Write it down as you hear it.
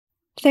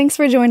Thanks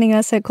for joining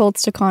us at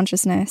Cults to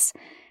Consciousness.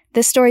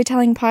 This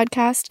storytelling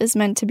podcast is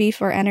meant to be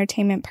for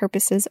entertainment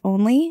purposes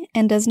only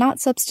and does not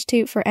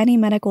substitute for any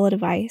medical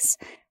advice.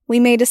 We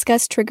may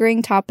discuss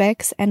triggering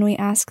topics, and we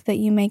ask that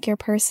you make your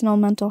personal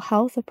mental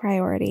health a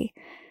priority.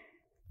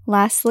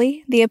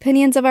 Lastly, the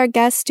opinions of our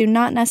guests do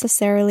not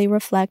necessarily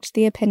reflect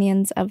the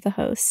opinions of the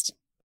host.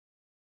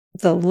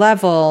 The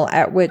level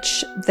at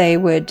which they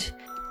would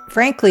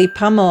frankly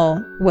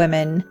pummel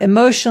women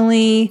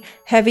emotionally,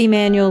 heavy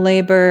manual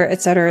labor, et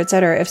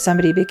cetera, if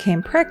somebody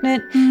became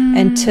pregnant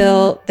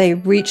until they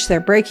reached their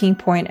breaking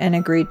point and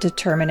agreed to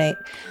terminate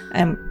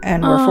and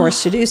were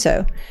forced to do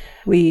so.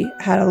 We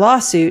had a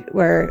lawsuit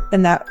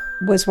and that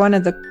was one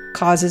of the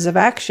causes of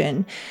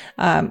action,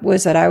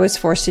 was that I was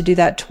forced to do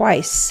that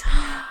twice.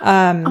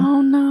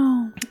 Oh no.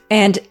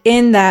 And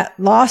in that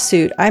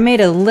lawsuit, I made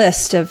a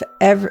list of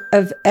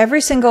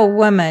every single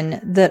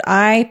woman that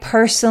I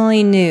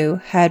personally knew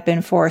had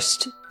been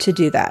forced to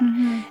do that.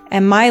 Mm-hmm.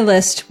 And my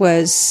list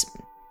was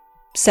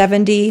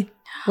 70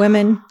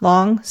 women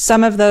long.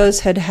 Some of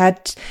those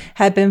had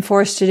been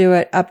forced to do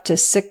it up to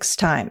 6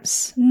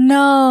 times.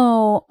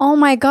 No. Oh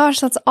my gosh,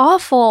 that's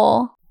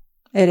awful.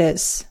 It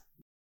is.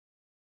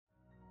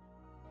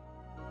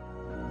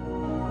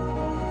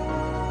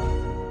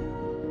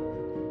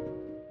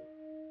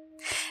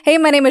 Hey,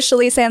 my name is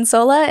Shalise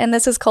Ansola, and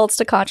this is Cults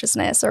to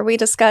Consciousness, where we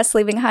discuss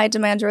leaving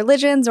high-demand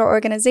religions or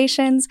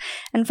organizations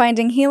and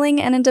finding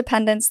healing and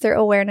independence through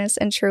awareness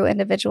and true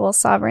individual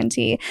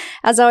sovereignty.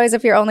 As always,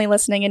 if you're only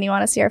listening and you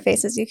want to see our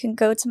faces, you can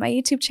go to my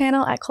YouTube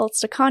channel at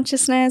Cults to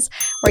Consciousness,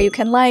 where you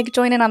can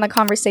join in on the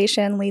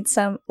conversation, leave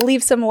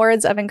some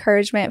words of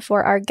encouragement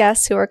for our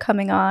guests who are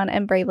coming on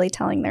and bravely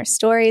telling their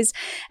stories,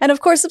 and of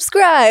course,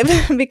 subscribe,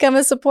 become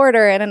a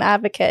supporter and an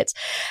advocate.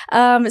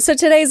 So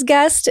today's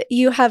guest,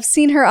 you have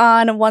seen her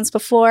on once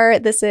before.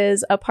 This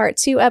is a part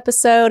 2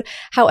 episode.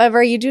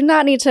 However, you do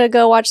not need to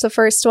go watch the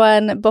first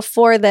one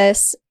before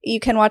this. You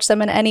can watch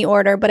them in any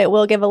order, but it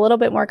will give a little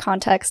bit more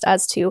context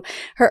as to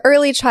her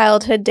early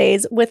childhood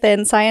days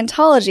within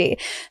Scientology.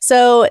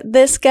 So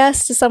this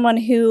guest is someone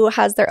who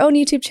has their own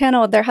YouTube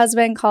channel with their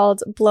husband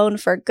called Blown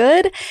for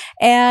Good.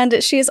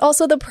 And she is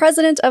also the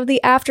president of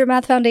the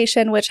Aftermath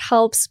Foundation, which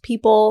helps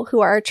people who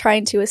are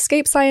trying to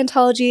escape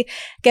Scientology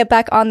get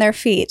back on their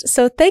feet.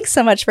 So thanks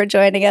so much for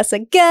joining us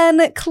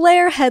again,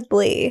 Claire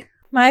Headley.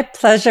 My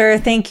pleasure.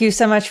 Thank you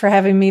so much for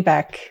having me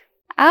back.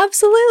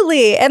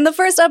 Absolutely. And the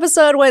first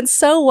episode went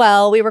so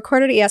well. We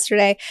recorded it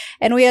yesterday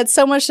and we had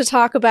so much to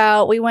talk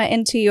about. We went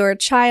into your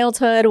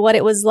childhood, what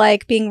it was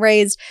like being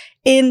raised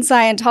in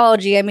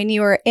Scientology. I mean,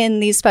 you were in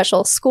these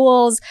special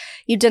schools.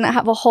 You didn't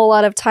have a whole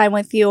lot of time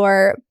with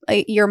your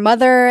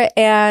mother.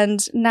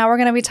 And now we're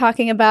going to be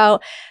talking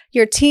about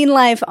your teen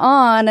life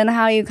on and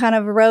how you kind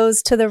of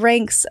rose to the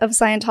ranks of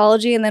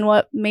Scientology and then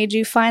what made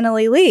you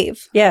finally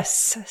leave.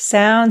 Yes.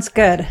 Sounds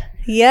good.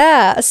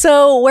 Yeah.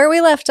 So where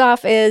we left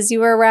off is you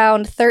were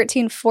around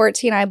 13,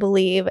 14, I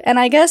believe. And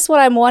I guess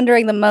what I'm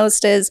wondering the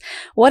most is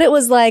what it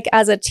was like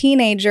as a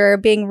teenager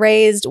being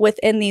raised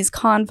within these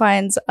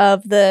confines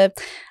of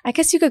I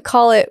guess you could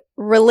call it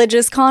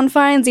religious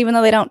confines, even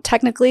though they don't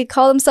technically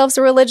call themselves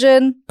a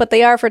religion, but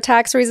they are for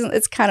tax reasons.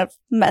 It's kind of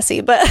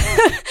messy, but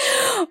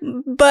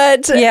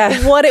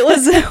yeah, what it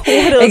was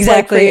exactly.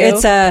 Like for you.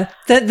 It's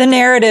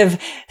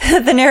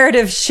the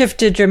narrative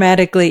shifted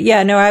dramatically.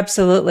 Yeah, no,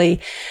 absolutely.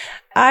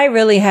 I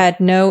really had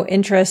no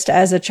interest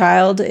as a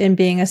child in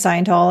being a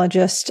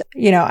Scientologist.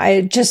 You know,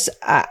 I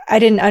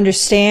didn't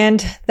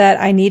understand that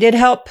I needed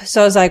help.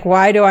 So I was like,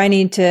 why do I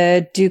need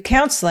to do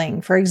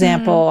counseling? For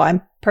example,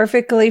 I'm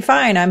perfectly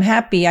fine. I'm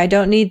happy. I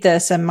don't need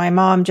this. And my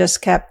mom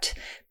just kept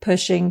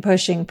pushing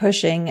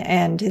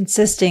and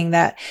insisting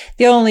that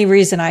the only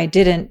reason I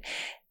didn't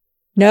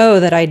know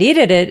that I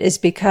needed it is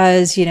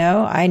because, you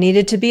know, I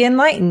needed to be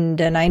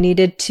enlightened and I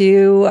needed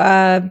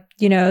to,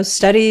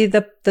 study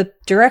the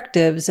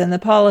directives and the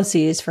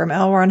policies from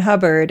L. Ron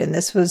Hubbard. And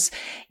this was,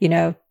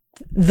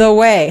 the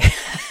way.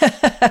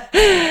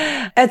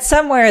 At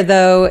somewhere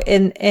though,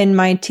 in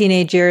my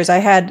teenage years, I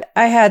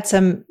had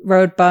some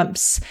road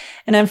bumps,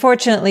 and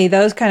unfortunately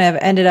those kind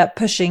of ended up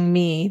pushing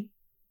me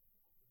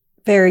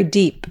very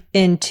deep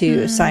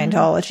into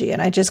Scientology.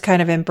 And I just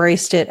kind of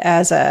embraced it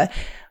as the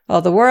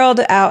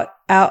world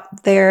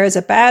out there is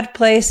a bad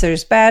place.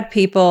 There's bad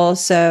people.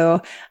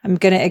 So I'm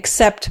going to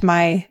accept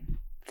my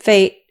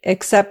fate,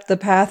 accept the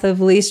path of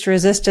least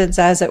resistance,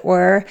 as it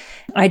were.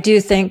 I do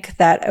think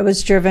that it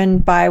was driven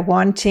by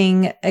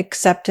wanting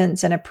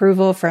acceptance and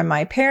approval from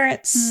my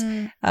parents,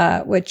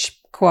 which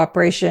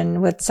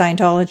cooperation with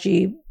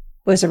Scientology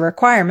was a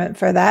requirement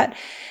for that.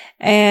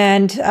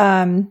 And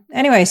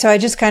anyway, so I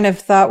just kind of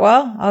thought,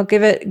 well, I'll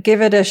give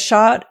it a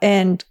shot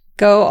and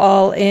go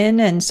all in.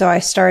 And so I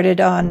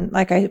started on,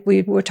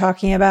 we were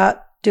talking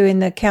about, doing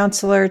the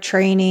counselor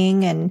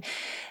training and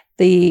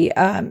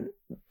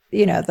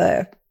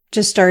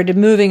just started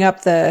moving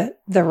up the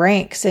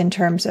ranks in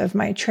terms of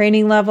my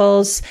training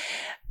levels.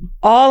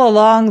 All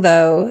along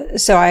though,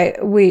 so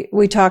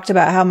we talked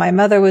about how my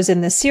mother was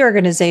in the Sea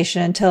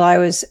organization until I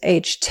was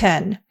age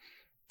 10.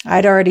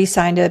 I'd already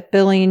signed a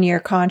billion-year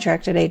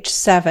contract at age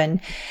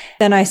 7.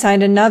 Then I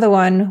signed another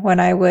one when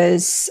I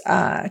was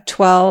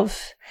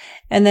 12,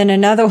 and then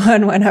another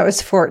one when I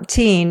was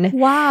 14.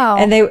 Wow.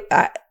 And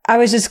I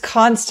was just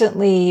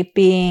constantly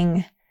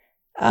being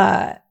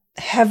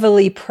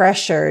heavily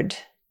pressured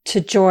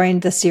to join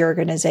this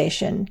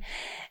organization.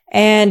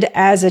 And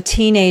as a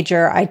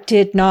teenager, I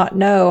did not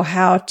know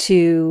how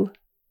to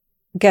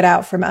get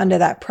out from under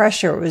that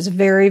pressure. It was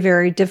very,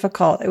 very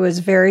difficult. It was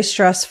very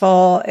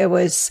stressful. It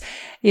was,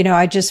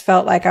 I just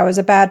felt like I was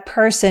a bad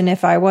person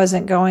if I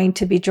wasn't going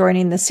to be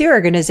joining the Sea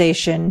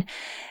organization.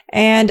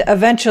 And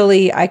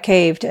eventually I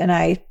caved and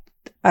I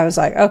was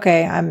like,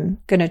 okay, I'm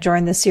going to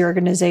join the Sea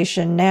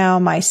organization now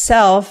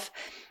myself.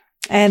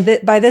 And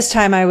by this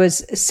time I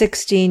was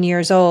 16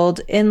 years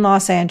old in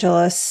Los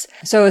Angeles.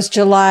 So it was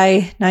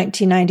July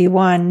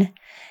 1991.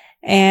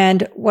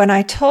 And when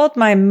I told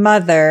my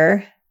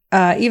mother,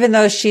 even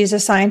though she's a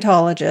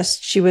Scientologist,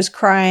 she was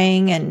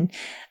crying and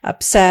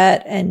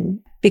upset.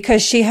 And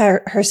because she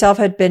herself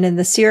had been in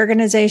the Sea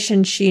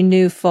organization, she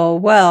knew full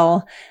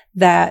well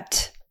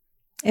that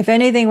if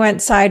anything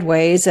went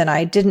sideways and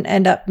I didn't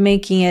end up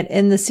making it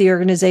in the Sea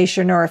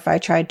organization, or if I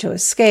tried to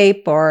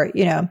escape or,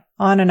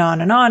 on and on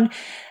and on,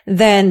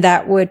 then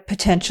that would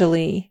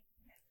potentially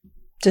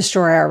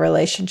destroy our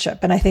relationship.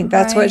 And I think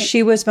that's what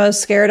she was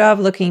most scared of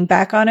looking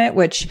back on it,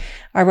 which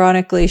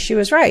ironically, she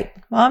was right.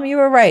 Mom, you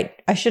were right.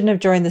 I shouldn't have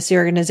joined this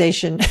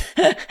organization.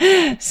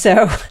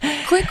 So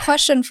quick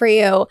question for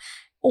you.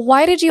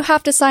 Why did you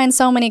have to sign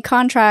so many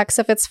contracts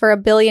if it's for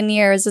 1 billion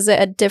years? Is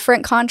it a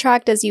different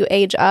contract as you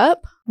age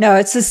up? No,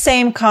 it's the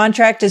same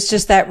contract. It's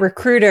just that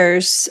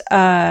recruiters,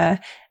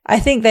 I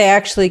think they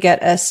actually get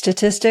a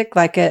statistic,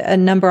 like a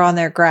number on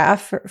their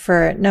graph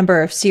for a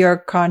number of Sea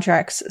Org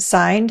contracts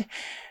signed.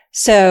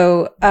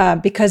 So,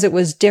 because it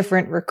was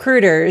different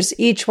recruiters,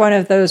 each one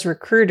of those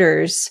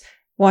recruiters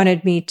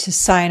wanted me to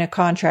sign a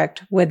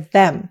contract with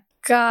them.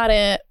 Got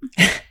it.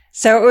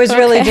 So it was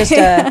really just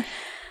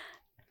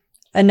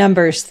a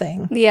numbers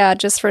thing. Yeah,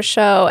 just for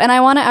show. And I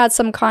want to add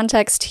some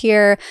context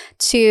here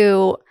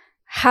to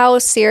how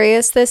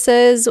serious this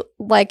is,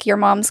 like your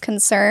mom's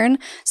concern.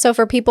 So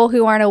for people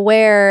who aren't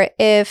aware,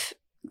 if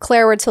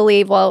Claire were to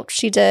leave, well,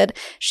 she did,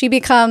 she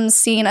becomes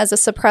seen as a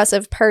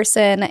suppressive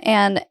person,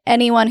 and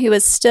anyone who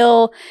is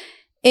still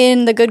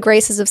in the good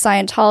graces of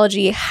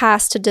Scientology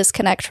has to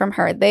disconnect from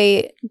her.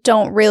 They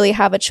don't really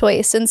have a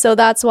choice. And so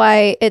that's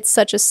why it's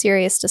such a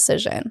serious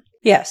decision.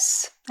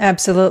 Yes,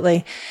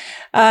 absolutely.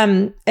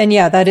 And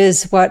yeah, that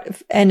is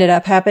what ended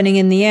up happening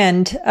in the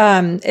end.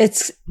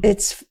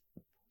 It's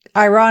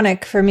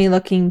ironic for me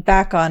looking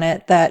back on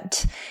it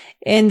that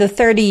in the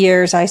 30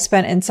 years I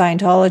spent in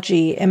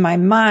Scientology, in my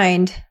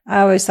mind,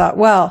 I always thought,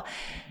 well,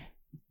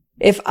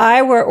 if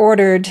I were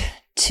ordered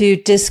to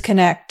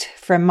disconnect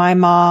from my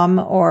mom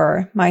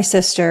or my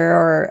sister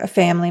or a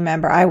family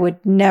member, I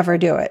would never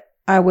do it.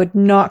 I would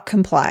not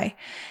comply.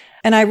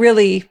 And I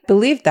really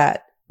believed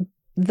that,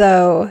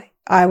 though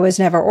I was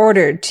never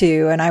ordered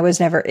to, and I was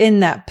never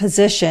in that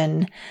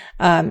position.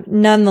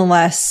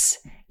 Nonetheless,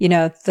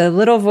 the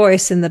little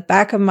voice in the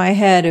back of my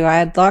head who I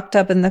had locked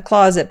up in the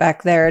closet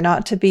back there,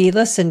 not to be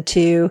listened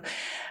to,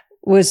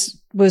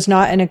 was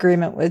not in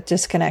agreement with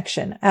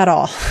disconnection at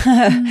all.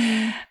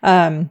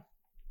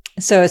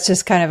 So it's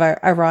just kind of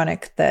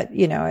ironic that,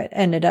 it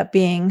ended up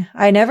being,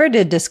 I never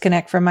did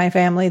disconnect from my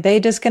family. They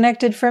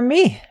disconnected from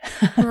me.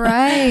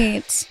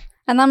 Right.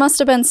 And that must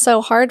have been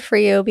so hard for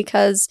you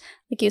because,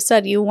 like you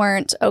said, you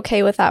weren't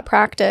okay with that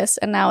practice,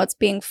 and now it's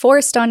being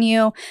forced on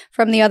you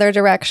from the other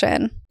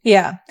direction.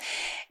 Yeah.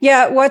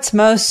 Yeah. What's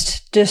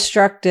most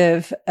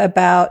destructive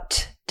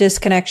about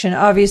disconnection?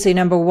 Obviously,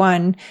 number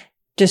one,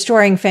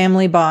 destroying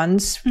family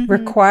bonds,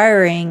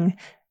 requiring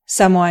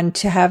someone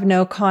to have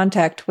no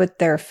contact with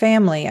their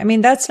family. I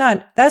mean, that's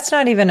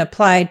not even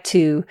applied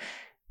to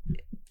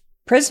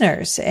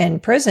prisoners in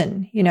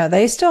prison.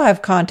 They still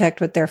have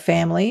contact with their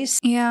families.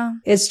 Yeah.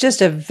 It's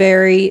just a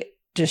very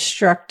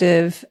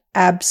destructive,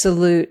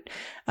 absolute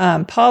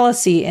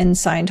policy in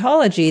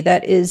Scientology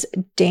that is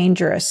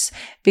dangerous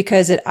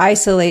because it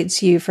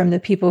isolates you from the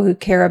people who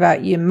care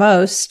about you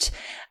most.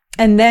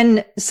 And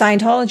then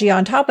Scientology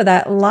on top of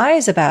that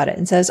lies about it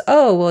and says,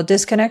 oh, well,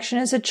 disconnection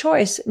is a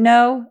choice.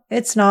 No,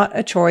 it's not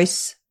a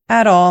choice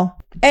at all.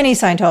 Any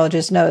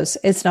Scientologist knows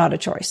it's not a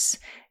choice.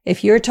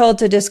 If you're told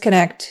to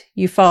disconnect,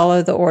 you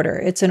follow the order.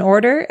 It's an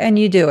order and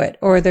you do it,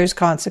 or there's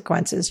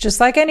consequences, just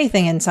like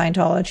anything in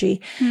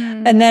Scientology.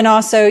 And then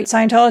also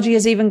Scientology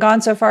has even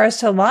gone so far as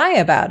to lie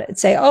about it,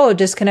 say, oh,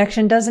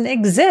 disconnection doesn't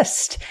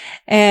exist.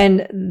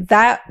 And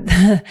that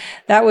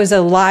was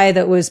a lie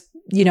that was,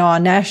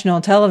 on national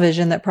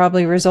television that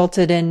probably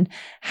resulted in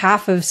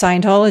half of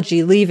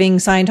Scientology leaving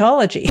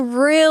Scientology.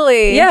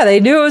 Really? Yeah, they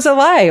knew it was a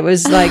lie. It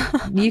was like,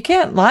 you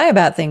can't lie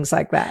about things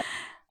like that.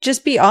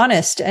 Just be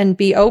honest and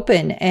be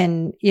open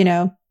and,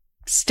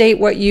 state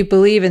what you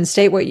believe and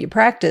state what you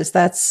practice.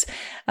 That's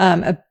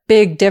a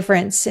big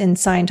difference in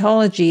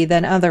Scientology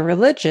than other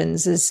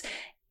religions is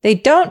they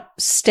don't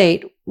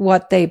state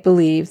what they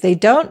believe.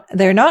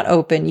 They're not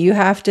open. You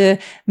have to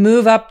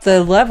move up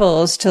the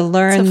levels to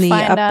learn the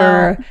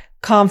upper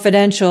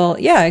confidential.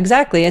 Yeah,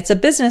 exactly. It's a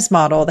business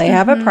model. They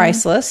have a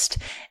price list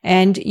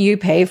and you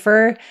pay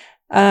for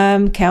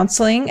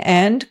counseling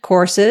and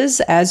courses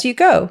as you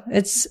go.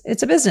 It's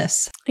a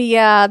business.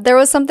 Yeah, there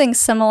was something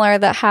similar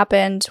that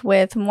happened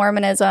with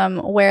Mormonism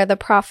where the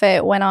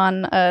prophet went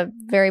on a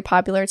very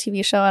popular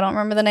TV show. I don't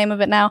remember the name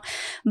of it now,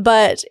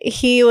 but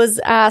he was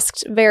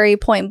asked very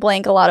point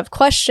blank a lot of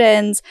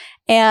questions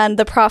and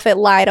the prophet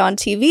lied on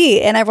TV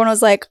and everyone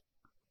was like,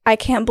 I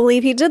can't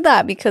believe he did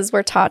that because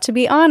we're taught to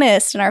be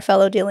honest in our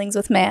fellow dealings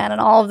with man and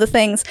all of the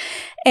things.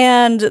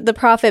 And the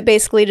prophet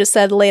basically just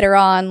said later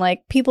on,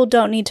 like, people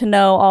don't need to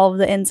know all of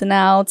the ins and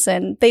outs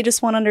and they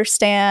just won't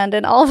understand.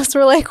 And all of us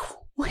were like,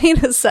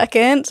 wait a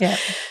second. Yeah.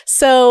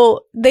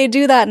 So they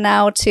do that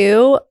now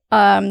too.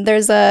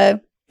 There's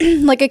a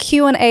like a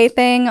Q&A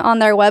thing on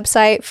their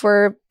website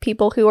for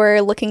people who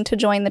are looking to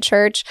join the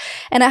church.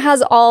 And it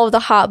has all of the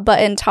hot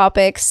button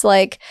topics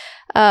like,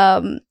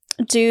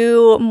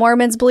 do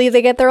Mormons believe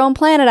they get their own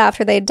planet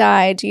after they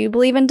die? Do you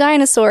believe in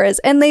dinosaurs?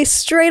 And they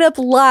straight up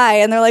lie.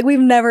 And they're like, we've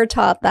never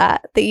taught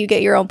that you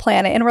get your own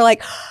planet. And we're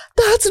like,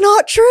 that's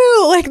not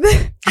true. Like,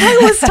 I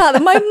was taught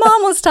that. My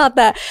mom was taught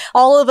that.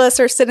 All of us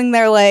are sitting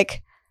there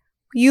like,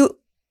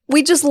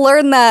 we just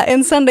learned that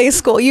in Sunday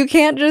school. You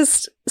can't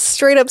just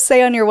straight up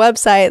say on your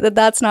website that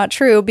that's not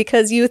true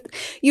because you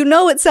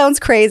know it sounds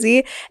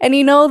crazy and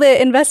you know that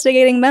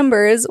investigating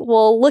members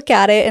will look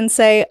at it and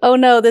say, oh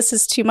no, this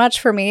is too much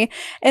for me.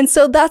 And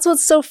so that's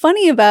what's so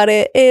funny about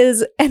it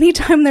is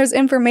anytime there's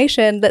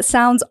information that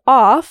sounds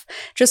off,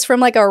 just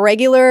from like a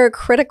regular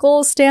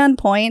critical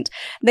standpoint,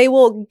 they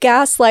will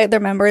gaslight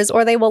their members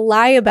or they will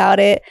lie about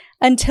it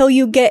until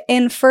you get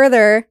in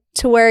further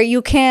to where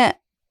you can't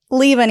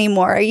leave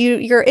anymore.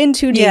 You're in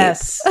too deep.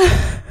 Yes.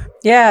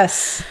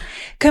 Yes.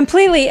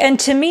 Completely. And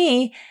to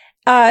me,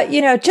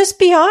 just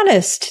be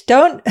honest.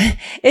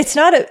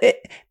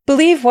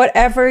 Believe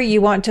whatever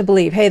you want to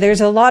believe. Hey, there's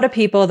a lot of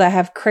people that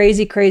have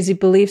crazy, crazy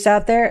beliefs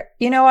out there.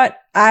 You know what?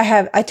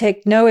 I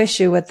take no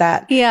issue with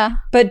that. Yeah.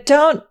 But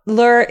don't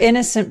lure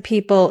innocent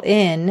people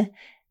in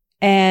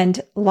and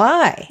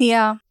lie.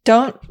 Yeah.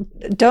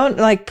 Don't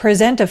like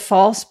present a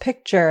false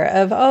picture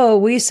of, oh,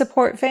 we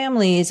support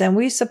families and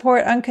we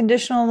support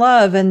unconditional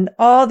love and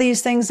all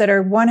these things that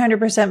are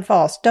 100%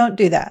 false. Don't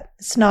do that.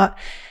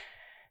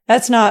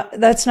 That's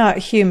not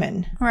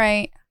human.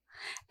 Right.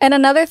 And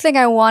another thing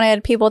I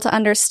wanted people to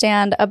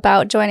understand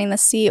about joining the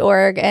Sea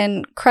Org,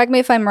 and correct me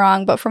if I'm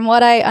wrong, but from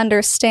what I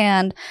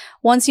understand,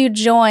 once you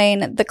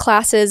join, the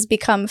classes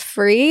become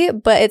free,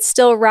 but it's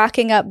still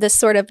racking up this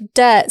sort of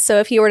debt.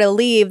 So if you were to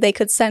leave, they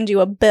could send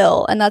you a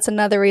bill. And that's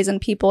another reason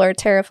people are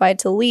terrified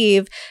to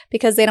leave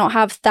because they don't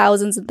have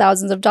thousands and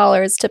thousands of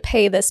dollars to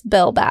pay this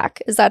bill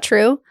back. Is that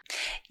true?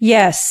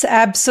 Yes,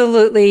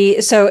 absolutely.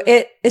 So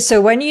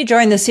when you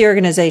join the Sea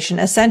organization,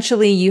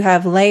 essentially you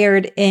have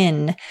layered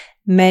in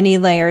many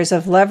layers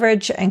of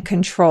leverage and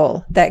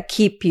control that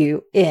keep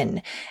you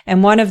in.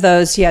 And one of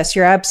those, yes,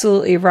 you're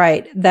absolutely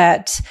right,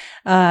 that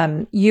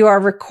you are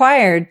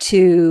required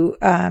to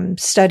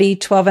study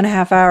 12 and a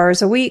half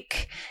hours a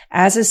week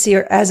as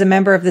a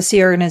member of the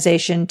Sea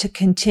organization to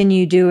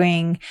continue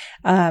doing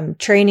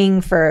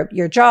training for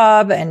your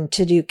job and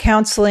to do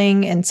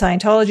counseling in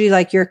Scientology.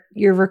 Like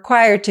you're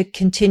required to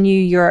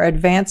continue your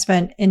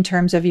advancement in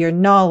terms of your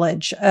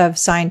knowledge of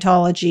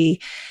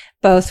Scientology,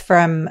 both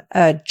from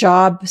a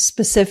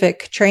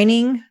job-specific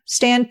training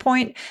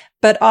standpoint,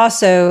 but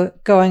also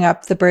going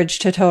up the bridge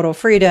to total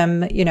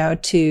freedom,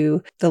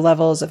 to the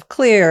levels of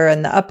clear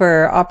and the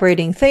upper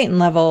operating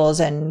Thetan levels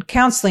and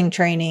counseling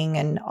training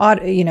and,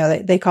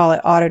 they call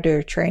it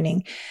auditor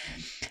training.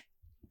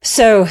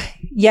 So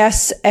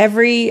yes,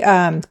 every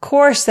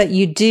course that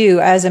you do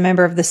as a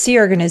member of the Sea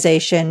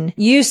organization,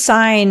 you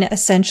sign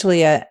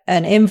essentially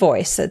an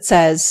invoice that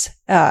says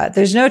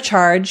there's no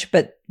charge,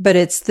 but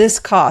it's this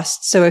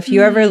cost. So if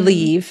you ever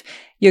leave,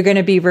 you're going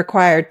to be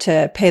required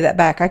to pay that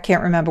back. I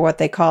can't remember what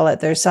they call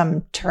it. There's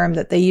some term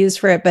that they use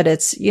for it, but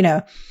it's,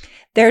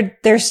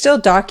 they're still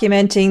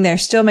documenting. They're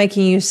still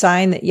making you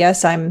sign that,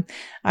 yes, I'm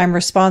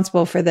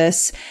responsible for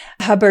this.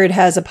 Hubbard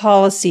has a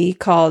policy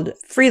called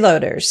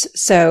freeloaders.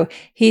 So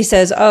he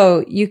says,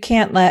 oh, you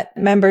can't let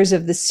members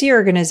of the Sea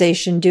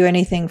organization do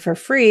anything for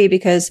free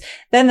because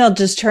then they'll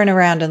just turn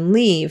around and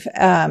leave.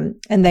 And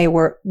they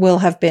will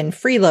have been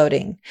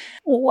freeloading.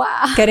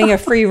 Wow. Getting a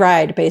free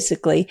ride,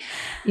 basically.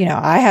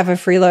 I have a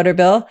freeloader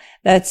bill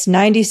that's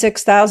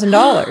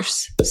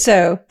 $96,000.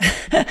 So,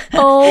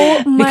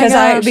 oh my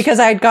gosh. because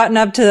I'd gotten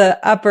up to the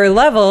upper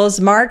levels,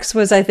 Mark's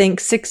was, I think,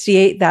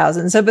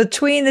 68,000. So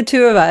between the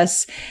two of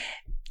us,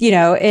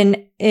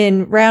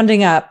 in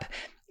rounding up,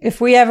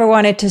 if we ever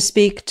wanted to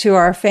speak to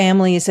our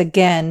families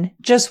again,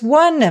 just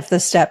one of the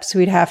steps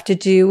we'd have to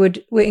do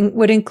would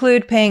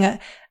include paying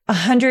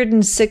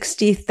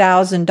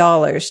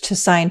 $160,000 to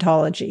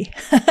Scientology.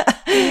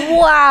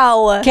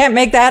 Wow. Can't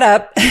make that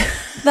up.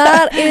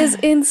 That is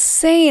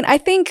insane. I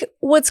think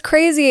what's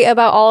crazy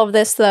about all of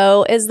this,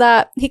 though, is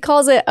that he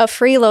calls it a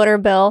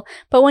freeloader bill.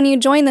 But when you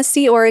join the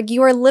Sea Org,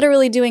 you are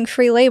literally doing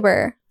free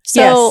labor.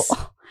 So,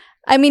 Yes.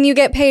 I mean, you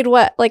get paid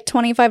what, like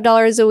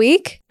 $25 a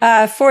week?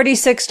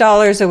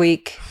 $46 a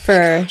week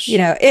for,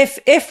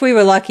 if we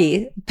were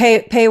lucky.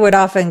 Pay would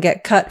often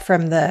get cut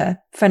from the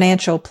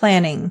financial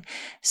planning.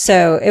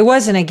 So it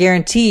wasn't a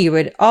guarantee you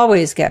would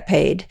always get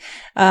paid.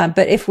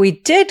 But if we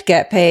did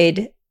get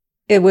paid,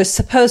 it was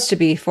supposed to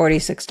be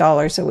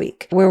 $46 a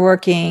week. We're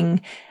working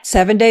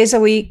 7 days a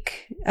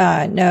week,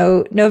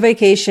 no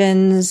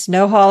vacations,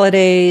 no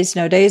holidays,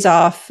 no days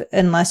off,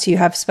 unless you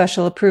have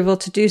special approval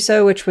to do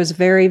so, which was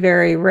very,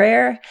 very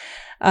rare.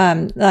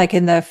 Like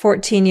in the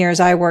 14 years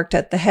I worked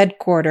at the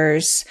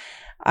headquarters,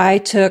 I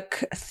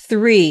took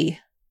 3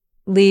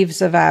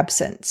 leaves of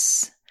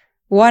absence.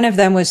 One of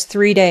them was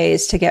 3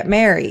 days to get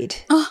married.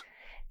 Oh.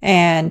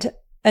 And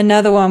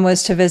another one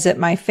was to visit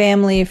my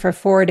family for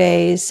 4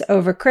 days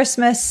over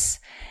Christmas.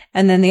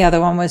 And then the other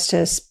one was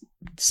to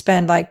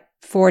spend like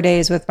 4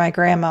 days with my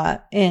grandma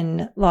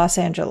in Los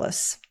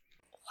Angeles.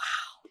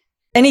 Wow.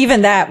 And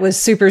even that was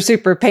super,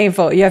 super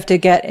painful. You have to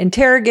get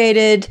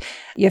interrogated.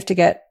 You have to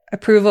get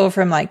approval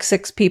from like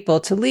 6 people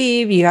to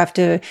leave. You have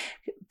to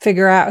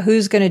figure out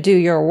who's going to do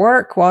your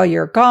work while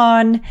you're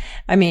gone.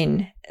 I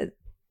mean,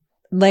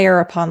 layer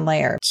upon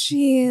layer.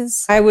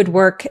 Jeez. I would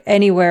work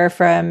anywhere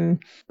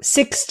from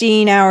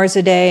 16 hours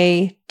a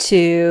day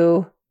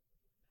to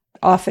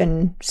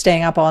often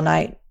staying up all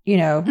night,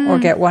 or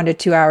get 1 to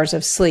 2 hours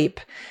of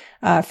sleep.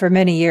 For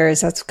many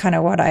years, that's kind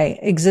of what I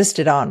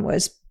existed on,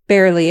 was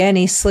barely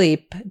any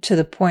sleep, to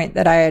the point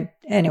that I had,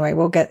 anyway,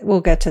 we'll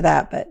get to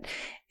that, but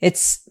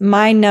it's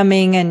mind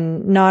numbing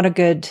and not a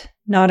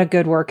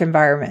good work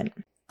environment.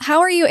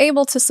 How are you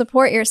able to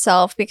support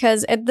yourself?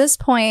 Because at this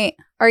point,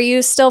 are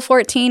you still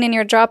 14 and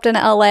you're dropped in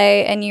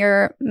LA and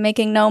you're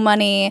making no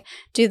money?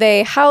 Do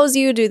they house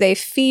you? Do they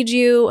feed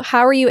you?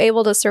 How are you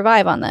able to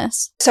survive on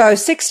this? So I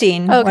was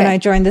 16 when I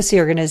joined the Sea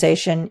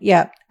Organization.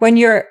 Yeah. When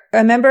you're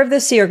a member of the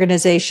Sea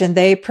Organization,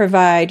 they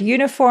provide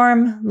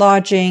uniform,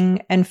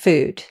 lodging, and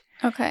food.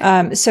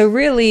 Okay. So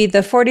really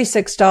the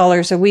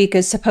 $46 a week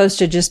is supposed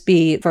to just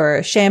be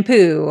for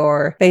shampoo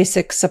or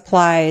basic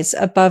supplies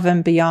above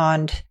and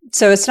beyond.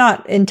 So it's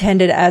not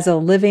intended as a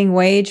living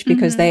wage,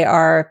 because they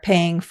are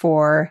paying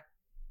for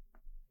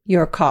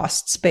your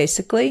costs,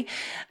 basically.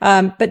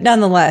 But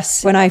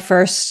nonetheless, when I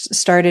first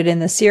started in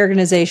the Sea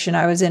Organization,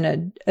 I was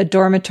in a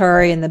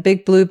dormitory in the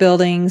big blue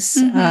buildings,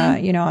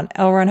 on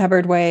L. Ron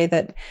Hubbard Way,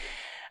 that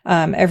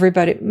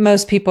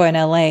most people in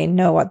LA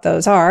know what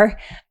those are.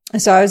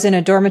 So I was in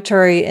a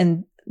dormitory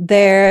in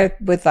there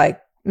with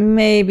like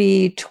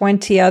maybe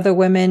 20 other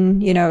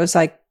women. It was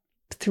like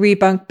 3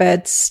 bunk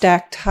beds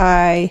stacked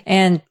high.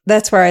 And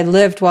that's where I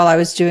lived while I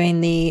was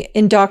doing the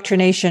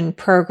indoctrination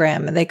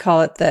program. And they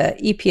call it the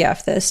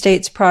EPF, the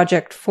Estates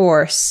Project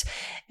Force.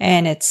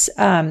 And it's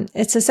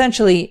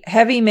essentially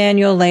heavy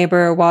manual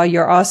labor while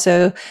you're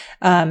also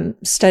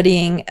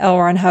studying L.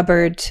 Ron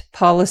Hubbard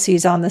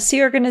policies on the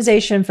Sea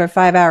Organization for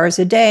 5 hours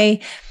a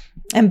day.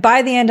 And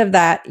by the end of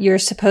that, you're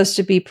supposed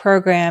to be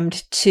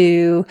programmed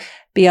to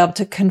be able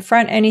to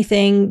confront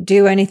anything,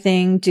 do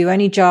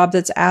any job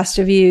that's asked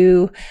of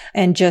you,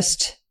 and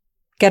just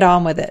get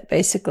on with it,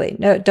 basically.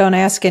 No, don't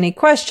ask any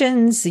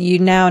questions. You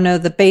now know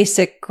the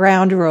basic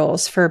ground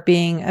rules for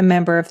being a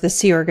member of the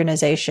Sea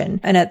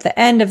Organization. And at the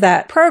end of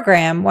that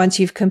program, once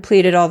you've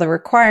completed all the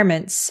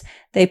requirements,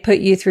 they put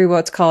you through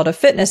what's called a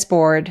fitness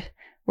board,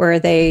 where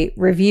they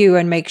review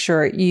and make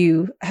sure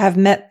you have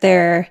met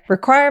their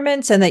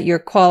requirements and that you're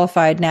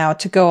qualified now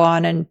to go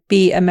on and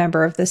be a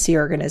member of the Sea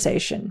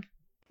Organization.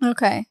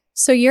 Okay.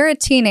 So you're a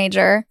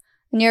teenager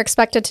and you're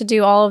expected to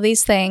do all of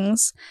these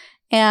things.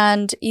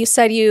 And you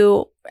said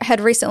you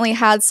had recently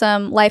had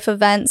some life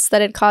events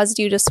that had caused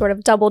you to sort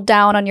of double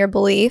down on your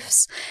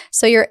beliefs.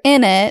 So you're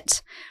in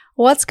it.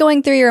 What's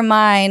going through your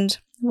mind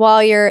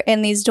while you're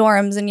in these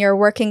dorms and you're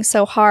working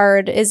so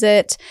hard? Is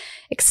it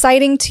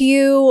exciting to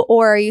you,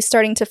 or are you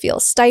starting to feel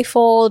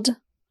stifled?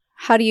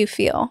 How do you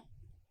feel?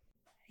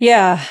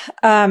 Yeah,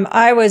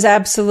 I was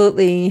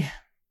absolutely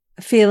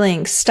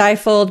feeling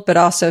stifled, but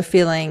also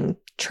feeling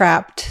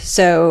trapped.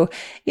 So,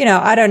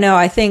 I don't know.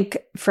 I think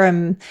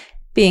from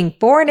being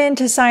born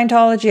into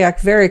Scientology, I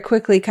very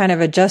quickly kind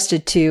of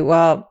adjusted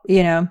to,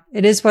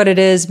 it is what it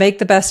is. Make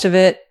the best of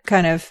it.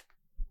 Kind of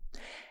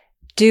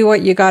do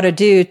what you got to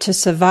do to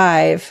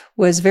survive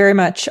was very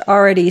much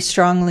already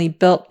strongly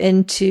built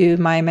into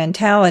my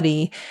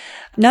mentality.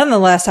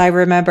 Nonetheless, I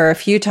remember a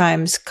few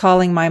times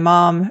calling my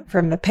mom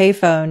from the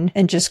payphone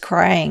and just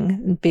crying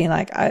and being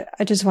like, I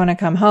just want to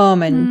come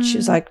home. And she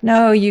was like,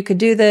 no, you could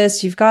do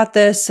this. You've got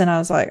this. And I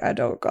was like, I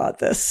don't got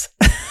this.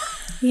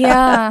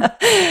 Yeah.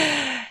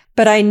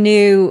 But I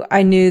knew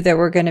there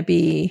were going to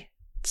be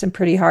some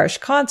pretty harsh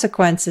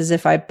consequences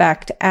if I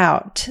backed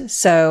out.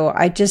 So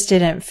I just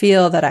didn't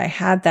feel that I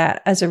had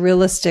that as a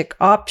realistic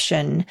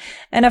option.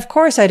 And of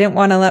course, I didn't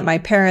want to let my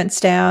parents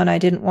down. I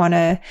didn't want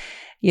to,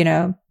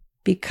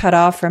 be cut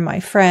off from my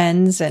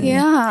friends and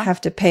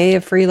have to pay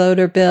a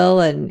freeloader bill.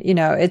 And,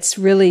 it's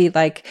really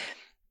like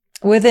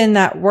within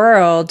that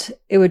world,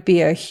 it would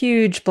be a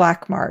huge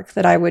black mark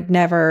that I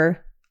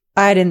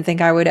didn't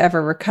think I would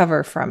ever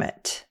recover from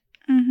it.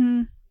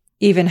 Mm-hmm.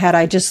 Even had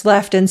I just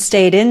left and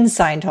stayed in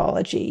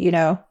Scientology,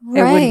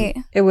 right.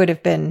 It would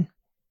have been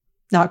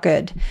not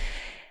good.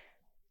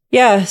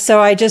 Yeah. So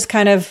I just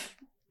kind of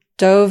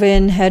dove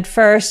in head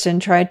first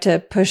and tried to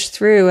push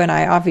through. And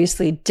I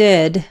obviously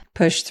did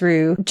push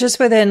through. Just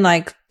within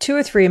like 2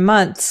 or 3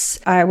 months,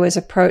 I was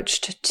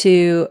approached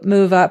to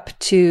move up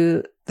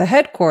to the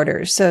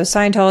headquarters. So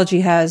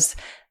Scientology has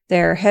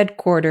their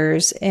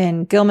headquarters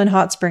in Gilman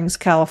Hot Springs,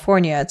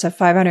 California. It's a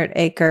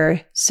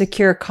 500-acre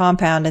secure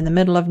compound in the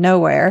middle of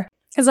nowhere.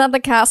 Is that the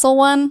castle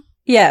one?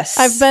 Yes.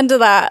 I've been to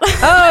that.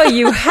 Oh,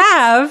 you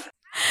have?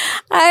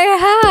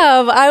 I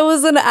have. I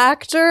was an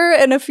actor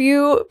in a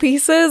few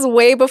pieces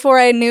way before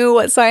I knew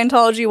what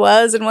Scientology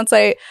was. And once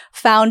I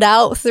found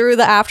out through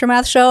the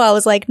Aftermath show, I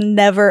was like,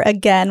 never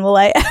again will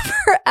I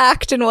ever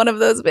act in one of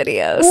those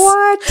videos.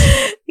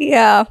 What?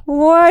 Yeah.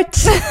 What?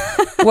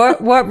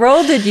 What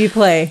role did you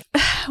play?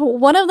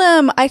 One of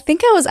them, I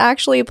think I was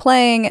actually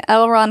playing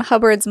L. Ron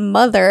Hubbard's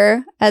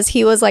mother as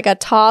he was like a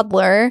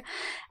toddler.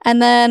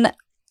 And then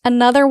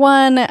another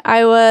one,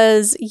 I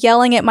was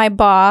yelling at my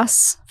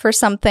boss for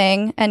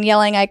something and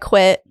yelling I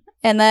quit.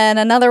 And then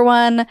another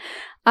one,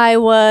 I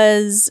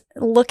was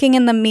looking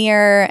in the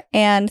mirror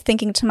and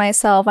thinking to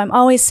myself, I'm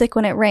always sick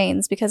when it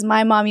rains, because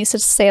my mom used to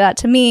say that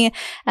to me.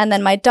 And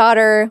then my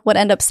daughter would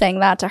end up saying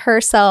that to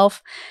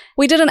herself.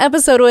 We did an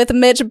episode with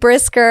Mitch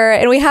Brisker,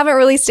 and we haven't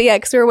released it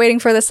yet because we were waiting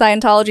for the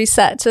Scientology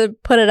set to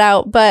put it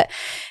out. But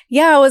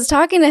yeah, I was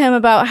talking to him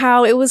about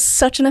how it was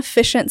such an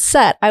efficient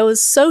set. I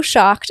was so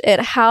shocked at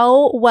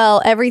how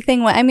well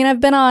everything went. I mean,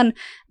 I've been on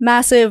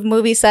massive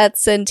movie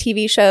sets and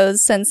TV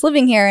shows since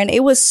living here, and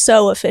it was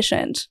so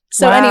efficient.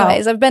 So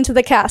anyways, I've been to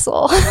the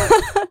castle.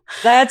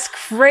 That's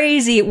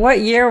crazy. What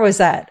year was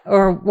that?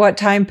 Or what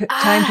time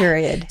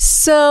period?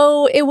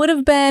 So it would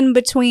have been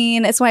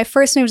it's when I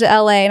first moved to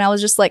LA, and I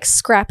was just like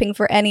scrapping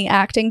for any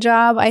acting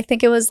job. I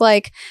think it was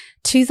like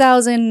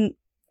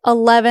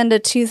 2011 to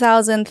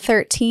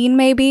 2013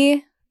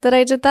 maybe that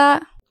I did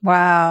that.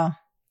 Wow.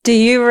 Do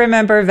you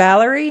remember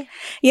Valerie?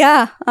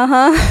 Yeah.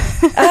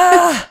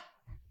 Uh-huh.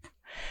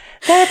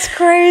 That's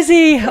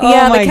crazy.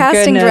 Yeah, the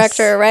casting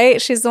director, right?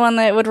 She's the one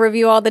that would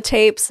review all the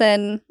tapes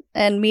and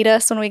meet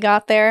us when we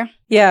got there.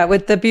 Yeah,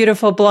 with the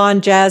beautiful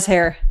blonde jazz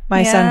hair,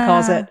 my son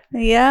calls it.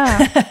 Yeah.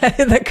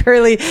 The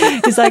curly,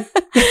 he's like,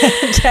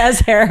 jazz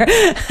hair.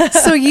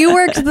 So you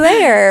worked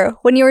there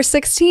when you were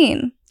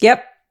 16?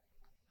 Yep.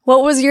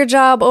 What was your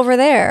job over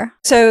there?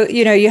 So,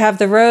 you have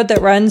the road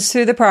that runs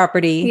through the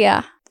property.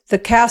 Yeah. The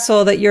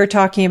castle that you're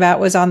talking about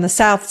was on the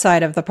south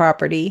side of the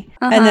property.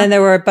 Uh-huh. And then there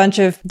were a bunch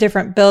of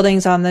different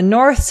buildings on the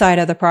north side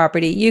of the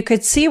property. You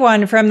could see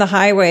one from the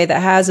highway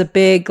that has a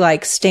big,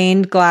 like,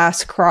 stained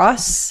glass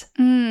cross.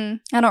 I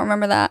don't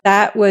remember that.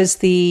 That was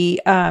the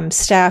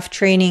staff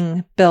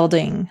training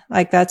building.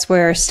 Like, that's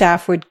where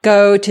staff would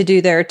go to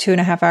do their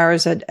 2.5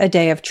 hours a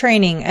day of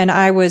training. And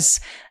I was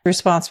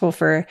responsible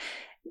for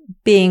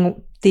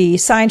being the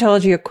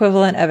Scientology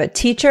equivalent of a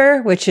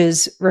teacher, which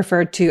is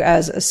referred to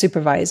as a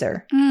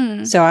supervisor.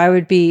 So I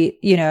would be,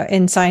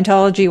 in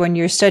Scientology, when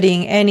you're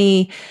studying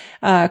any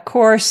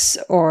course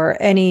or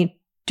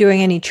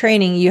doing any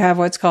training, you have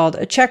what's called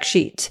a check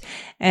sheet.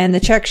 And the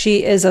check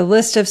sheet is a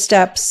list of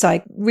steps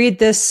like read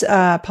this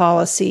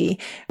policy,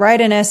 write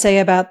an essay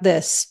about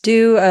this,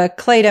 do a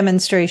clay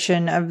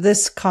demonstration of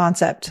this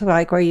concept,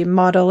 like where you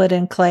model it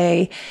in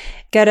clay,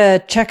 get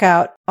a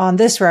checkout on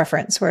this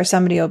reference where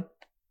somebody will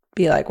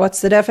be like,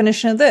 what's the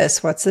definition of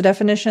this? What's the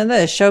definition of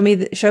this? Show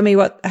me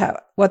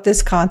what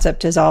this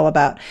concept is all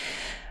about.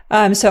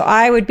 So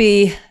I would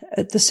be,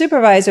 the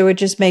supervisor would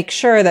just make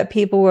sure that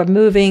people were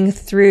moving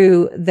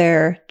through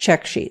their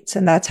check sheets.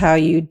 And that's how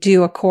you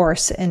do a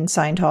course in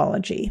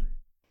Scientology.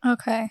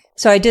 Okay.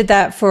 So I did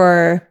that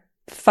for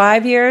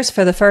 5 years,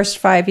 for the first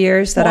 5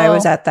 years that I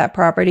was at that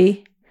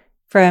property,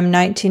 from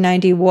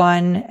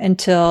 1991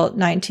 until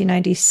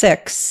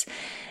 1996.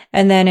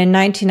 And then in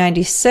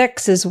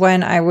 1996 is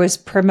when I was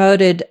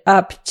promoted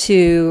up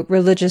to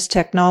Religious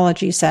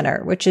Technology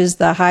Center, which is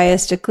the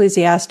highest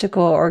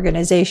ecclesiastical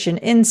organization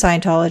in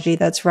Scientology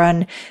that's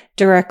run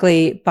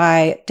directly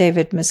by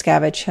David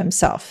Miscavige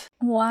himself.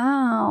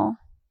 Wow.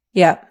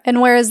 Yeah. And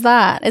where is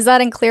that? Is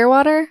that in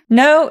Clearwater?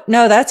 No,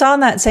 that's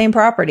on that same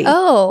property.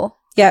 Oh.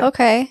 Yeah.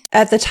 Okay.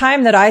 At the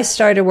time that I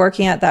started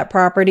working at that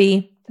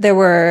property, there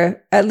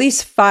were at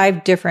least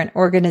 5 different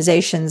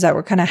organizations that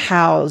were kind of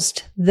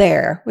housed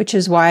there, which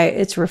is why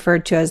it's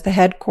referred to as the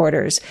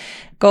headquarters.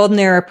 Golden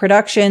Era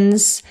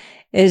Productions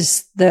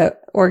is the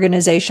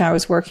organization I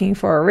was working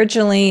for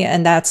originally,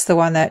 and that's the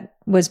one that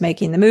was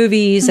making the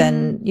movies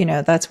and,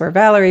 that's where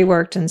Valerie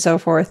worked and so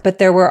forth. But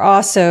there were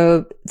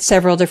also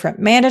several different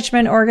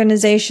management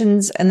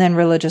organizations and then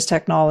Religious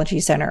Technology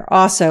Center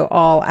also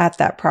all at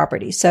that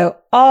property. So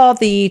all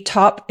the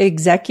top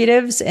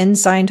executives in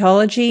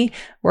Scientology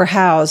were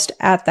housed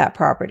at that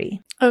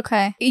property.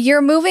 Okay.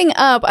 You're moving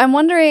up. I'm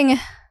wondering,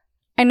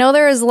 I know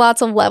there is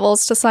lots of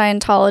levels to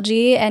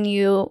Scientology and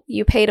you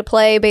pay to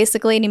play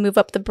basically and you move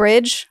up the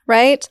bridge,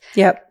 right?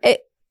 Yep.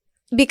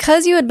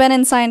 Because you had been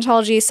in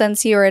Scientology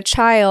since you were a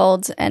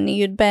child and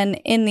you'd been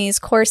in these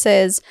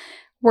courses,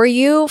 were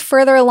you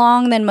further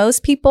along than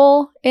most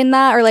people in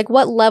that? Or like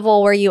what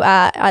level were you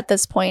at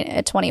this point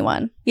at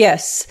 21?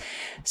 Yes.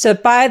 So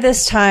by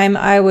this time,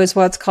 I was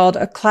what's called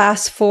a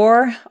Class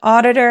 4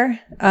 auditor.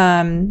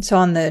 So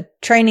on the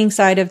training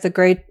side of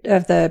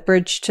the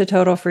Bridge to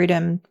Total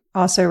Freedom,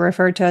 also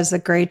referred to as the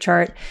gray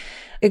chart,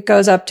 it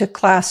goes up to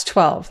Class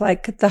 12.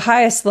 Like the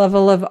highest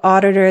level of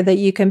auditor that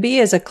you can be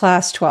is a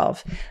Class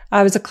 12.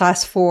 I was a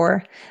Class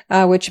 4,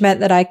 which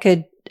meant that I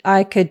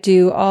could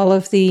do all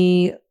of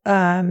the,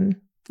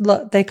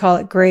 they call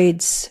it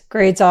grades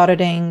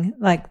auditing,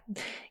 like,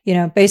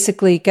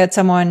 basically get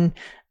someone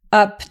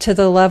up to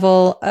the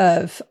level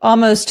of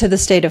almost to the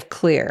state of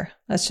clear.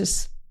 Let's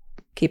just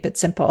keep it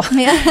simple.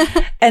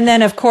 Yeah. And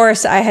then, of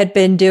course, I had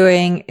been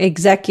doing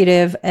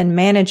executive and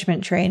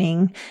management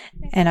training,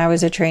 and I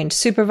was a trained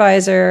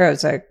supervisor. I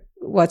was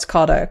what's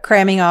called a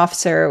cramming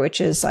officer, which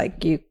is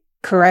like you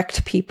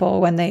correct people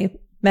when they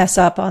mess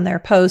up on their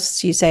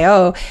posts. You say,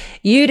 oh,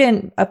 you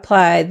didn't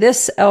apply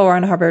this L.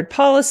 Ron Hubbard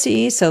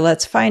policy, so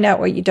let's find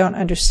out what you don't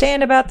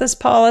understand about this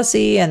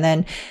policy and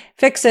then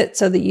fix it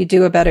so that you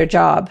do a better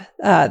job.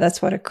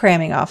 That's what a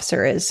cramming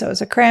officer is. So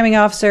as a cramming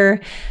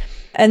officer.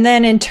 And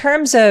then in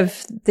terms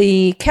of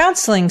the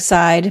counseling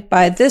side,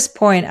 by this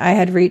point, I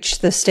had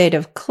reached the state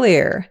of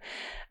clear.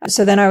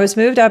 So then I was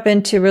moved up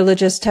into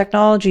Religious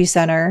Technology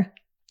Center.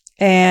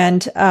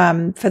 And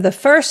for the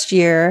first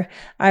year,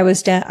 I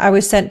was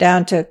sent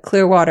down to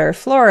Clearwater,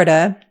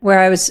 Florida, where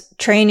I was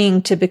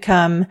training to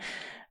become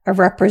a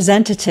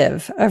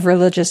representative of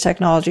Religious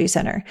Technology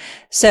Center.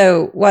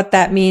 So what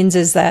that means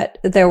is that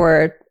there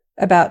were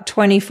about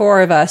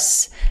 24 of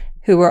us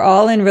who were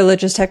all in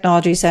Religious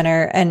Technology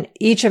Center, and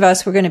each of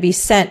us were going to be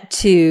sent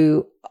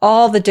to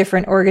all the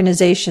different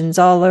organizations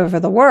all over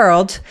the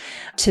world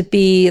to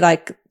be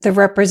like the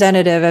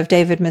representative of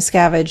David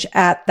Miscavige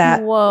at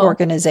that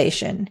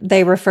organization.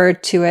 They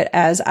referred to it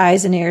as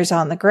eyes and ears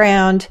on the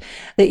ground.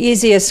 The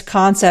easiest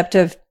concept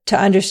to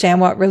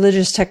understand what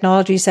Religious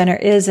Technology Center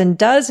is and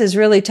does is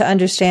really to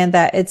understand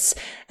that it's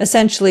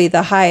essentially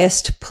the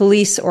highest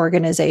police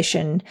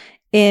organization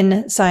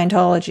in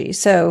Scientology.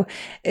 So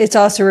it's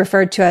also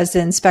referred to as the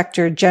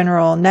Inspector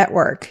General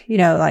Network,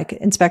 like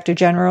Inspector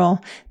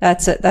General.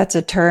 That's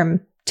a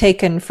term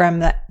taken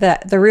from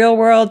the real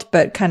world,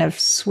 but kind of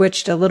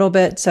switched a little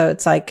bit. So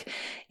it's like,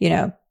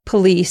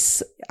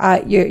 police,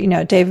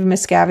 David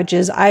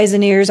Miscavige's eyes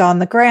and ears on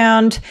the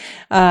ground,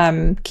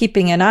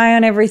 keeping an eye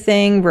on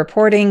everything,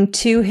 reporting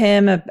to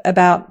him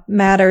about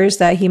matters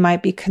that he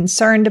might be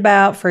concerned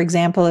about. For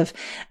example, if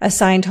a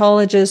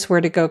Scientologist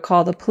were to go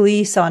call the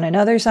police on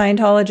another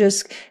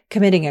Scientologist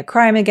committing a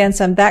crime against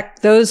them,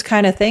 those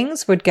kind of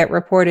things would get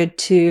reported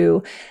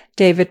to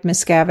David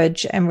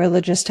Miscavige and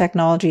Religious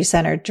Technology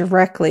Center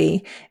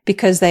directly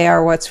because they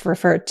are what's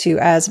referred to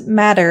as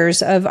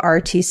matters of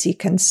RTC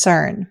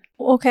concern.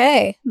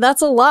 Okay,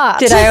 that's a lot.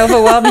 Did I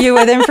overwhelm you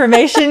with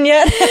information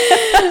yet?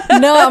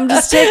 No, I'm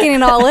just taking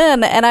it all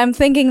in. And I'm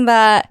thinking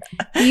that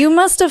you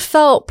must have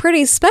felt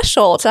pretty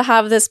special to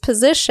have this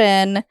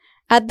position.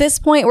 At this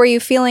point, were you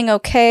feeling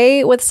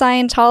okay with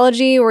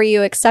Scientology? Were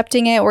you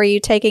accepting it? Were you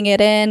taking it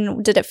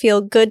in? Did it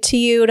feel good to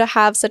you to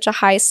have such a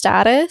high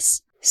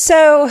status?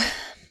 So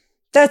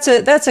that's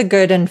a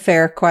good and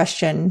fair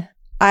question.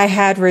 I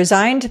had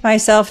resigned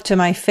myself to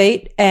my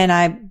fate, and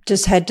I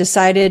just had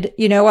decided,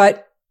 you know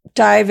what?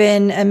 Dive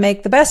in and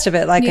make the best of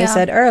it, like I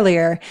said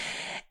earlier.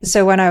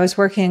 So when I was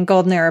working in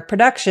Golden Era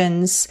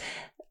Productions,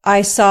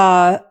 I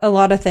saw a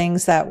lot of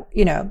things that,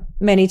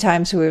 many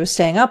times we were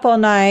staying up all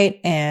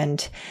night.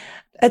 And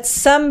at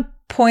some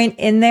point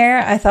in there,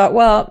 I thought,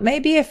 well,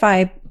 maybe if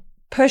I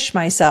push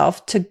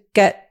myself to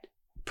get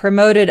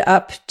promoted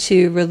up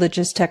to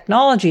Religious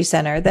Technology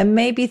Center, then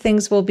maybe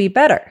things will be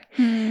better.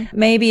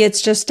 Maybe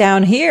it's just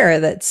down here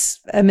that's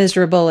a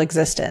miserable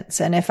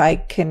existence. And if I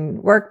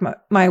can work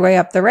my way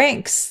up the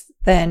ranks,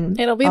 then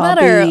it'll be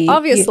better,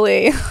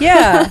 obviously.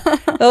 Yeah,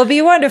 it'll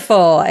be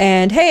wonderful.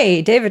 And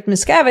hey, David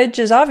Miscavige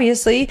is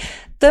obviously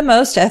the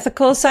most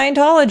ethical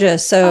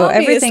Scientologist. So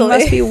everything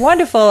must be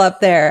wonderful up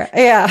there.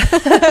 Yeah.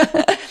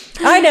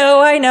 I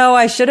know.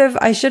 I should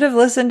have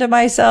listened to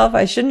myself.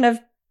 I shouldn't have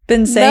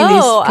been saying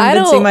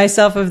convincing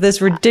myself of this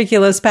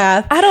ridiculous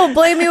path. I don't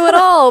blame you at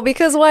all,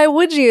 because why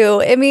would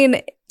you? I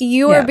mean,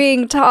 you are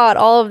being taught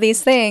all of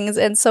these things,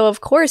 and so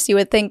of course you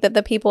would think that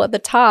the people at the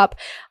top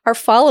are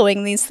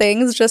following these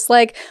things, just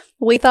like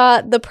we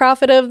thought the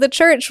prophet of the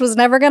church was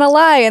never going to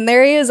lie, and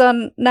there he is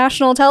on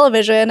national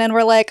television, and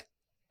we're like,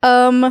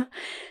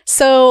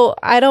 So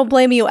I don't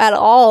blame you at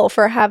all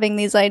for having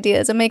these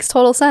ideas. It makes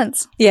total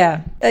sense.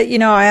 Yeah.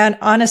 I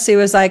honestly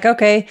was like,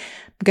 okay,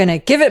 I'm going to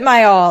give it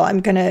my all. I'm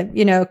going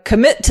to,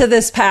 commit to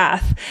this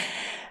path.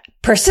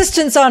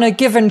 Persistence on a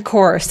given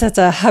course. That's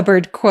a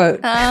Hubbard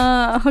quote.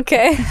 Oh,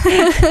 okay.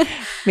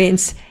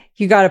 Means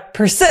you got to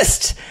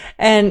persist.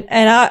 And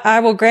I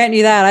will grant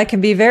you that. I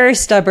can be very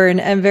stubborn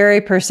and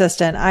very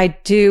persistent. I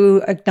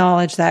do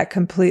acknowledge that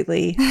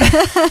completely.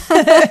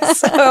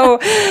 So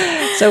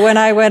when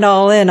I went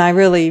all in, I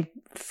really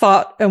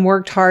fought and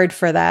worked hard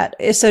for that.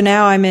 So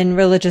now I'm in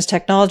Religious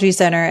Technology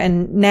Center,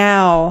 and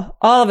now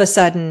all of a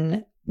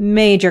sudden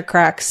major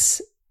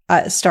cracks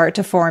start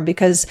to form,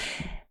 because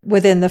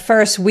within the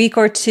first week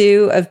or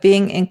two of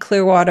being in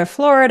Clearwater,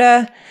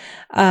 Florida,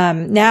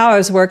 now I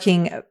was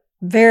working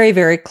very,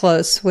 very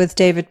close with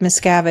David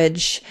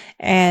Miscavige.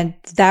 And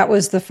that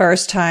was the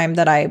first time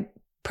that I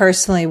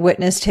personally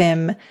witnessed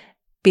him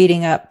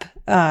beating up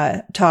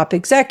top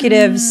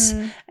executives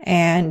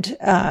and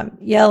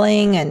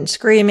yelling and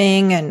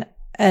screaming.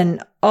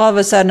 And all of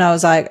a sudden I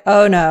was like,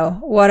 oh no,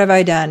 what have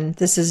I done?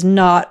 This is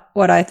not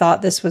what I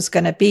thought this was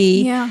going to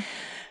be. Yeah.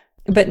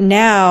 But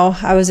now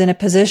I was in a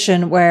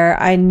position where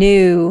I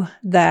knew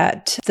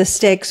that the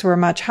stakes were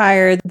much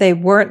higher. They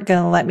weren't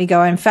going to let me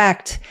go. In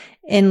fact,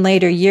 in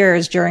later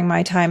years, during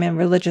my time in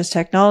Religious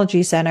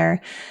Technology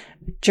Center,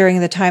 during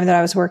the time that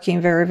I was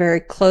working very, very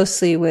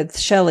closely with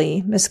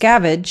Shelley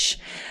Miscavige,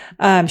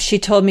 she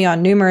told me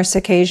on numerous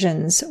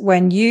occasions,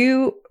 when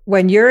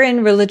you're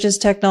in Religious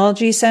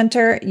Technology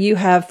Center, you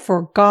have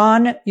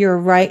foregone your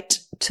right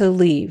to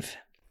leave.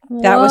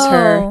 Whoa. That was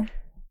her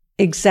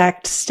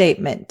exact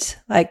statement.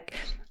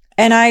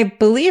 And I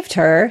believed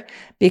her,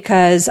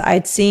 because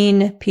I'd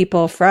seen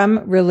people from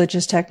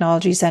Religious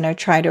Technology Center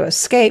try to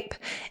escape.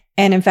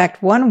 And in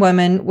fact, one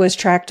woman was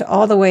tracked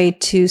all the way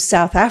to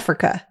South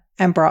Africa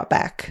and brought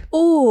back.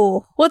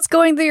 Ooh, what's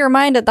going through your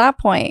mind at that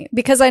point?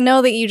 Because I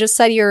know that you just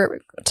said you're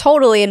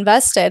totally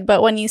invested,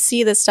 but when you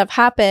see this stuff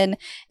happen,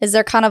 is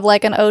there kind of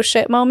like an oh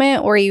shit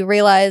moment where you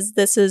realize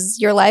this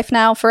is your life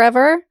now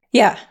forever?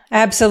 Yeah,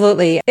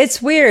 absolutely.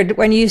 It's weird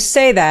when you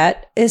say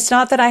that. It's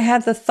not that I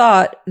had the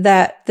thought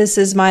that this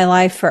is my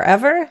life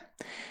forever,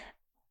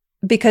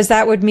 because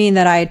that would mean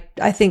that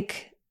I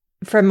think,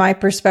 from my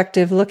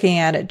perspective, looking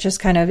at it, just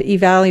kind of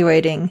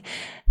evaluating,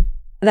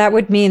 that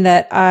would mean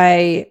that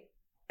I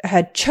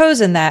had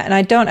chosen that. And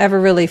I don't ever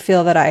really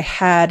feel that I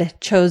had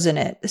chosen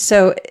it.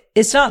 So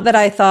it's not that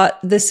I thought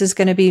this is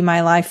going to be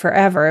my life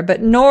forever,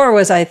 but nor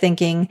was I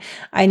thinking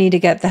I need to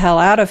get the hell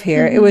out of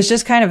here. Mm-hmm. It was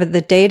just kind of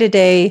the day to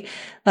day,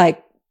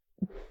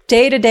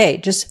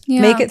 just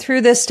make it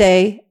through this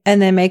day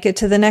and then make it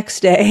to the next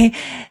day.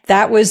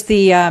 That was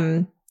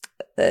the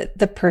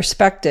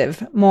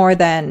perspective, more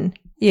than,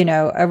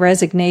 a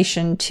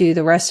resignation to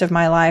the rest of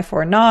my life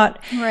or not.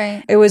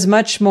 Right. It was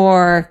much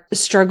more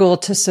struggle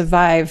to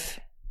survive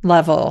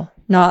level,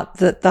 not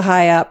the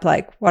high up,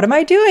 what am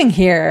I doing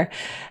here?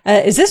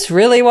 Is this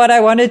really what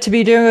I wanted to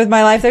be doing with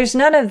my life? There's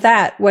none of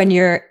that when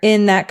you're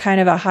in that kind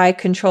of a high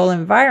control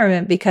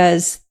environment,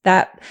 because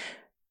that,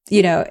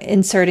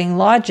 inserting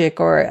logic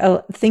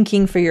or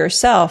thinking for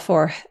yourself,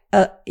 or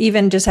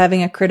even just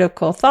having a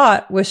critical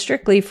thought, was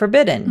strictly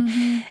forbidden.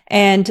 Mm-hmm.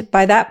 And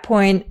by that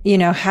point,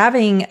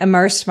 having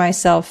immersed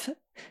myself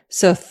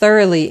so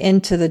thoroughly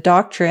into the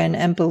doctrine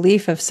and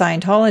belief of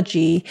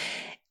Scientology,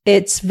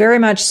 it's very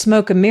much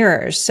smoke and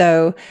mirrors.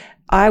 So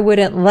I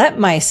wouldn't let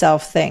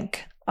myself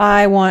think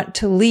I want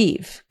to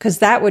leave, because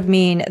that would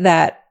mean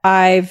that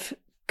I've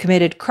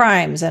committed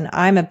crimes and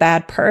I'm a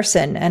bad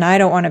person and I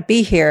don't want to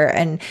be here.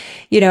 And,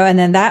 and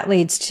then that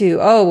leads to,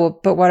 oh, well,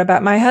 but what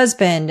about my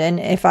husband? And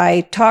if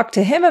I talk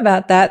to him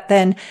about that,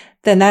 then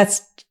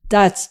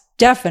that's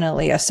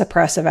definitely a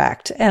suppressive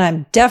act. And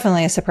I'm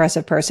definitely a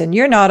suppressive person.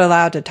 You're not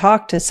allowed to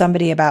talk to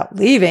somebody about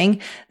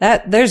leaving.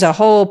 There's a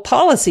whole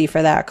policy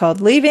for that called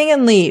leaving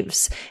and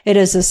leaves. It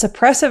is a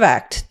suppressive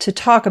act to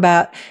talk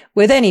about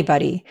with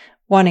anybody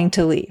wanting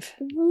to leave.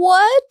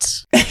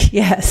 What?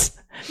 Yes.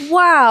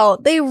 Wow.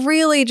 They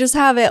really just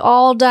have it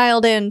all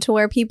dialed in to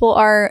where people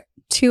are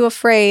too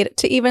afraid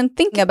to even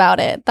think about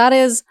it. That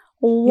is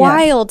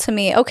wild to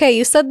me. Okay.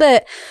 You said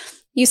that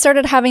you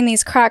started having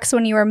these cracks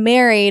when you were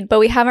married, but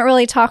we haven't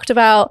really talked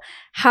about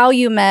how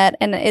you met,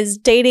 and is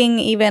dating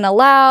even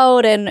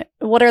allowed, and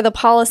what are the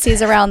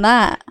policies around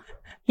that?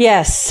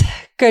 Yes.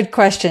 Good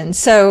question.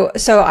 So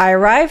I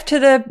arrived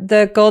to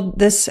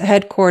this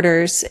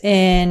headquarters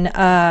in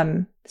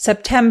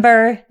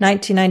September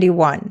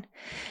 1991.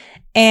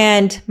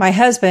 And my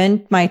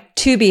husband, my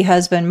to-be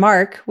husband,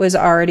 Mark, was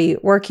already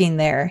working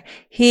there.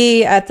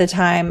 He, at the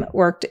time,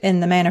 worked in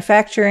the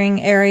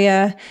manufacturing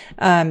area,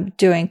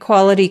 doing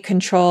quality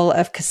control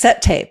of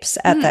cassette tapes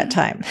at that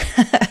time.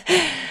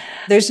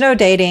 There's no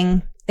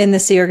dating in the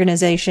C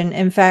organization.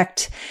 In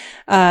fact,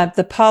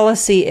 the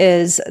policy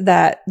is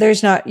that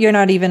you're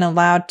not even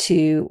allowed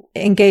to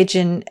engage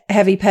in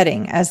heavy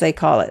petting, as they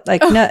call it.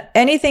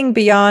 Anything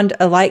beyond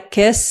a light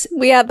kiss.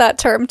 We had that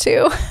term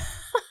too.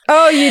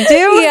 Oh, you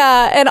do?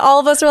 Yeah. And all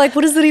of us are like,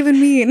 what does that even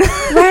mean?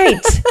 Right.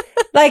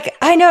 Like,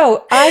 I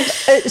know.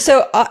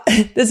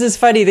 This is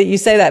funny that you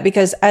say that,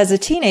 because as a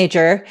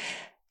teenager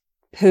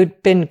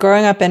who'd been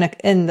growing up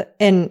in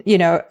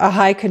a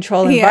high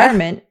control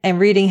environment and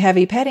reading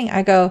heavy petting,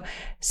 I go,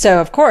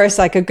 so of course,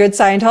 like a good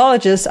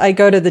Scientologist, I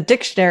go to the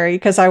dictionary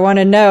because I want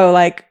to know,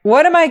 like,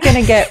 what am I going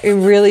to get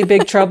in really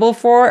big trouble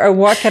for, or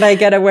what can I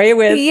get away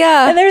with?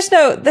 Yeah. And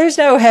there's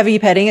no heavy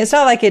petting. It's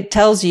not like it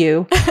tells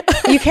you.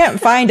 You can't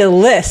find a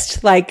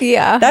list. Like,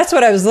 that's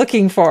what I was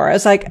looking for. I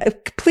was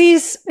like,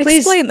 please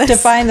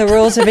define the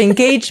rules of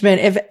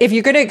engagement. If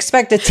you're going to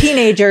expect a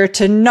teenager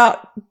to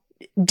not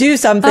do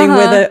something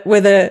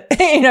with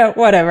a,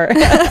 whatever.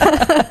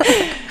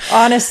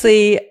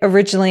 Honestly,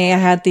 originally I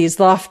had these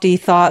lofty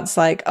thoughts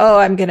like, oh,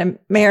 I'm going to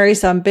marry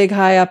some big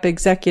high up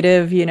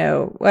executive,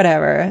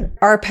 whatever.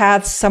 Our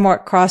paths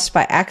somewhat crossed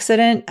by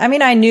accident. I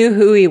mean, I knew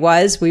who he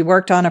was. We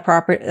worked on a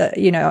proper,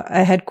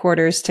 a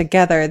headquarters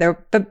together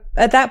but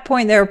at that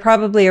point there were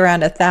probably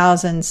around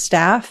 1,000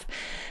 staff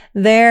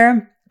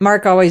there.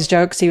 Mark always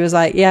jokes. He was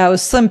like, yeah, it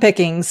was slim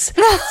pickings.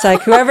 It's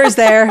like, whoever's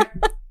there,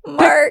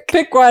 Mark,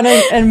 pick one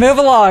and move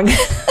along.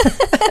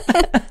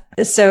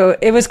 So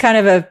it was kind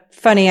of a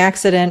funny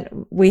accident.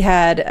 We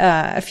had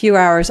a few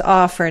hours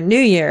off for New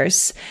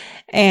Year's,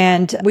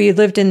 and we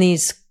lived in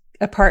these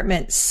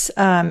apartments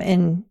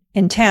in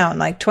town,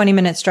 like 20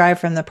 minutes drive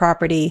from the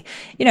property,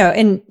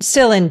 and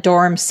still in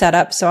dorm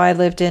setup. So I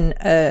lived in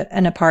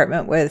an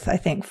apartment with, I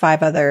think,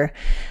 5 other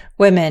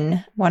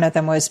women. One of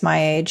them was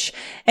my age.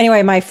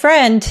 Anyway, my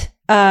friend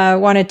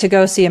wanted to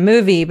go see a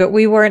movie, but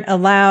we weren't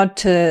allowed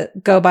to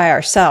go by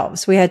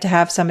ourselves. We had to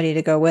have somebody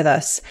to go with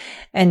us.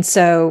 And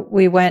so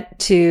we went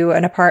to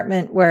an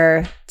apartment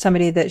where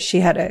somebody that she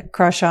had a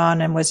crush on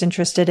and was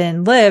interested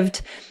in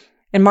lived.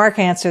 And Mark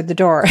answered the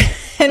door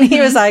and he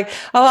was like,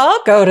 oh,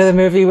 I'll go to the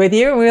movie with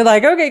you. And we were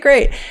like, okay,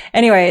 great.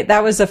 Anyway,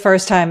 that was the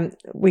first time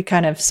we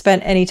kind of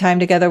spent any time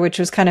together, which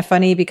was kind of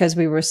funny because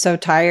we were so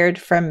tired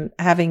from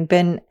having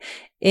been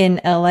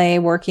in LA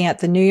working at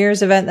the New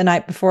Year's event the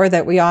night before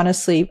that we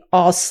honestly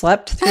all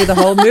slept through the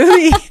whole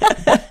movie.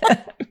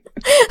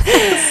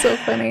 That's so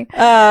funny.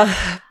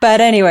 But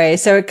anyway,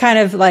 so it kind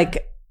of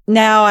like,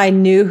 now I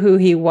knew who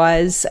he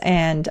was.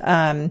 And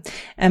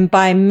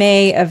by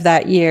May of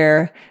that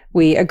year,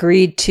 we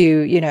agreed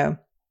to,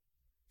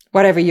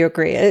 whatever you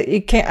agree.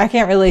 I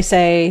can't really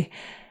say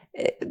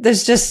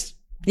there's just,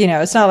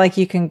 it's not like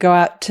you can go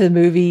out to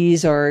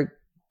movies or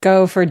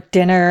go for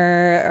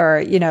dinner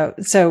or,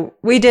 so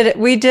we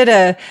did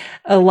a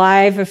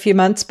live a few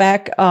months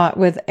back,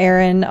 with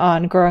Aaron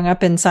on growing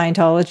up in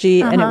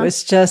Scientology. And it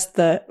was just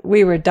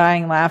we were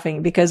dying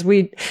laughing because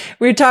we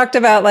talked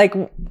about like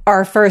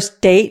our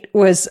first date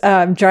was,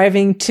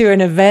 driving to an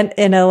event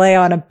in LA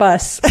on a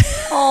bus.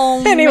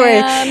 Oh,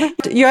 anyway, man.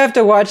 You have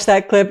to watch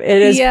that clip.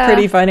 It is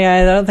pretty funny.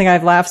 I don't think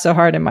I've laughed so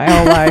hard in my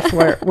whole life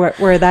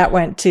where that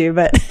went to,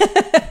 but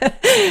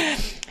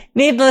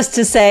needless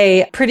to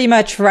say, pretty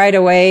much right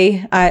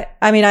away,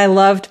 I mean, I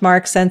loved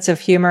Mark's sense of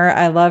humor.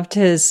 I loved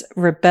his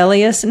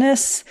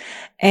rebelliousness.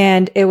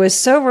 And it was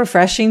so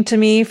refreshing to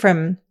me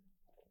from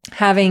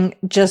having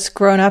just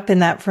grown up in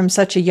that from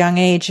such a young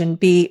age and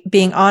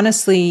being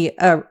honestly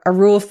a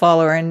rule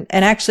follower and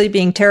actually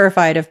being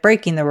terrified of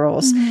breaking the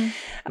rules. Mm-hmm.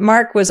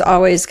 Mark was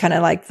always kind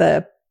of like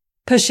the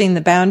pushing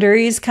the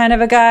boundaries kind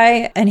of a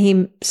guy. And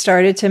he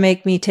started to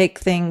make me take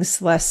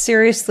things less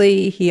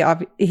seriously. He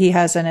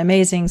has an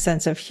amazing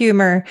sense of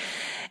humor.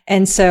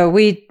 And so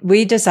we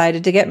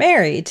decided to get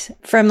married.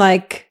 From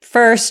like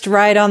first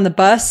ride on the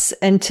bus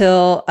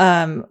until,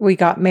 we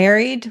got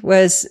married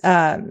was,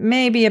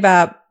 maybe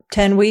about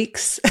 10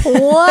 weeks.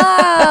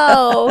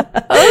 Wow.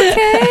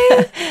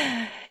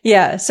 Okay.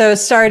 Yeah. So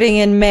starting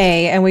in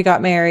May and we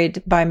got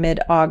married by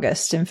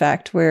mid-August. In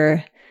fact,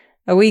 we're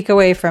a week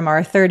away from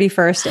our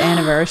 31st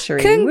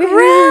anniversary.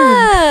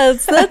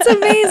 Congrats! That's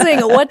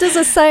amazing. What does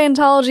a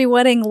Scientology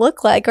wedding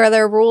look like? Are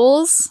there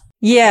rules?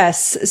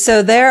 Yes.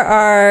 So there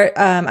are,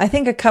 I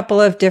think, a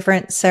couple of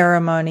different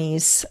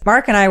ceremonies.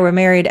 Mark and I were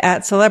married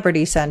at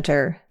Celebrity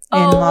Center in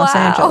Los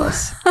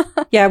Angeles.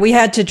 Yeah, we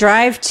had to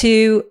drive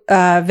to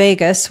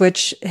Vegas,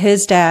 which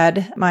his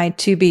dad, my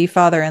to-be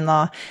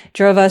father-in-law,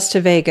 drove us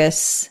to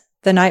Vegas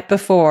the night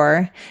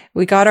before.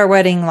 We got our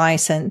wedding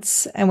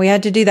license, and we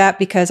had to do that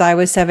because I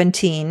was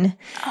 17.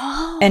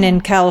 Oh. And in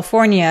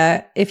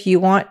California, if you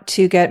want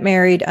to get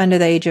married under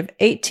the age of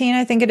 18,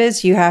 I think it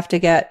is, you have to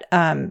get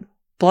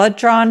blood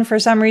drawn for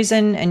some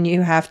reason, and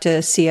you have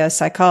to see a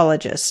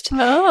psychologist.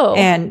 Oh.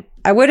 And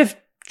I would have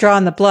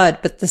drawn the blood,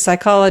 but the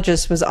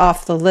psychologist was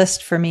off the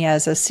list for me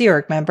as a Sea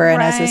Org member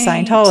and as a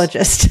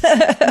Scientologist.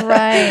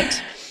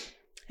 Right.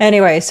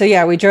 Anyway, so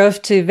yeah, we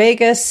drove to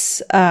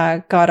Vegas,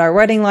 got our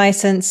wedding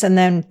license, and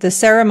then the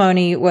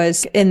ceremony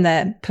was in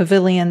the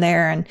pavilion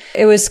there, and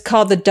it was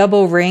called the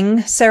double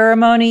ring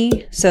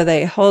ceremony. So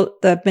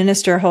the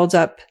minister holds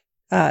up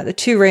the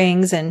 2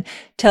 rings and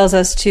tells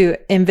us to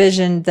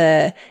envision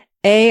the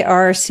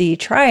ARC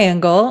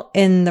triangle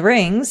in the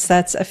rings.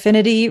 That's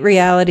affinity,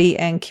 reality,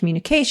 and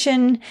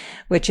communication,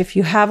 which if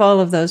you have all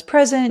of those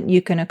present,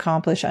 you can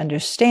accomplish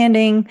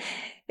understanding.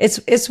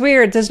 It's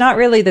weird. There's not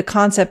really the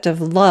concept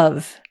of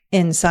love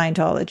in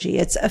Scientology.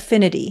 It's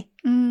affinity.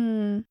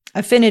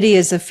 Affinity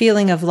is a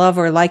feeling of love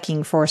or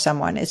liking for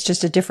someone. It's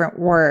just a different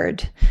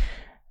word.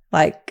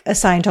 Like a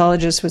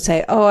Scientologist would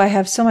say, "Oh, I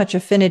have so much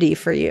affinity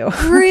for you."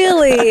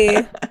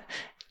 Really?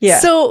 Yeah.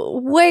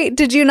 So wait,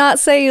 did you not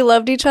say you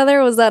loved each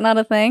other? Was that not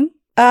a thing?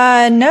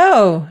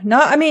 No,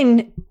 I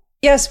mean,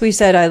 yes, we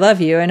said I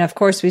love you. And of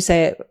course we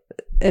say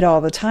it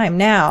all the time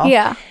now.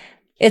 Yeah.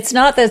 It's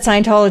not that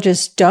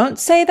Scientologists don't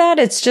say that.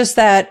 It's just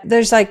that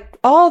there's like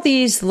all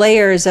these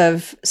layers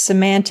of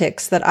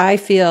semantics that I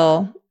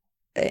feel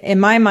in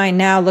my mind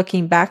now,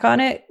 looking back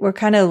on it, were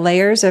kind of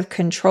layers of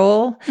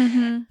control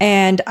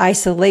and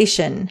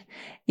isolation,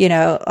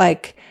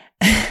 like,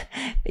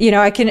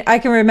 I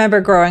can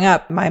remember growing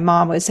up, my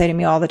mom would say to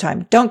me all the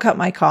time, "Don't cut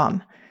my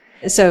comm."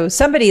 So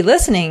somebody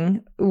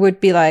listening would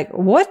be like,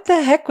 "What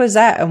the heck was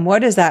that? And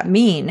what does that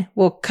mean?"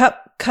 Well, cut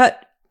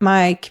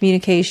my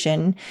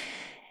communication.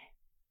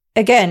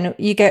 Again,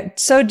 you get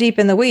so deep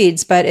in the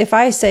weeds, but if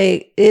I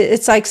say,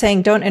 it's like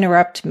saying, "Don't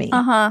interrupt me."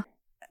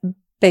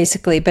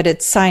 Basically, but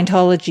it's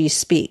Scientology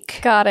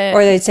speak. Got it.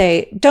 Or they'd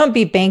say, "Don't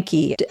be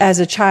banky." As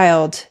a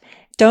child,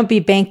 "Don't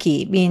be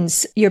banky"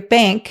 means your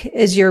bank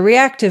is your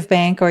reactive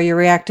bank or your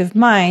reactive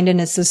mind,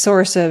 and it's the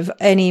source of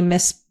any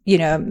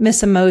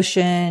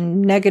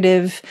misemotion,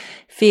 negative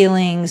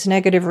feelings,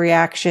 negative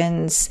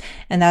reactions,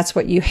 and that's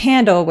what you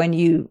handle when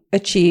you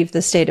achieve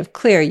the state of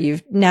clear. You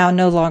now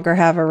no longer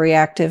have a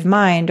reactive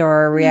mind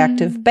or a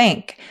reactive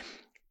bank.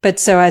 But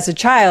so as a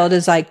child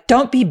is like,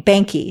 "Don't be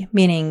banky,"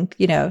 meaning,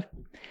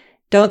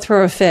 don't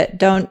throw a fit,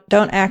 don't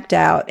act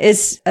out.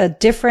 It's a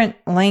different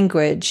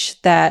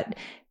language that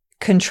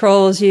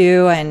controls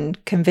you and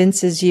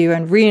convinces you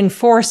and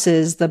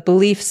reinforces the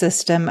belief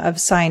system of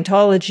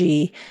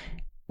Scientology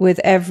with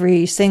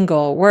every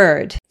single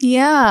word.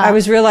 Yeah. I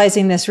was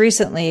realizing this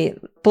recently.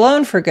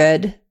 Blown for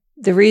Good,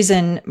 the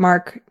reason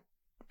Mark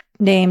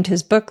named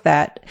his book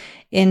that,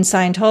 in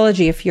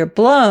Scientology, if you're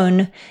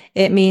blown,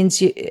 it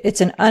means it's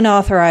an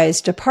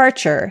unauthorized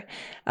departure.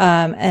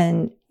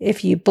 And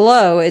if you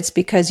blow, it's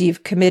because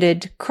you've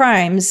committed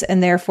crimes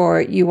and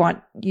therefore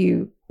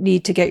you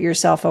need to get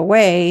yourself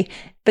away.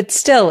 But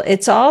still,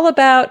 it's all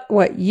about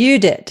what you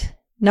did,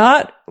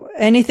 not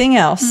anything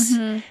else.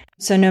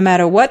 So no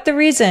matter what the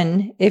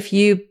reason, if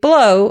you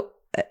blow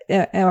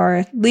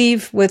or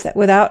leave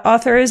without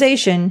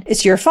authorization,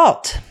 it's your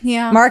fault.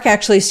 Yeah. Mark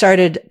actually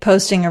started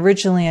posting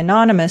originally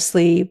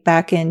anonymously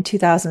back in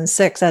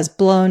 2006 as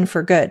 "blown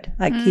for good."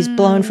 Like he's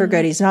blown for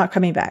good. He's not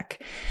coming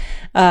back.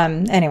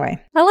 Anyway.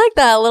 I like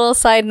that little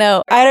side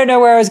note. I don't know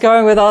where I was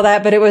going with all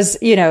that, but it was,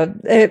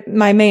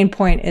 my main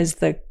point is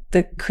the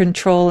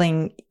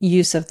controlling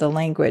use of the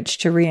language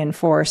to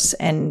reinforce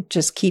and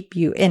just keep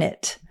you in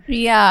it.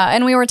 Yeah.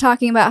 And we were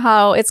talking about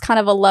how it's kind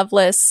of a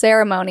loveless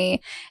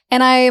ceremony.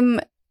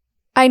 And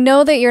I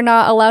know that you're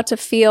not allowed to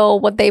feel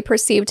what they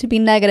perceive to be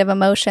negative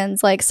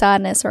emotions like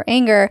sadness or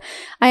anger.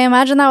 I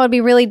imagine that would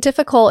be really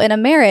difficult in a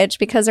marriage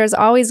because there's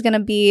always going to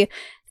be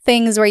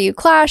things where you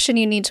clash and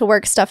you need to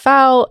work stuff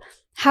out.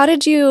 How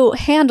did you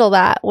handle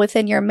that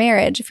within your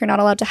marriage if you're not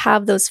allowed to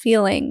have those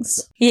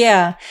feelings?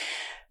 Yeah.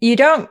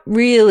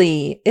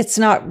 It's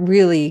not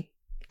really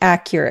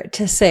accurate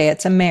to say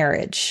it's a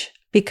marriage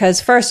because,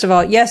 first of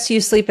all, yes,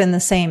 you sleep in the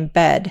same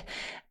bed,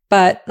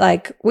 but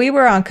like we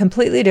were on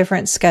completely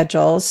different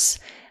schedules.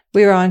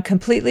 We were on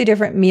completely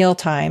different meal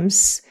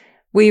times.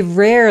 We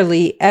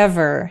rarely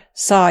ever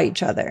saw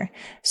each other.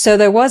 So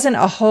there wasn't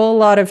a whole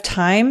lot of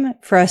time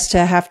for us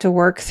to have to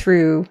work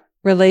through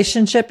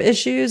relationship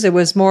issues. It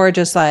was more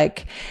just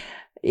like,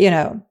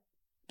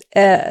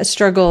 a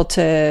struggle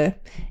to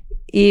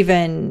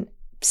even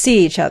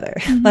see each other.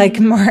 Like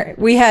more,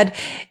 we had,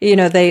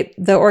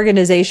 the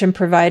organization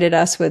provided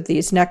us with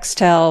these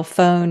Nextel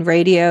phone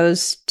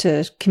radios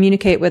to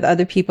communicate with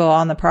other people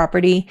on the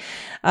property.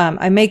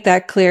 I make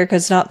that clear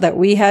because not that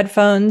we had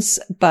phones,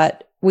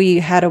 but we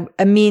had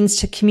a means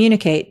to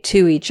communicate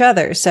to each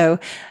other. So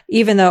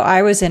even though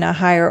I was in a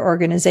higher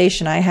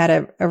organization, I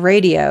had a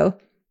radio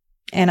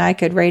and I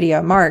could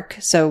radio Mark.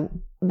 So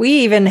we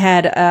even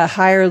had a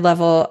higher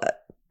level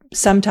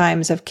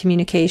sometimes of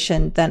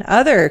communication than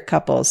other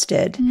couples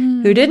did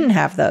who didn't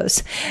have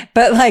those.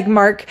 But like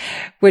Mark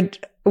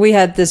we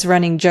had this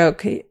running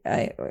joke.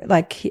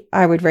 I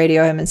would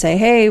radio him and say,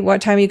 "Hey,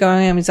 what time are you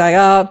going?" And he's like,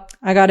 "Oh,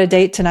 I got a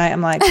date tonight."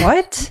 I'm like,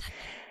 "What?"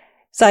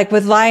 It's like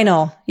with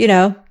Lionel,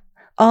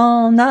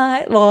 all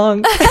night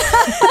long.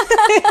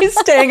 He's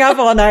staying up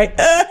all night.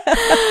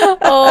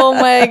 Oh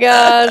my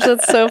gosh,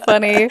 that's so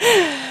funny.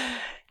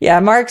 Yeah,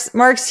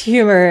 Mark's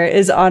humor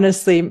is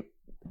honestly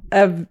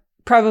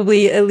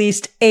probably at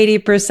least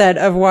 80%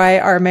 of why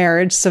our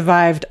marriage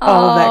survived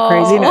all of that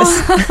craziness.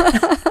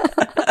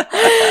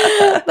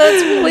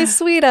 That's really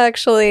sweet,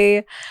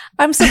 actually.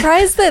 I'm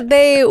surprised that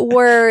they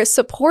were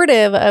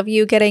supportive of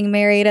you getting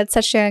married at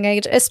such a young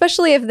age,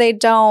 especially if they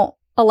don't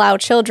allow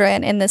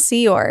children in the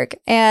Sea Org.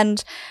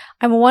 And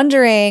I'm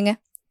wondering,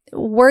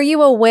 were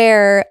you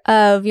aware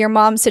of your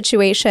mom's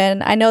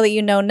situation? I know that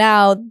you know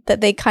now that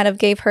they kind of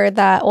gave her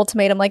that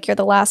ultimatum, like you're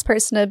the last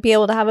person to be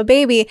able to have a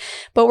baby.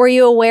 But were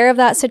you aware of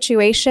that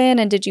situation?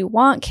 And did you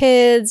want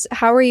kids?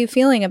 How were you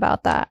feeling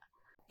about that?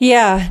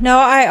 Yeah, no,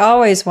 I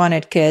always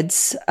wanted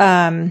kids.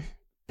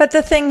 But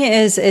the thing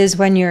is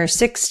when you're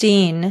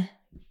 16,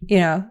 you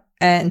know,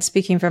 and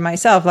speaking for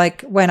myself,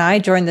 like when I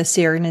joined the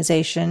Sea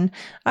organization,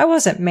 I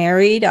wasn't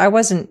married. I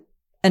wasn't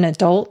an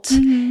adult,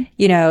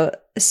 you know,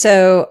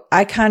 so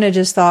I kind of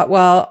just thought,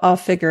 well, I'll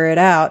figure it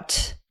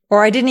out.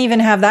 Or I didn't even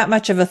have that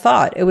much of a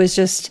thought. It was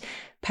just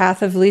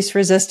path of least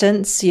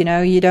resistance. You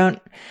know, you don't,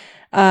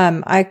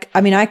 I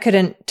mean, I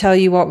couldn't tell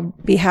you what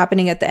would be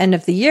happening at the end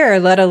of the year,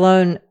 let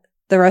alone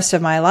the rest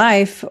of my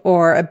life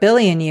or a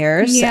billion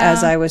years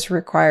as I was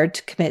required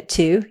to commit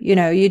to. You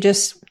know, you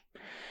just,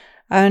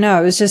 I don't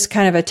know. It was just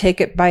kind of a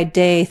take it by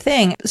day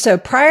thing. So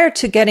prior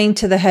to getting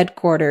to the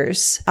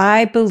headquarters,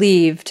 I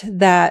believed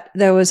that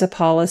there was a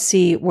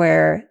policy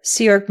where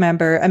a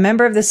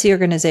member of the Sea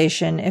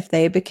organization, if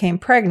they became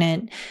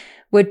pregnant,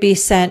 would be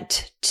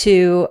sent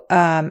to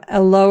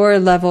a lower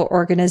level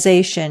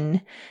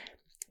organization,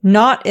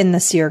 not in the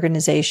Sea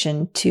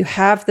organization, to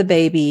have the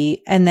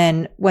baby. And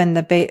then when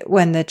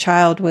the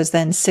child was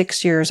then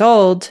 6 years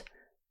old,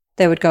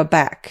 they would go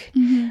back.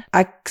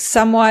 I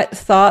somewhat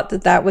thought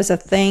that that was a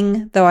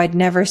thing, though I'd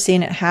never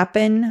seen it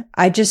happen.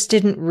 I just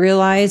didn't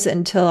realize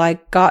until I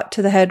got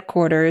to the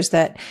headquarters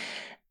that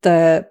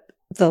the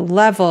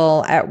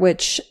level at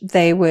which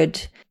they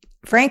would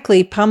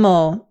frankly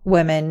pummel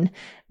women,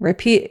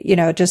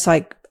 just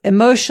like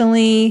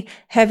emotionally,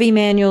 heavy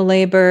manual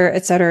labor,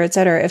 et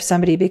cetera, if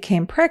somebody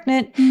became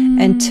pregnant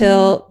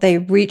until they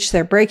reached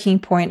their breaking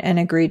point and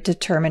agreed to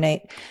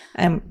terminate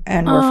and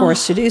were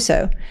forced to do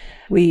so.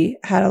 We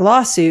had a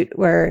lawsuit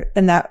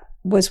and that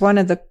was one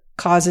of the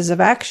causes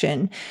of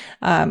action,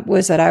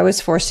 was that I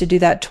was forced to do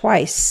that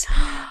twice.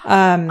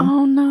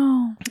 Oh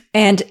no.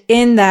 And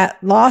in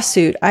that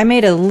lawsuit, I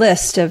made a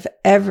list of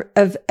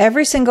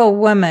every single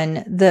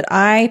woman that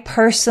I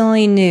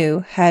personally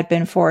knew had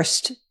been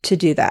forced to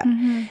do that.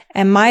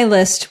 And my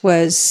list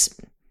was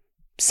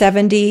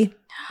 70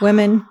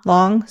 women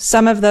long.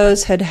 Some of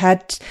those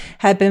had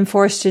been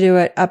forced to do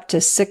it up to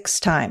 6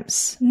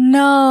 times.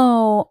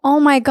 No. Oh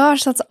my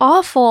gosh, that's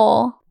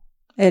awful.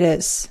 It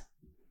is.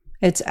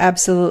 It's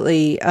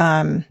absolutely,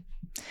 and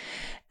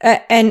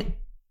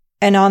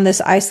on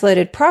this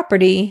isolated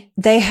property,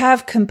 they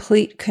have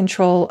complete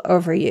control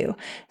over you.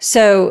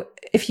 So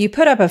if you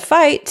put up a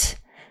fight,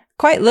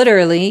 quite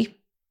literally,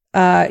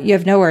 you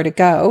have nowhere to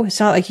go. It's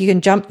not like you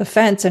can jump the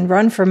fence and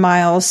run for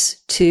miles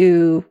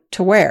to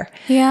where.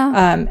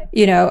 Yeah.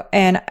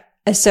 And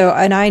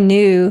I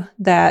knew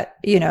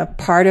that,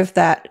 part of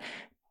that,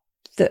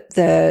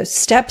 the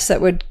steps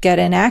that would get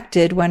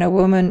enacted when a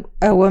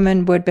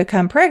woman would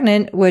become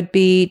pregnant would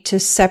be to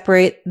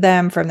separate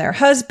them from their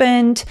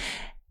husband.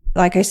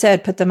 Like I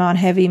said, put them on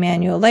heavy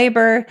manual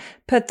labor,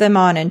 put them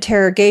on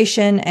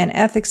interrogation and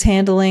ethics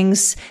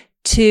handlings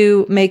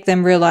to make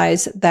them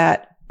realize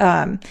that,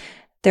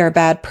 they're a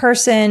bad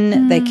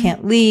person, they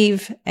can't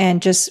leave,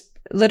 and just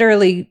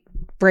literally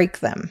break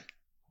them.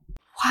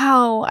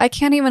 Wow. I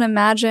can't even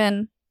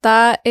imagine.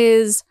 That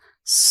is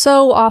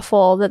so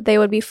awful that they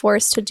would be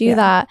forced to do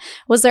that.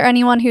 Was there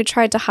anyone who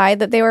tried to hide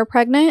that they were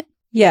pregnant?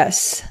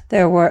 Yes,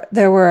 there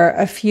were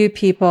a few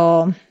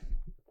people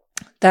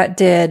that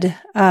did.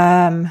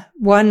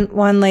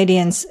 One lady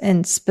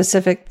in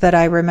specific that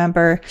I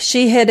remember,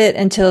 she hid it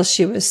until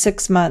she was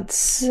 6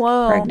 months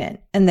pregnant,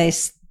 and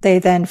they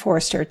then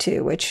forced her to,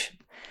 which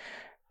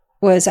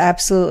was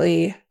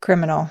absolutely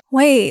criminal.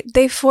 Wait,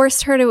 they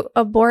forced her to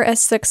abort a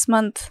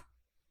 6-month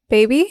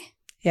baby?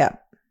 Yeah.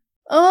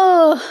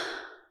 Oh.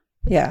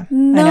 Yeah.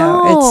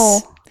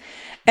 No.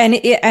 I know.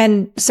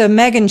 And so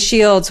Megan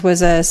Shields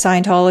was a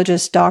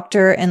Scientologist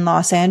doctor in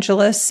Los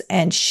Angeles,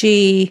 and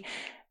she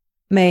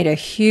made a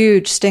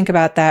huge stink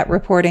about that,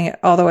 reporting it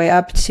all the way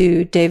up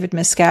to David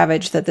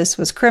Miscavige that this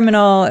was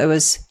criminal. It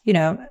was,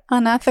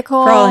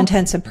 unethical. For all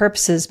intents and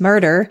purposes,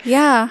 murder.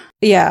 Yeah.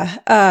 Yeah.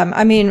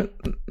 I mean,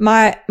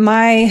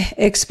 my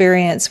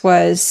experience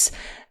was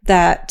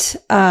that,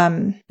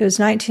 it was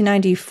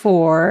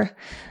 1994.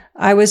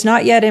 I was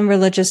not yet in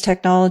Religious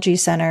Technology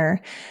Center,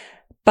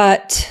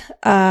 but,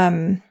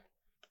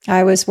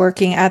 I was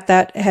working at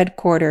that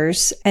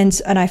headquarters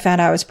and I found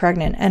out I was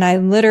pregnant, and I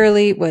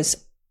literally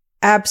was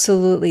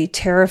absolutely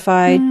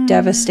terrified,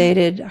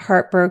 devastated,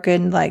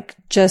 heartbroken, like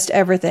just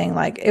everything.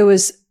 Like it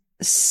was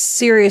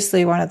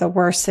seriously one of the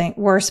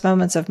worst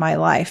moments of my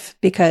life,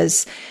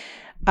 because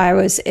I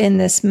was in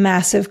this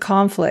massive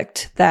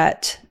conflict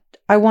that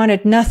I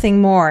wanted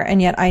nothing more.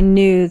 And yet I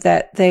knew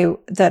that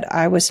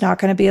I was not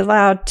going to be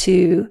allowed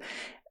to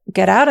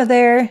get out of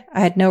there. I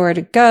had nowhere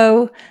to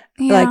go.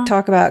 Yeah. Like,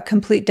 talk about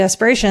complete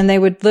desperation. They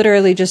would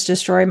literally just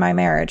destroy my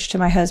marriage to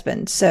my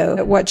husband.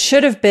 So what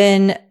should have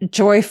been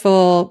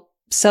joyful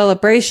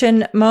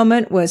celebration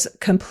moment was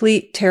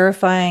complete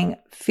terrifying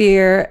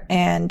fear.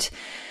 And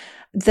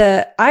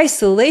the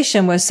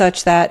isolation was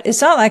such that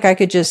it's not like I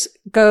could just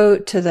go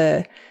to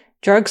the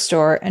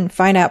drugstore and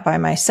find out by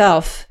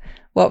myself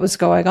what was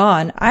going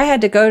on. I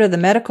had to go to the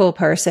medical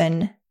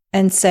person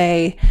and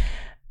say,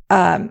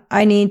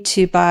 I need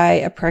to buy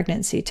a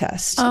pregnancy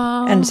test.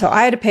 Oh. And so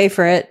I had to pay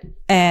for it.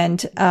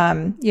 And,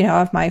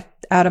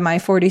 out of my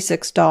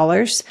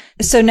 $46.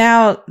 So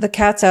now the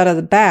cat's out of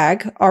the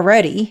bag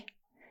already.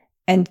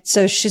 And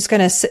so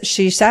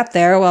she sat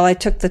there while I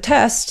took the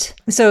test.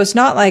 So it's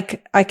not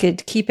like I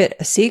could keep it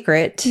a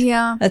secret.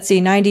 Yeah. Let's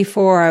see,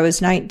 94, I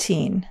was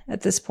 19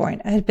 at this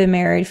point. I had been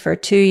married for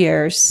 2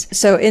 years.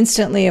 So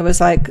instantly it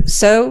was like,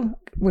 so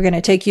we're going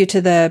to take you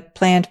to the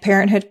Planned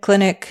Parenthood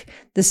clinic.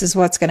 This is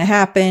what's going to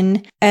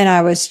happen. And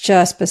I was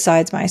just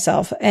besides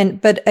myself.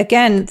 But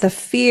again, the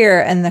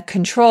fear and the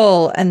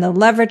control and the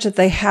leverage that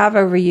they have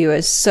over you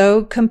is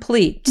so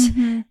complete.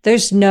 Mm-hmm.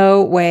 There's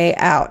no way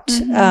out.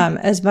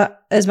 Mm-hmm.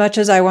 As much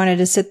as I wanted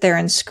to sit there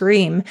and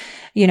scream,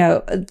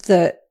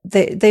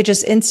 they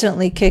just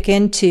instantly kick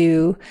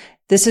into,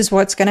 this is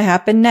what's going to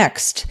happen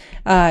next.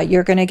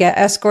 You're going to get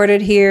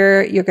escorted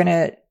here. You're going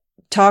to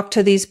talk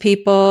to these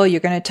people. You're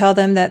going to tell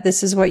them that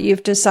this is what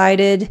you've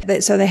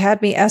decided. So they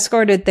had me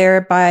escorted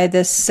there by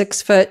this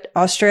 6-foot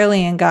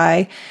Australian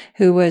guy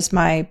who was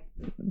my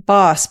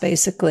boss,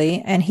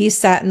 basically. And he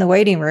sat in the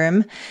waiting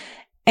room,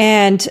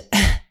 and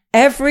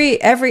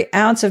every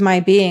ounce of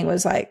my being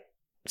was like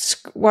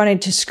wanting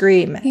to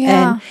scream.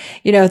 Yeah.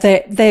 And,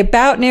 they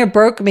about near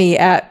broke me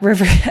at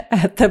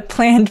the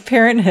Planned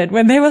Parenthood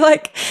when they were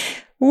like,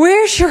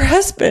 where's your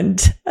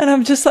husband? And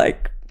I'm just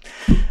like,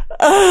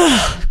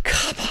 oh,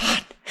 come on.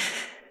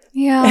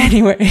 Yeah.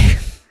 Anyway.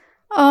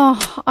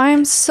 Oh,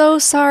 I'm so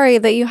sorry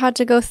that you had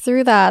to go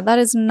through that. That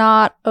is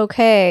not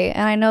okay.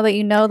 And I know that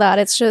you know that.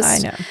 It's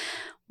just, I know.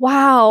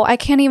 Wow, I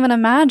can't even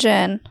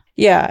imagine.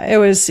 Yeah, it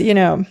was, I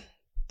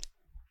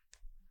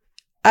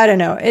don't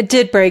know. It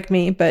did break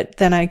me, but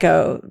then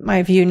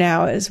my view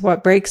now is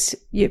what breaks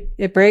you,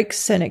 it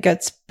breaks and it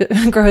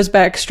grows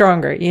back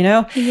stronger,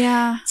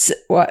 Yeah. It's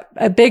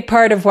a big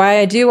part of why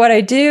I do what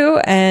I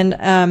do. And,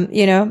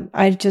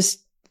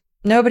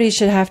 nobody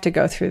should have to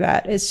go through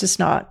that. It's just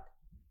not.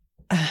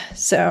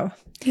 So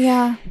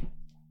yeah,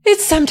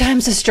 it's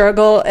sometimes a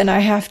struggle, and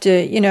I have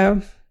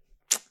to,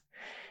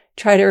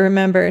 try to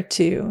remember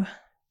to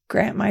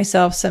grant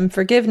myself some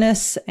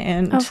forgiveness.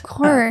 And of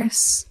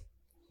course.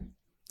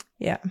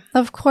 Yeah.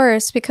 Of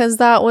course, because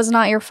that was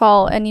not your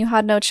fault and you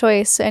had no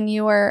choice, and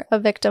you were a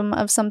victim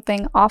of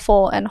something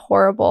awful and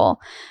horrible.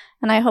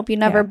 And I hope you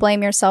never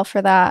blame yourself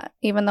for that,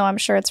 even though I'm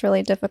sure it's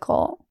really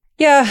difficult.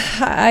 Yeah,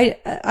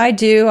 I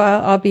do.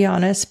 I'll be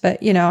honest.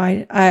 But,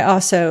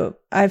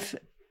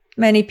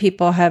 many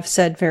people have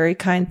said very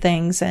kind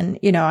things. And,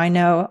 I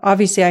know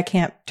obviously I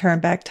can't turn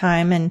back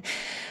time, and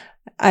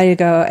I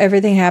go,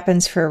 everything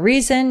happens for a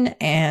reason.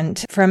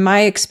 And from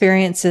my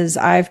experiences,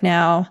 I've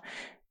now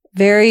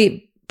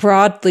very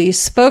broadly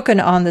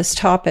spoken on this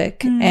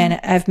topic, and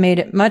I've made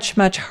it much,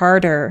 much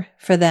harder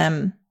for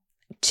them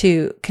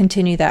to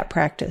continue that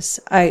practice.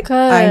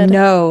 I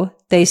know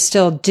they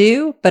still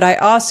do, but I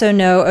also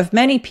know of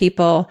many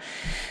people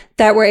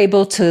that were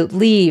able to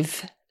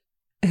leave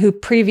who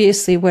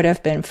previously would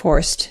have been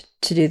forced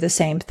to do the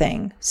same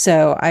thing.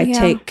 So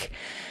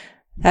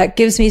that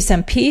gives me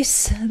some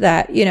peace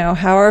that,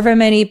 however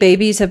many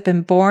babies have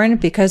been born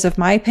because of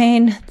my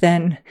pain,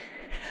 then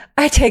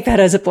I take that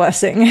as a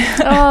blessing.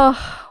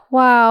 Oh,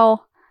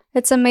 wow.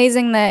 It's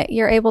amazing that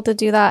you're able to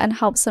do that and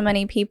help so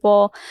many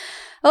people.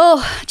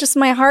 Oh, just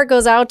my heart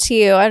goes out to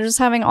you. I'm just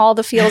having all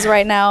the feels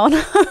right now.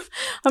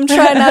 I'm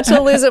trying not to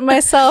lose it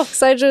myself,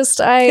 because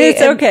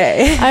it's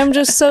okay. I'm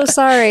just so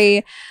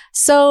sorry.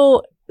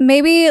 So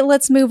maybe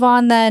let's move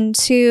on then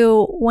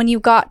to when you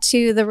got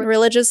to the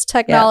Religious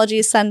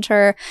Technology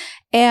Center,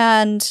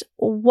 and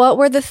what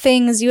were the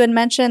things you had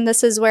mentioned?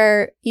 This is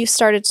where you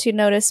started to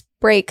notice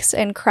breaks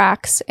and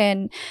cracks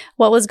in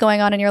what was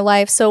going on in your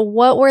life. So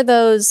what were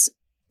those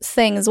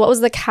things? What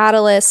was the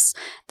catalyst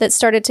that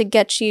started to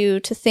get you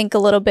to think a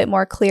little bit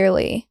more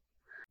clearly?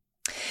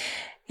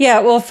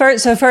 Yeah, well,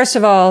 first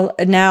of all,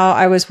 now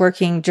I was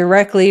working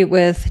directly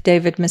with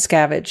David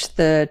Miscavige,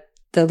 the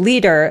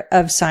leader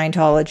of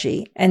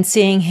Scientology, and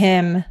seeing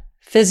him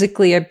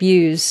physically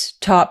abuse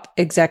top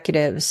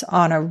executives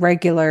on a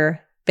regular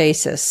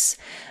basis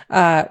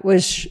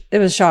was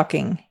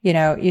shocking.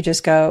 You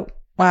just go,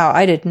 wow,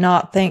 I did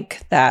not think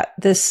that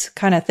this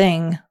kind of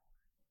thing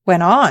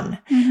went on.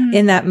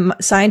 In that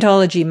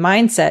Scientology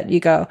mindset. You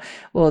go,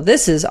 well,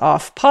 this is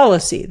off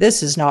policy.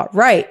 This is not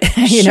right.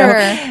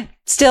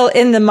 Still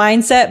in the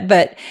mindset,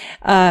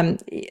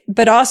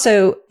 but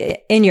also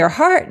in your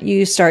heart,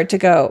 you start to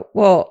go,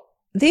 well,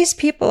 these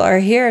people are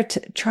here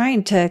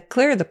trying to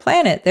clear the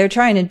planet. They're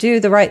trying to do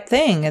the right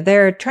thing.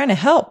 They're trying to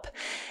help.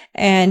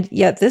 And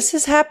yet this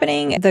is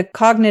happening. The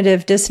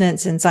cognitive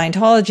dissonance in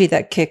Scientology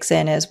that kicks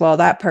in is, well,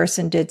 that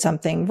person did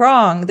something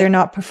wrong. They're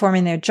not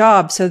performing their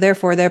job. So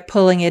therefore they're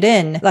pulling it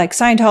in. Like,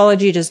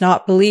 Scientology does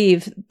not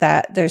believe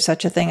that there's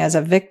such a thing as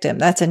a victim.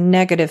 That's a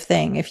negative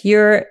thing. If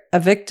you're a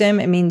victim,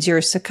 it means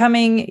you're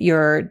succumbing,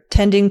 you're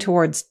tending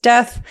towards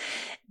death.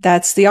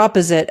 that's the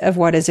opposite of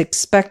what is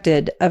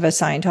expected of a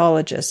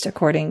Scientologist,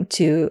 according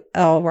to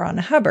L. Ron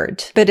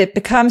Hubbard. But it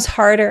becomes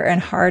harder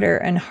and harder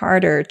and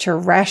harder to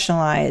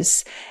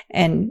rationalize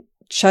and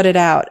shut it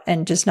out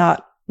and just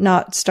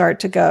not start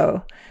to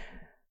go,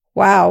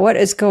 wow, what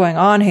is going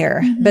on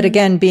here? Mm-hmm. But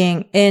again,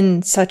 being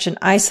in such an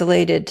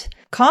isolated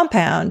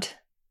compound,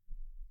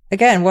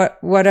 again,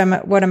 what am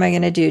I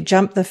going to do?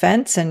 Jump the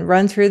fence and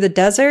run through the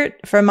desert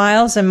for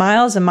miles and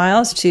miles and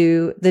miles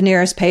to the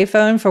nearest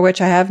payphone for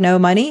which I have no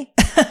money?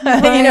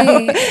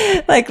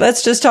 Right. Like,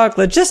 let's just talk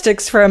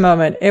logistics for a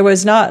moment. It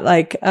was not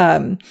like,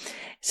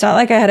 it's not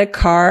like I had a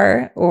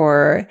car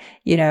or,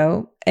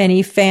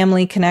 any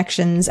family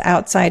connections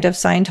outside of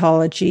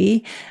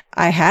Scientology.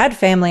 I had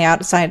family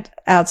outside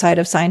of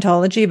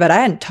Scientology, but I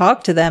hadn't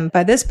talked to them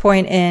by this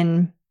point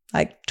in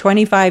like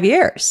 25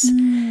 years.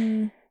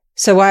 Mm.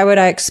 So why would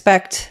I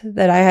expect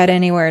that I had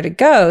anywhere to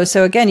go?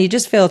 So again, you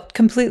just feel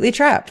completely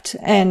trapped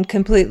and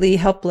completely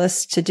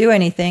helpless to do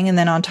anything. And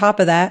then on top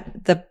of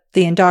that,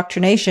 the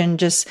indoctrination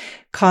just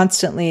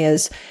constantly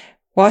is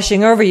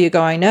washing over you,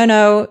 going,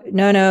 no,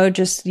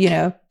 just,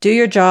 do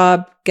your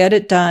job, get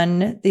it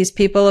done. These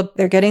people,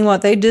 they're getting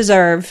what they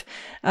deserve.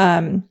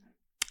 David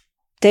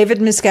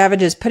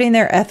Miscavige is putting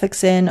their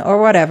ethics in or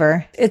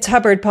whatever. It's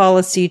Hubbard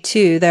policy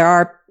too. There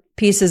are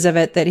pieces of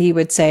it that he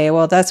would say,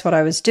 well, that's what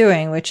I was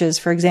doing, which is,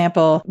 for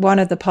example, one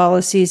of the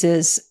policies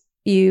is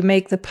you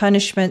make the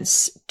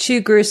punishments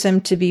too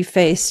gruesome to be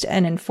faced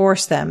and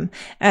enforce them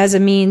as a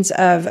means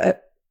of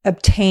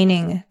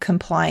obtaining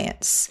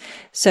compliance.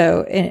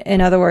 So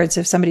in other words,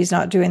 if somebody's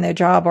not doing their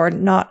job or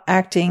not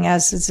acting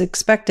as is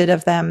expected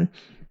of them,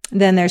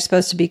 then they're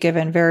supposed to be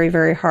given very,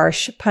 very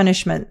harsh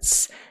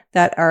punishments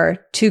that are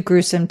too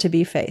gruesome to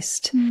be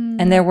faced. Mm.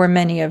 And there were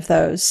many of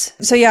those.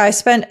 So yeah, I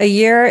spent a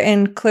year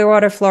in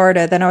Clearwater,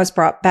 Florida. Then I was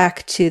brought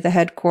back to the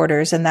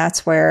headquarters. And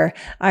that's where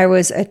I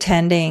was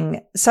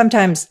attending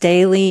sometimes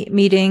daily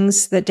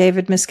meetings that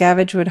David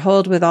Miscavige would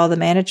hold with all the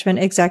management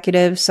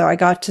executives. So I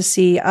got to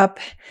see up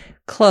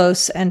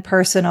close and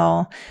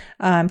personal,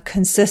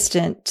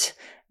 consistent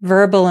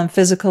verbal and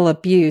physical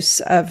abuse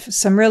of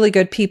some really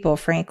good people,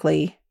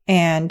 frankly.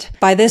 And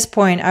by this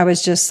point, I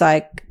was just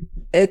like,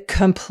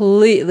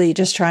 completely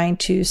just trying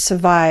to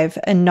survive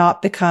and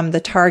not become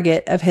the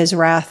target of his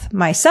wrath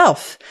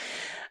myself.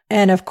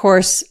 And of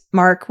course,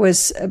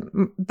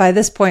 by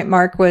this point,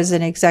 Mark was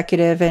an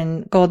executive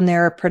in Golden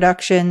Era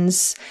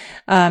Productions.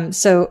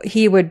 So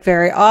he would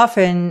very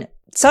often,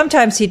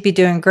 sometimes he'd be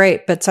doing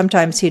great, but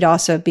sometimes he'd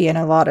also be in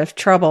a lot of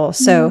trouble.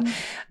 So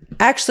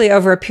actually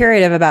over a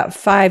period of about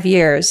 5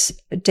 years,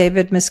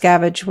 David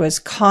Miscavige was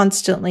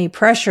constantly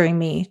pressuring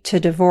me to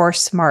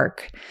divorce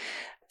Mark,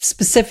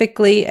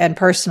 specifically and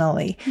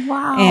personally.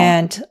 Wow.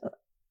 And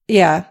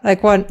yeah,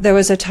 there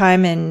was a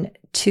time in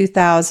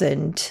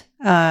 2000,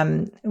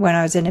 when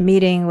I was in a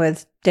meeting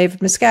with David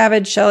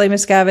Miscavige, Shelley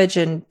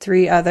Miscavige, and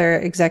 3 other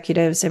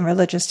executives in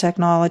Religious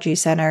Technology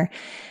Center.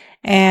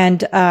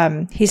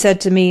 And, he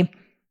said to me,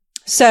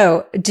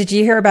 so did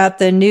you hear about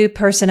the new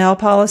personnel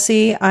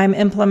policy I'm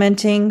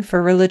implementing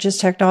for Religious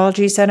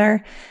Technology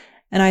Center?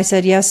 And I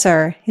said, yes,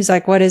 sir. He's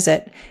like, what is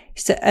it?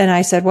 And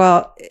I said,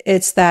 well,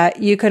 it's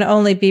that you can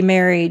only be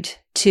married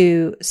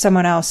to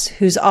someone else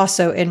who's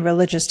also in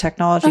Religious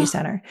Technology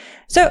Center.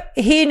 So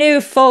he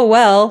knew full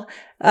well,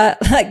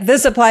 like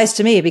this applies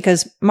to me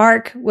because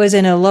Mark was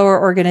in a lower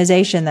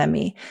organization than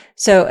me.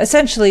 So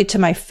essentially to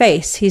my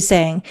face, he's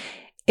saying,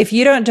 if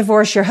you don't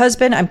divorce your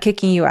husband, I'm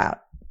kicking you out.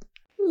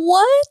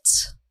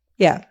 What?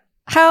 Yeah.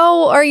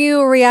 How are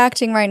you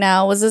reacting right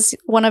now? Was this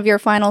one of your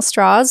final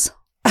straws?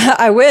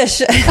 I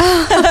wish.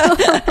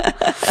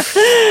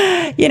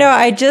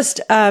 I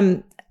just,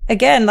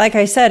 again, like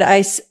I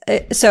said,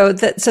 so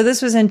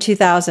this was in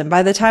 2000.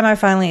 By the time I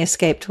finally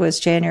escaped was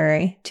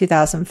January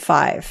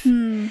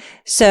 2005.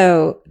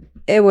 So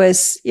it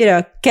was,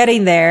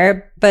 getting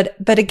there.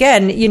 But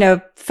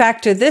again,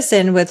 factor this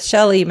in with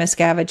Shelley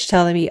Miscavige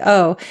telling me,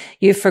 oh,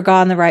 you've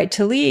forgone the right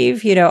to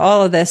leave,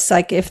 all of this,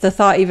 like if the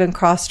thought even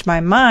crossed my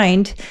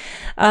mind,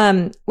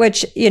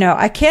 which,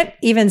 I can't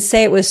even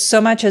say it was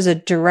so much as a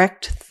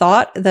direct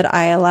thought that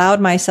I allowed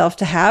myself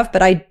to have,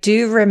 but I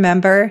do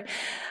remember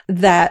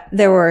that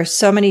there were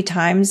so many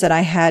times that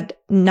I had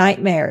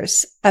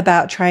nightmares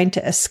about trying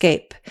to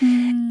escape.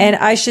 And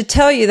I should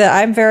tell you that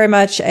I'm very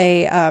much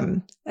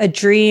a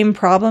dream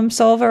problem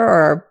solver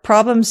or a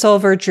problem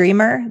solver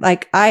dreamer.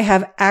 Like I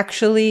have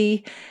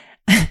actually,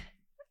 this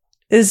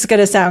is going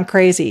to sound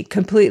crazy,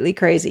 completely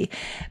crazy,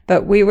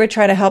 but we were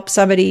trying to help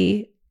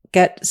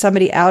get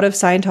somebody out of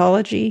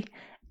Scientology.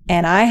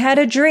 And I had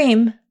a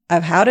dream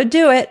of how to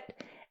do it.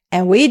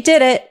 And we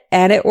did it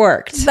and it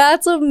worked.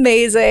 That's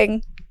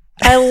amazing.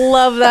 I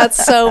love that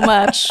so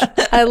much.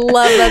 I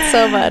love that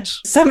so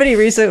much. Somebody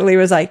recently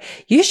was like,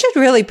 you should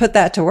really put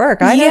that to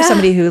work. I know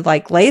somebody who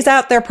lays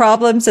out their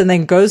problems and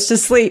then goes to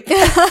sleep.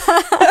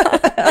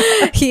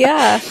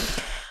 Yeah.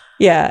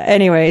 Yeah.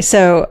 Anyway,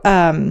 so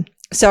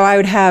I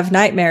would have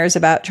nightmares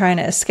about trying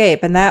to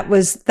escape. And that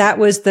was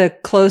the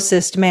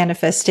closest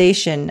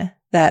manifestation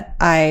that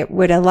I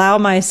would allow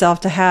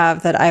myself to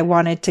have that I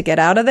wanted to get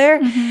out of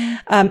there.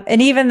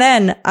 And even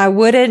then, I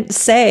wouldn't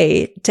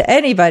say to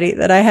anybody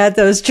that I had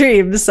those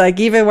dreams. Like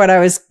even when I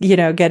was,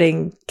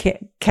 getting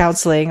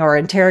counseling or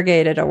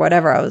interrogated or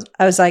whatever,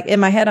 I was like, in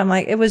my head, I'm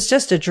like, it was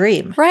just a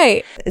dream.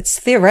 Right. It's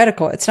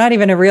theoretical. It's not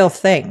even a real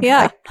thing.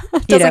 Yeah.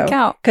 Like, Doesn't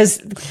count. Because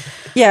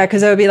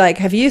it would be like,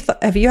 have you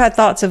had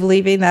thoughts of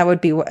leaving? That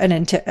would be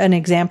an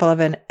example of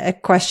a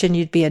question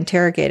you'd be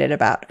interrogated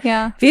about.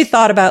 Yeah. Have you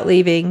thought about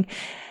leaving?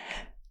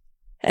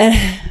 And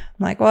I'm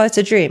like, well, it's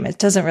a dream. It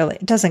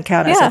doesn't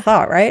count as a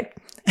thought, right?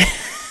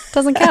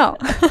 Doesn't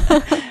count.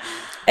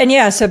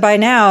 And so by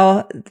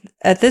now,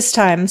 at this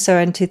time, so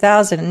in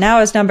 2000, now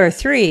as number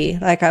 3,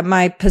 like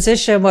my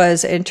position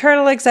was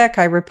internal exec.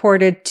 I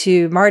reported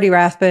to Marty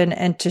Rathbun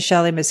and to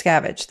Shelley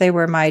Miscavige. They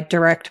were my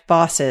direct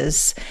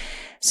bosses.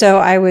 So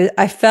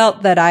I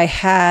felt that I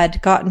had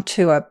gotten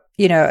to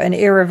an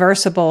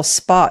irreversible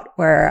spot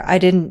where I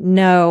didn't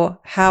know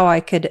how I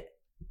could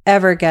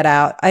ever get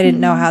out. I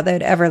didn't know how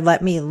they'd ever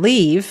let me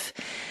leave.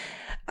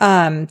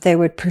 They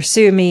would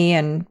pursue me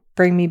and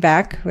bring me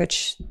back,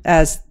 which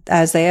as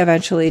they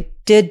eventually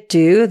did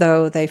do,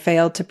 though they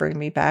failed to bring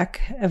me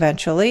back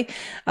eventually.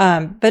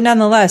 But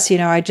nonetheless,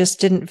 I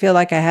just didn't feel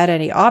like I had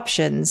any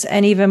options.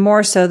 And even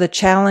more so, the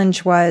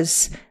challenge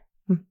was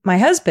my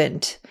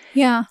husband.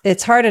 Yeah.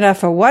 It's hard enough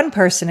for one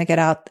person to get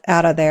out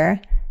of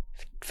there.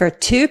 For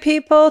 2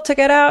 people to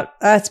get out,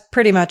 that's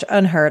pretty much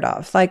unheard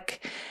of.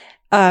 Like,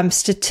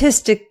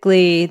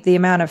 statistically, the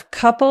amount of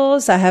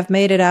couples that have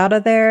made it out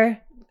of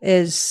there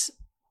is,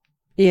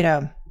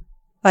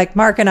 like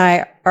Mark and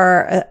I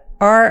are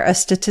a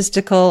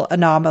statistical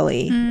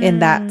anomaly in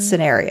that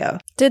scenario.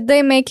 Did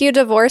they make you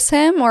divorce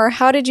him, or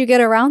how did you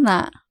get around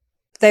that?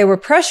 They were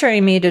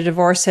pressuring me to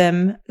divorce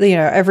him,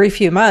 every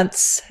few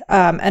months.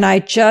 And I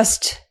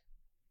just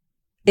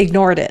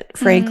ignored it.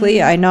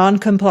 Frankly, I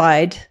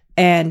non-complied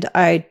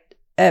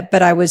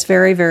but I was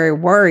very, very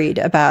worried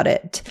about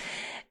it.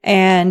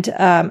 And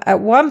at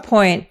one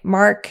point,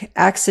 Mark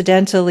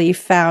accidentally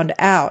found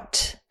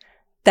out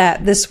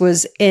that this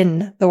was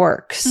in the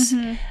works.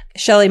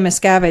 Shelley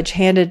Miscavige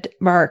handed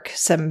Mark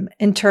some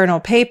internal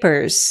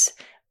papers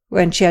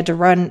when she had to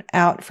run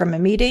out from a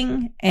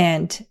meeting.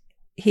 And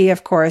he,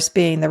 of course,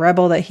 being the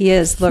rebel that he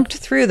is, looked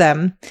through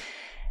them.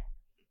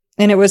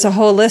 And it was a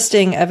whole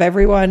listing of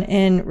everyone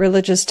in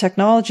Religious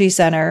Technology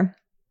Center.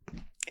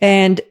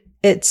 And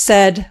it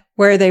said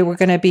where they were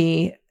going to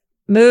be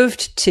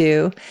moved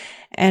to.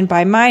 And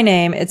by my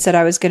name, it said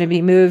I was going to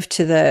be moved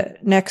to the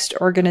next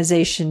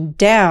organization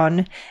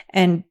down.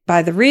 And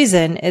by the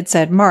reason, it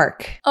said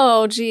Mark.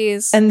 Oh,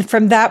 geez. And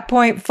from that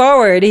point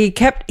forward,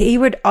 he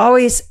would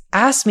always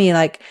ask me,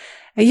 like,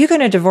 are you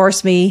going to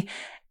divorce me?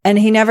 And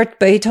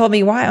but he told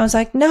me why. I was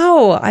like,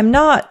 no, I'm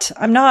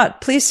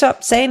not. Please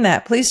stop saying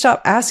that. Please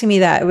stop asking me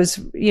that. It was,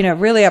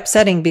 really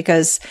upsetting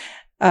because,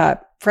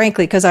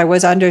 frankly, because I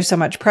was under so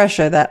much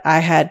pressure that I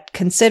had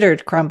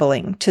considered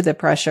crumbling to the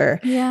pressure,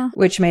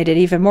 which made it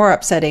even more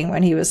upsetting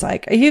when he was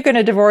like, are you going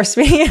to divorce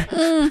me?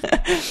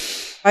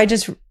 I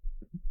just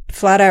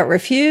flat out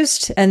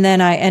refused. And then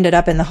I ended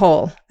up in the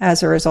hole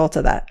as a result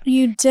of that.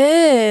 You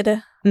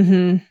did.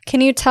 Mm-hmm.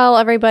 Can you tell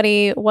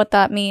everybody what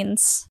that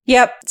means?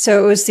 Yep.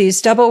 So it was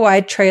these double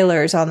wide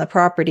trailers on the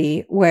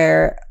property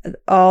where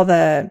all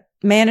the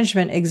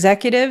management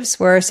executives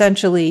were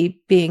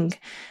essentially being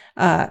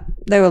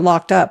they were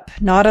locked up,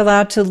 not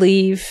allowed to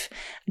leave.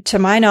 To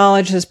my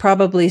knowledge, there's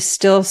probably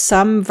still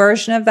some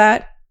version of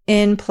that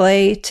in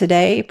play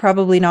today,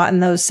 probably not in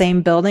those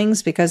same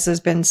buildings because there's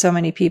been so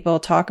many people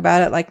talk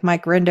about it. Like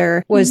Mike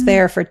Rinder was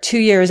there for 2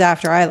 years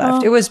after I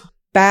left. It was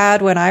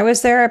bad when I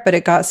was there, but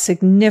it got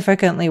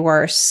significantly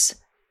worse,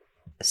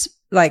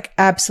 like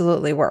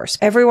absolutely worse.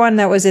 Everyone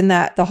that was in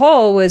the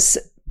hole was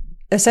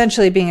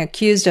essentially being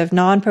accused of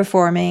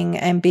non-performing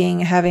and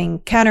having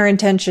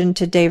counterintention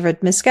to David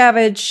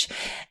Miscavige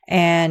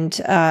and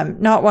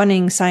not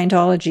wanting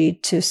Scientology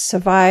to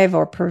survive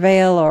or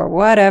prevail or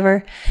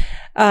whatever.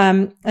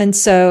 And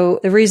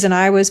so the reason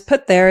I was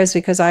put there is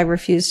because I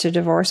refused to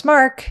divorce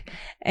Mark,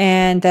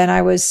 and then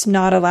I was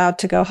not allowed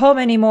to go home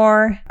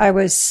anymore. I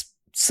was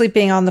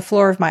sleeping on the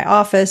floor of my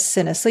office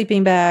in a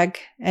sleeping bag.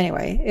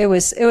 Anyway, it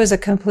was a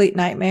complete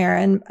nightmare.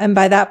 And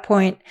by that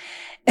point,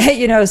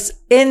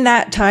 in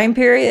that time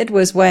period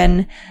was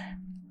when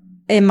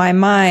in my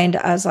mind,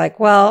 I was like,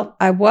 well,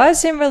 I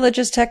was in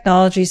Religious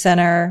Technology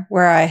Center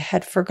where I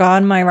had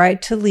forgone my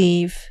right to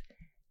leave.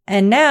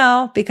 And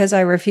now, because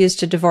I refused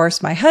to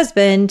divorce my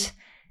husband,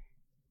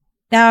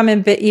 now I'm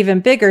in even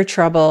bigger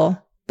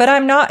trouble, but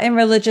I'm not in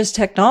Religious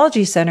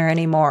Technology Center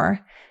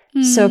anymore.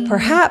 So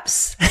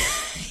perhaps,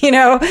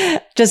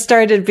 just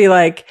started to be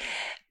like,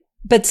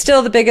 but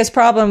still the biggest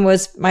problem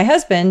was my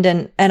husband.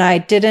 And I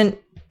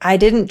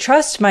didn't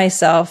trust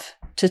myself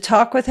to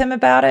talk with him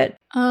about it.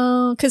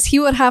 Oh, because he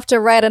would have to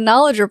write a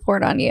knowledge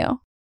report on you.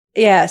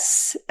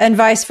 Yes. And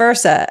vice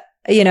versa,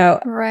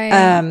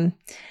 Right.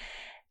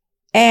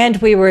 And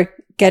we were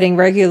getting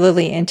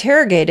regularly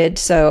interrogated.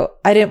 So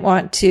I didn't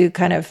want to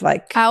kind of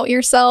like out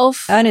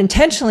yourself,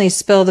 unintentionally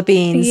spill the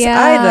beans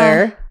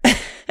either.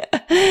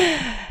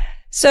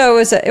 So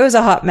it was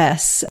a hot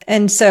mess.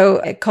 And so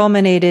it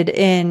culminated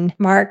in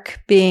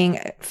Mark being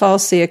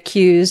falsely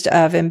accused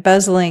of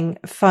embezzling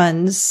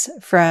funds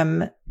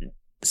from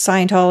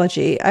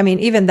Scientology. I mean,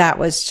 even that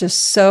was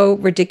just so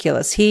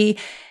ridiculous. He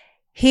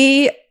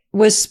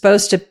was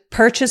supposed to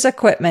purchase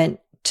equipment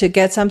to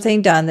get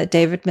something done that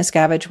David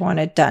Miscavige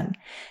wanted done.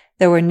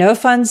 There were no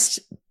funds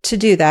to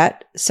do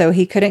that, so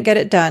he couldn't get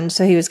it done,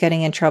 so he was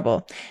getting in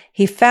trouble.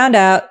 He found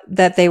out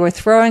that they were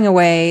throwing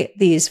away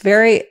these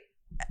very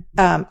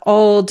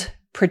old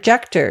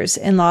projectors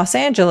in Los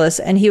Angeles,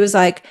 and he was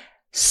like,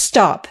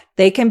 stop.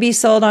 They can be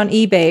sold on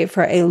eBay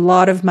for a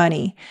lot of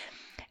money.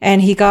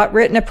 And he got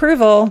written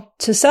approval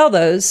to sell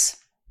those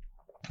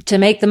to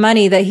make the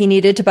money that he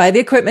needed to buy the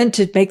equipment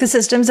to make the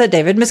systems that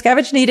David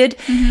Miscavige needed.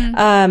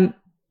 Mm-hmm.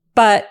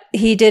 But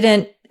he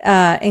didn't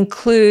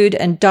include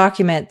and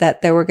document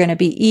that there were going to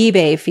be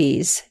eBay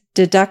fees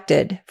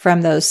deducted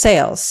from those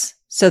sales.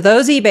 So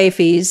those eBay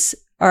fees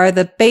are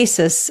the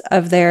basis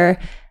of their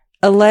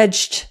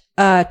alleged,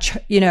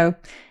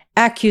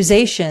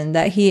 accusation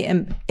that he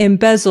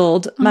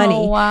embezzled money.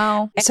 Oh,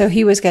 wow. So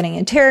he was getting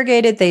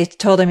interrogated. They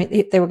told him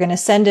they were going to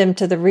send him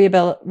to the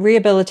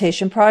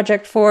Rehabilitation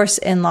Project Force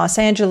in Los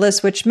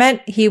Angeles, which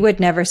meant he would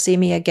never see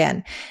me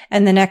again.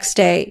 And the next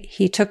day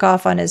he took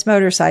off on his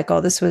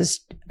motorcycle. This was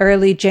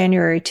early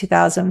January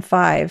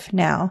 2005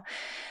 now.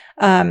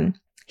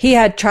 He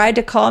had tried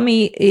to call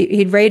me.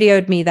 He'd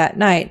radioed me that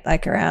night,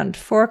 like around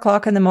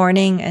 4:00 in the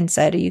morning, and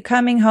said, "Are you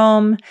coming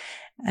home?"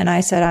 And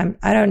I said,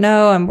 I don't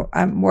know.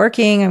 I'm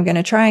working. I'm going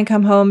to try and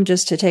come home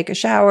just to take a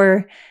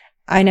shower.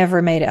 I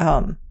never made it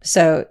home.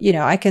 So,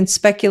 I can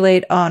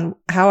speculate on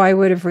how I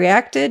would have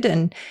reacted.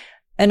 And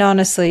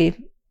honestly,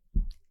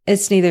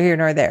 it's neither here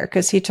nor there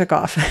because he took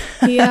off.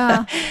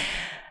 Yeah.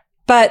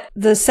 But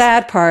the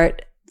sad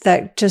part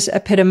that just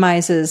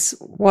epitomizes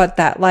what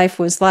that life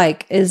was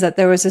like is that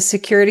there was a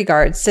security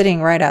guard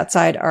sitting right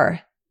outside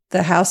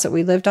the house that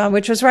we lived on,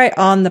 which was right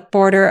on the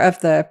border of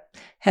the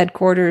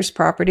headquarters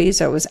property.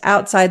 So it was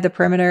outside the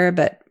perimeter,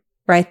 but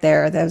right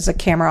there was a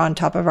camera on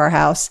top of our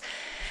house.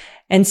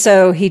 And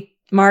so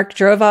Mark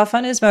drove off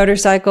on his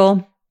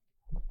motorcycle,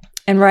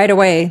 and right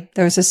away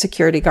there was a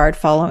security guard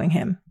following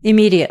him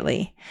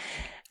immediately.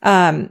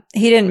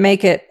 He didn't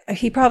make it.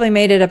 He probably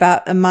made it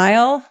about a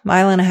mile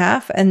and a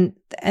half, and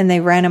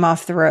they ran him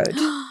off the road.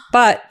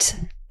 But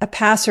a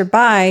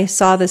passerby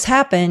saw this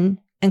happen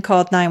and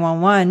called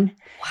 911.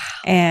 Wow.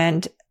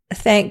 And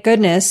thank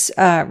goodness,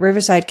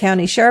 Riverside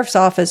County Sheriff's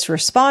Office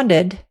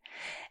responded,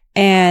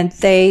 and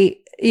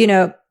they,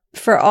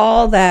 for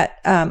all that,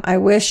 I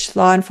wish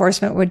law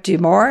enforcement would do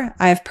more.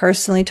 I have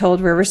personally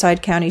told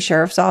Riverside County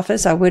Sheriff's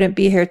Office I wouldn't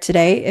be here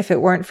today if it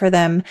weren't for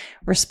them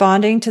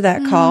responding to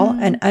that call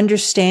and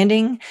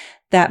understanding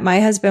that my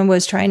husband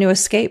was trying to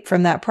escape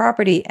from that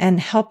property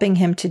and helping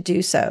him to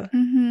do so.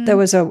 Mm-hmm. There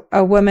was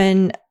a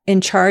woman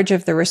in charge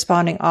of the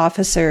responding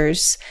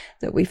officers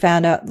that we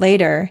found out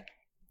later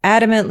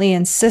adamantly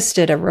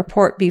insisted a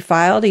report be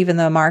filed, even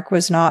though Mark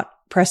was not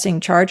pressing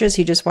charges.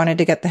 He just wanted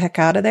to get the heck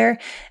out of there.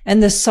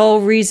 And the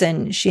sole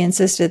reason she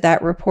insisted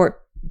that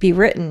report be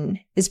written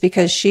is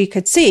because she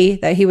could see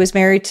that he was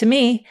married to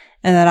me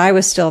and that I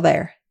was still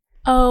there.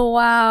 Oh,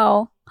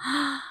 wow.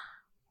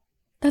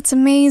 That's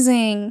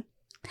amazing.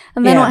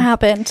 And then what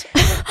happened?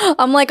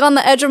 I'm like on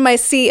the edge of my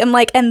seat. I'm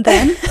like, and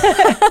then?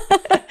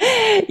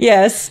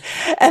 Yes.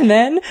 And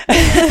then?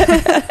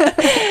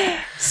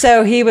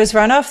 So he was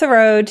run off the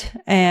road,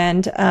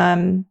 and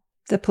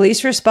the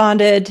police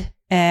responded,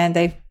 and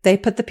they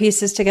put the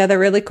pieces together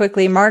really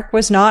quickly. Mark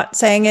was not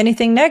saying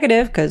anything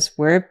negative because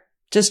we're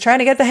just trying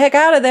to get the heck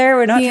out of there.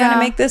 We're not trying to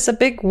make this a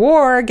big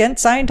war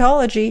against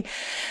Scientology.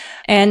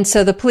 And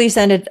so the police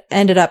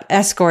ended up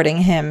escorting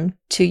him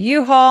to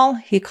U-Haul.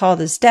 He called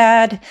his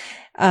dad.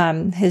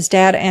 His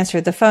dad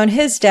answered the phone.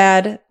 His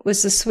dad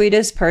was the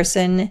sweetest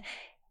person.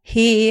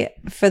 He,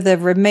 for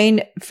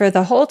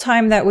the whole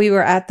time that we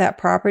were at that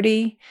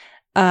property,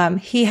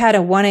 he had a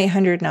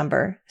 1-800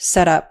 number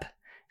set up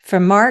for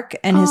Mark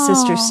and his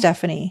sister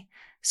Stephanie,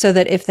 so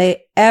that if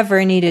they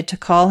ever needed to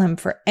call him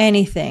for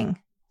anything,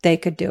 they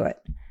could do it.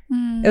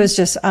 It was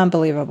just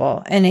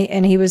unbelievable.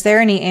 And he was there,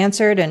 and he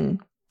answered, and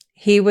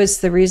he was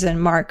the reason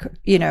Mark,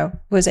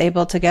 was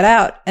able to get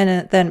out.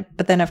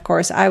 But then of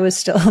course I was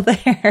still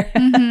there.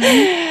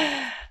 Mm-hmm.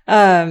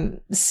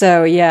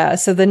 So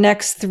the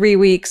next 3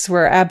 weeks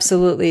were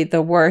absolutely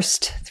the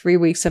worst 3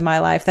 weeks of my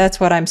life. That's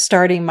what I'm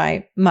starting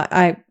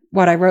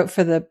what I wrote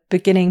for the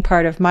beginning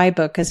part of my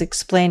book is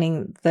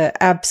explaining the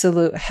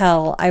absolute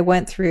hell I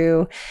went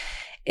through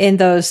in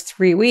those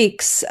 3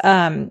 weeks.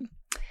 I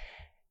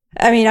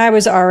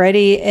was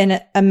already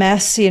in a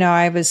mess.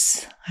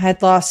 I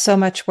had lost so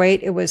much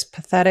weight. It was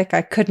pathetic.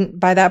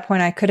 By that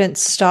point, I couldn't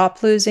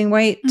stop losing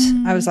weight.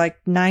 Mm-hmm. I was like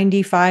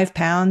 95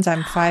 pounds.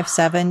 I'm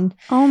 5'7".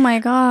 Oh my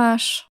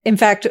gosh. In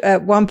fact,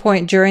 at one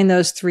point during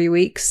those 3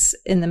 weeks,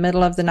 in the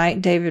middle of the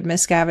night, David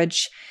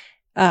Miscavige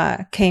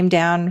came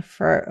down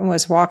and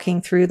was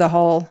walking through the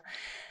hole.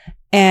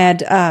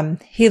 And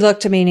he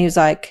looked at me and he was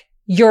like,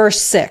 "You're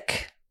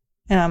sick."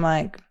 And I'm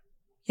like,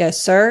 "Yes,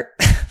 sir."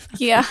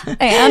 Yeah.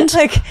 And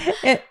like,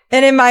 and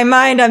in my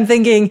mind, I'm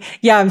thinking,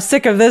 yeah, I'm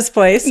sick of this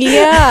place.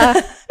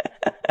 Yeah.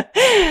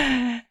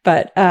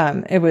 But,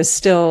 it was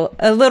still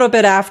a little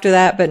bit after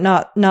that, but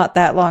not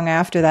that long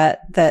after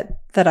that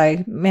I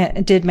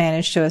did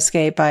manage to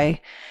escape.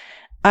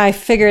 I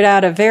figured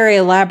out a very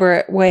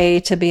elaborate way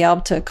to be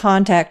able to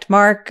contact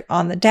Mark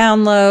on the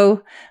down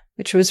low,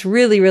 which was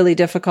really, really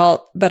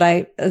difficult. But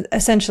I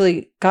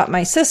essentially got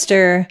my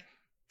sister,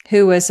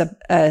 who was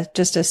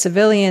just a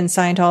civilian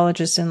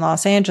Scientologist in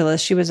Los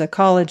Angeles. She was a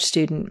college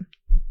student.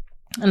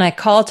 And I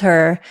called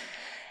her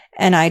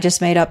and I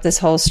just made up this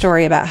whole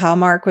story about how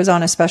Mark was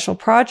on a special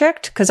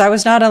project because I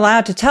was not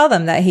allowed to tell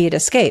them that he had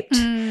escaped.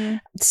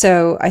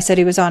 So I said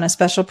he was on a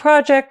special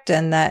project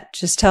and that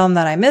just tell him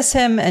that I miss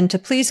him and to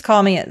please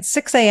call me at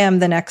 6 a.m.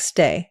 the next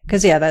day.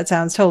 Because, yeah, that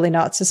sounds totally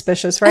not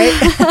suspicious, right?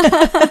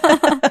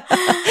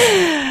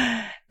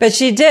 But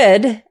she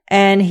did.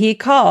 And he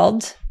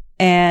called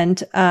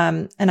and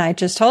I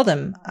just told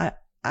him,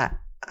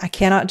 I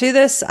cannot do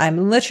this.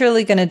 I'm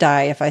literally going to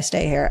die if I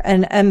stay here.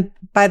 And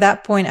by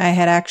that point, I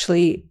had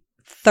actually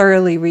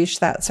thoroughly reached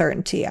that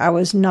certainty. I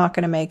was not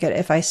going to make it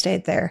if I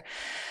stayed there.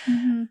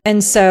 Mm-hmm.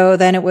 And so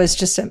then it was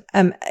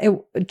then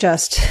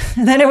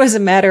it was a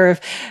matter of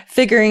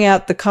figuring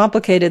out the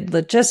complicated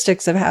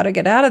logistics of how to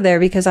get out of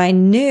there because I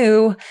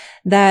knew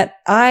that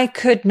I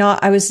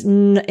was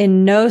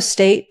in no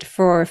state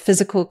for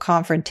physical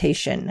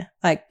confrontation.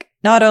 Like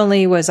not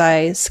only was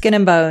I skin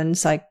and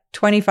bones, like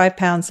 25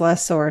 pounds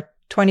less or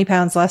 20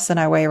 pounds less than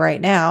I weigh right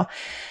now,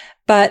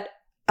 but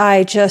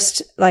I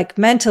just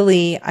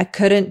mentally, I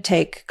couldn't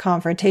take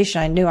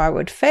confrontation. I knew I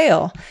would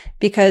fail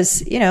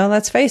because,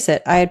 let's face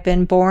it, I had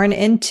been born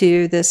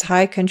into this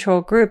high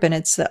control group and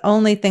it's the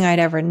only thing I'd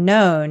ever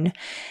known.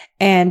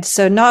 And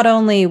so not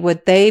only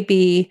would they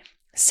be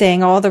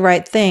saying all the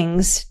right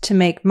things to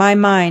make my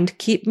mind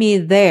keep me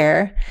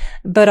there,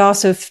 but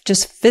also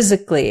just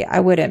physically, I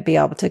wouldn't be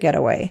able to get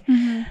away.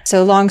 Mm-hmm.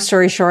 So long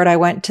story short, I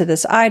went to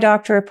this eye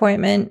doctor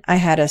appointment. I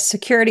had a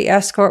security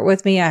escort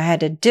with me. I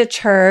had to ditch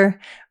her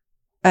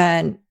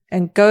and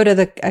go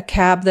to a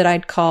cab that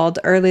I'd called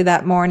early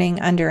that morning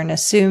under an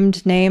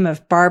assumed name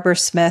of Barbara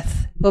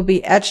Smith. Will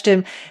be etched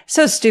in.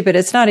 So stupid.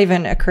 It's not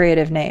even a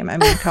creative name. I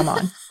mean, come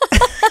on.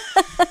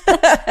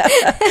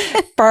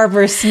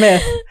 Barbara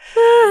Smith.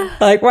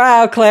 Like,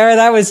 wow, Claire,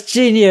 that was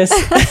genius.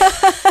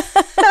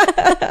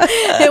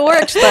 It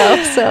worked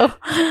though, so.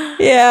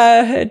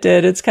 Yeah, it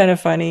did. It's kind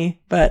of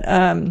funny. But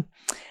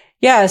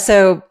yeah,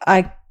 so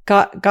I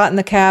got in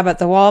the cab at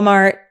the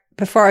Walmart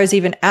before I was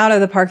even out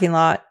of the parking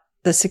lot.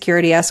 The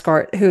security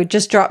escort who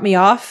just dropped me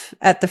off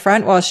at the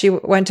front while she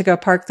went to go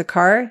park the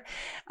car.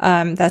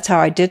 That's how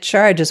I ditched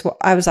her.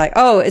 I was like,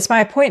 oh, it's my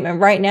appointment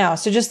right now.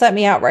 So just let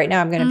me out right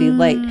now. I'm going to be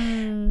late.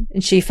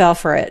 And she fell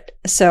for it.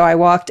 So I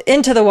walked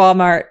into the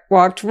Walmart,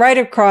 walked right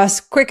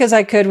across quick as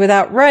I could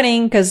without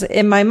running. Cause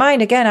in my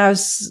mind, again, I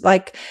was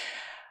like,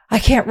 I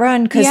can't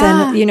run. Cause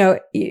then,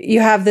 you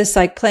have this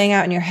playing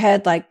out in your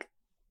head,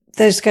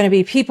 there's going to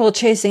be people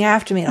chasing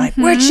after me, like,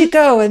 where'd she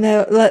go? And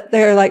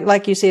they're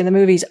like you see in the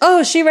movies,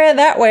 oh, she ran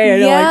that way.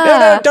 And you're like,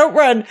 no, don't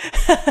run.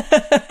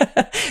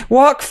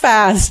 Walk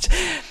fast.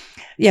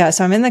 Yeah.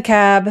 So I'm in the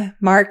cab.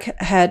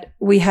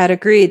 We had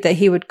agreed that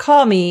he would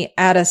call me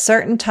at a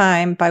certain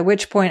time, by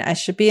which point I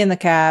should be in the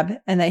cab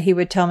and that he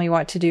would tell me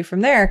what to do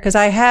from there. Cause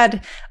I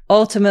had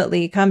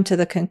ultimately come to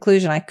the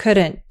conclusion I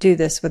couldn't do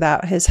this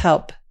without his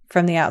help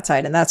from the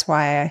outside. And that's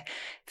why I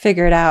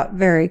figured out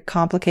very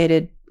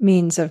complicated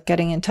means of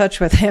getting in touch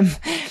with him.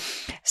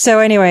 So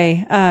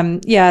anyway,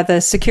 the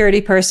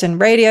security person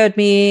radioed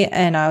me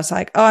and I was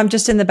like, oh, I'm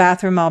just in the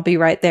bathroom. I'll be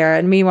right there.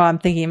 And meanwhile, I'm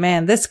thinking,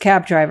 man, this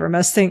cab driver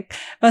must think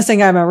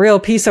I'm a real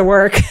piece of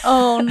work.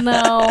 Oh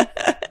no.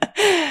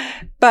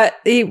 But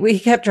we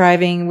kept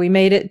driving. We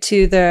made it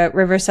to the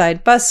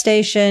Riverside bus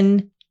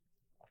station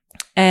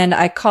and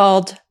I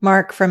called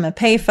Mark from a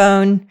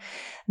payphone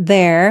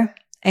there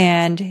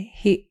and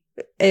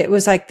it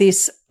was like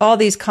all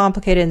these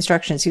complicated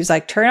instructions. He was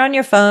like, turn on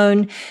your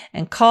phone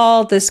and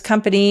call this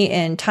company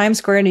in Times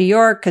Square, New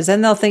York, because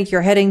then they'll think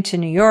you're heading to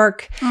New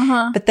York.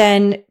 Uh-huh. But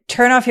then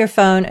turn off your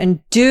phone and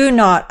do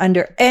not,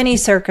 under any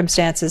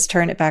circumstances,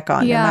 turn it back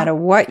on, no matter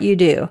what you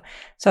do.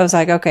 So I was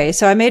like, okay.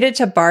 So I made it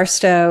to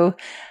Barstow.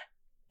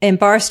 In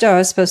Barstow, I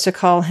was supposed to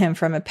call him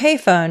from a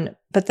payphone,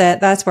 but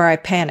that's where I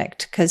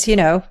panicked because,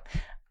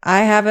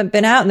 I haven't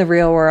been out in the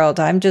real world.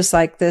 I'm just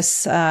like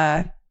this,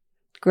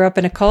 grew up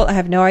in a cult. I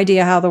have no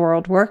idea how the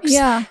world works.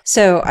 Yeah.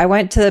 So I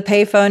went to the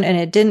payphone and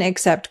it didn't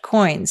accept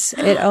coins.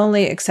 It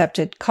only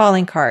accepted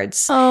calling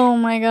cards. Oh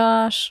my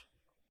gosh.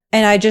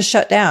 And I just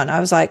shut down. I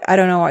was like, I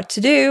don't know what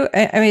to do.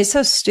 I mean, it's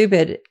so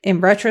stupid in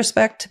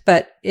retrospect,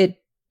 but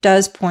it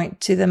does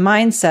point to the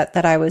mindset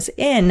that I was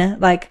in.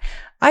 Like,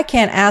 I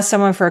can't ask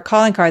someone for a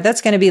calling card.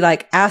 That's going to be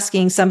like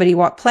asking somebody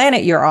what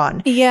planet you're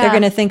on. Yeah. They're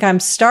going to think I'm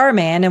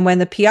Starman. And when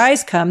the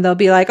PIs come, they'll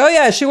be like, oh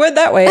yeah, she went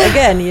that way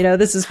again.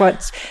 This is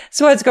what's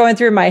going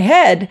through my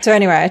head. So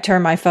anyway, I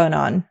turned my phone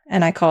on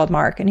and I called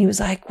Mark and he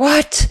was like,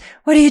 what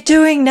are you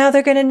doing? Now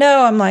they're going to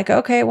know. I'm like,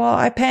 okay, well,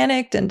 I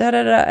panicked and da,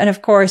 da, da. And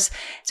of course,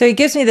 so he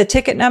gives me the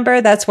ticket number.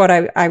 That's what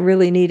I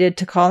really needed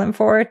to call him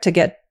for, to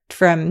get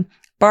from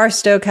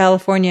Barstow,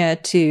 California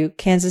to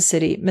Kansas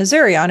City,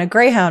 Missouri on a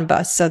Greyhound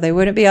bus. So they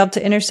wouldn't be able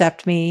to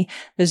intercept me.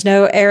 There's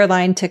no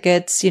airline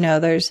tickets.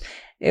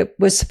 It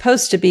was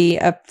supposed to be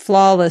a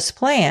flawless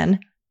plan.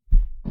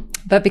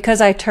 But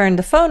because I turned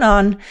the phone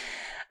on,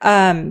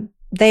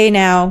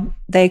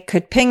 they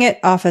could ping it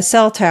off a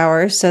cell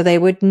tower so they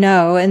would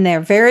know. And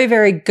they're very,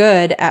 very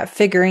good at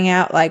figuring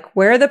out like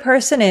where the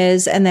person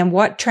is and then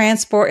what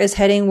transport is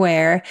heading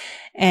where.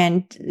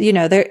 And,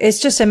 it's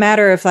just a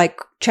matter of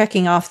like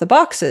checking off the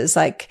boxes.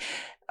 Like,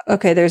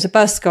 okay, there's a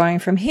bus going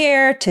from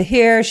here to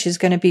here. She's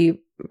going to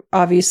be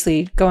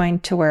obviously going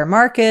to where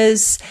Mark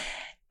is.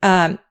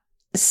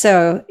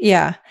 So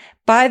yeah,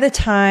 by the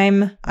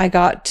time I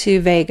got to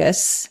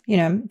Vegas,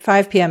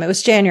 5 p.m., it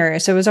was January.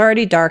 So it was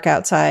already dark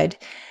outside.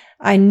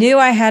 I knew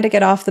I had to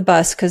get off the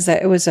bus because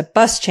it was a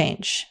bus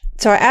change.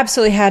 So I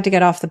absolutely had to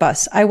get off the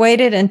bus. I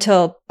waited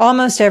until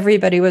almost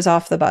everybody was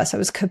off the bus. I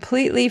was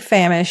completely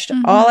famished.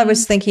 Mm-hmm. All I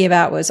was thinking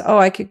about was,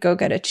 I could go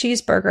get a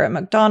cheeseburger at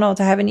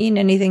McDonald's. I haven't eaten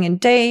anything in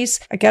days.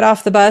 I get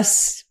off the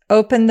bus,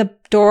 open the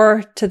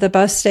door to the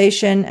bus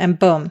station, and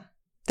boom,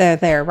 they're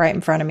there right in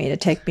front of me to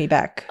take me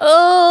back.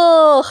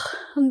 Oh,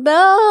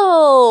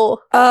 no.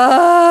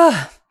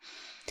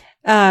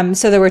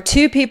 So there were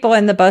 2 people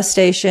in the bus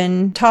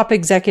station, top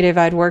executive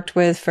I'd worked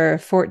with for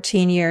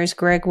 14 years,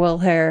 Greg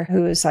Wilhair,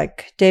 who was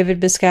like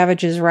David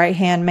Biscavige's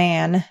right-hand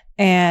man,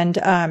 and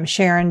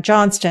Sharon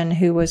Johnston,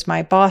 who was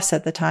my boss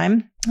at the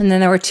time. And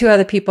then there were 2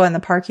 other people in the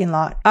parking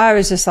lot. I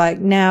was just like,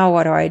 now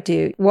what do I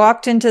do?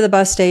 Walked into the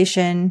bus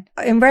station.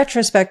 In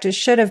retrospect, it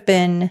should have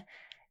been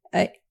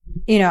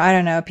I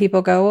don't know,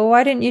 people go, well,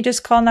 why didn't you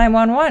just call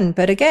 911?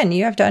 But again,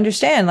 you have to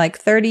understand, like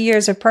 30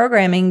 years of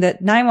programming,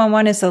 that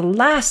 911 is the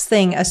last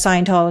thing a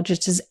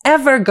Scientologist is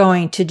ever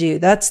going to do.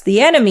 That's the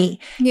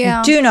enemy. Yeah.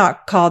 You do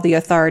not call the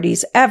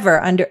authorities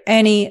ever under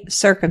any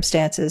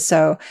circumstances.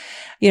 So,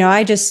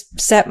 I just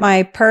set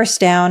my purse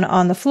down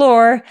on the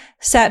floor,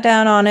 sat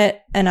down on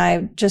it, and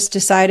I just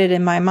decided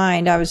in my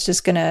mind I was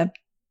just going to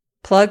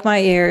plug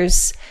my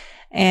ears.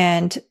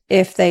 And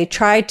if they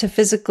tried to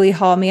physically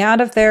haul me out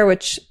of there,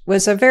 which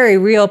was a very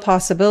real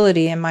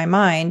possibility in my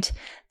mind,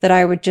 that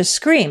I would just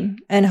scream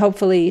and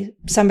hopefully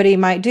somebody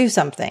might do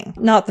something.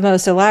 Not the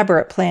most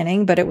elaborate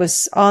planning, but it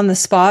was on the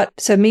spot.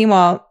 So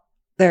meanwhile,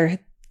 they're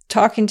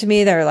talking to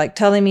me. They're like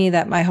telling me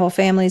that my whole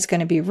family is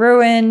going to be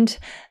ruined.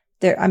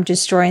 I'm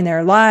destroying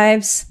their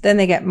lives. Then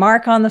they get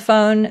Mark on the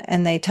phone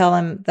and they tell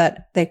him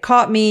that they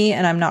caught me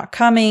and I'm not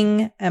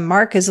coming. And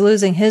Mark is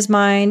losing his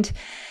mind.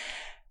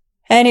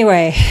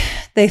 Anyway,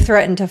 they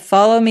threatened to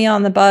follow me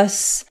on the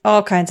bus,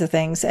 all kinds of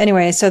things.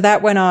 Anyway, so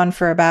that went on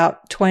for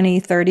about 20,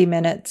 30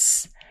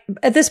 minutes.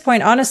 At this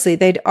point, honestly,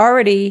 they'd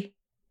already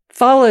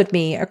followed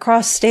me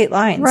across state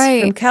lines,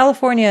 right, from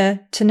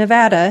California to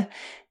Nevada,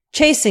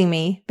 chasing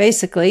me,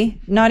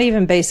 basically. Not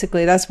even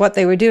basically, that's what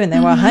they were doing. They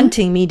were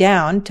hunting me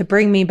down to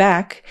bring me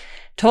back.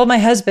 Told my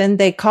husband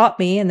they caught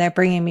me and they're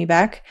bringing me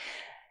back.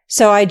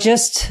 So I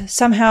just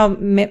somehow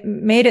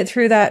made it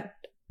through that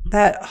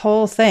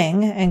whole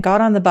thing and got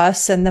on the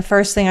bus. And the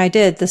first thing I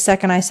did the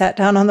second I sat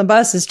down on the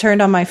bus is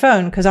turned on my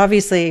phone because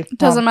obviously it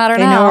doesn't matter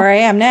they now. know where I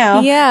am now.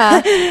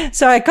 Yeah.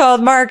 So I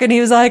called Mark and he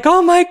was like,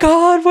 oh my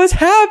God, what's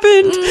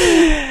happened?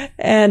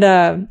 And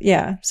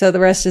so the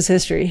rest is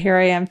history. Here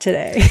I am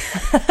today.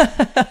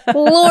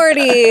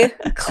 Lordy,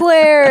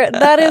 Claire,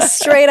 that is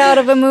straight out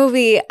of a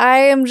movie.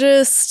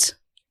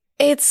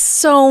 It's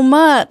so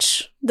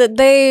much that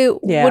they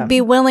would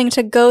be willing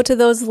to go to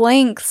those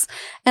lengths.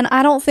 And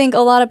I don't think a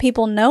lot of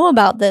people know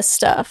about this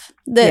stuff,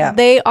 that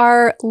they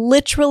are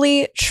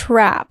literally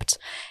trapped.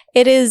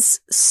 It is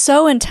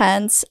so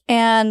intense.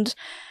 And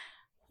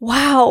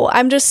wow,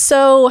 I'm just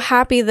so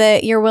happy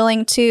that you're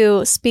willing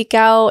to speak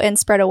out and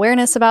spread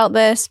awareness about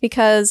this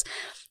because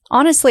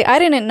honestly, I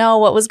didn't know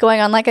what was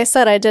going on. Like I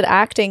said, I did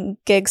acting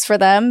gigs for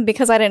them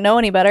because I didn't know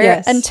any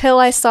better until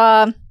I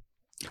saw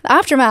the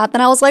aftermath.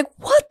 And I was like,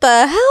 what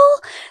the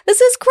hell?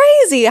 This is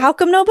crazy. How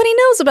come nobody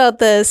knows about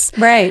this?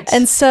 Right.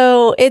 And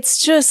so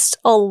it's just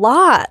a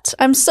lot.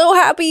 I'm so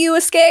happy you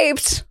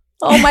escaped.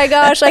 Oh my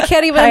gosh. I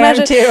can't even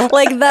imagine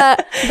like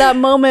that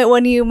moment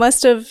when you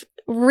must have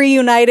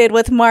reunited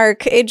with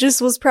Mark. It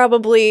just was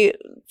probably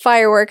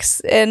fireworks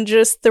and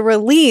just the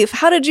relief.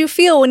 How did you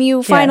feel when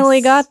you finally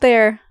got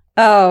there?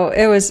 Oh,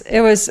 it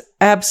was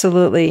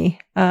absolutely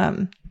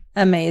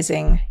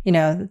amazing.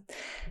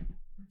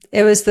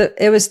 It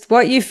was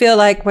what you feel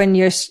like when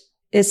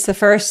it's the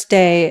first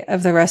day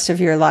of the rest of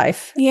your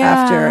life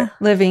after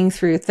living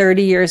through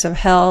 30 years of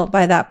hell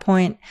by that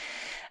point.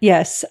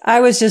 Yes, I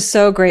was just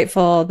so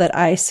grateful that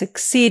I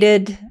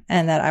succeeded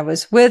and that I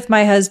was with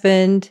my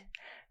husband,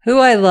 who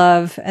I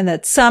love, and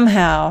that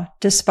somehow,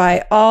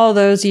 despite all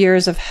those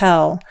years of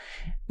hell,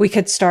 we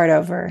could start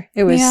over.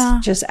 It was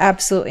just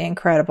absolutely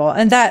incredible.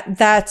 And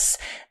that's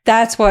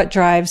what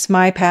drives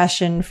my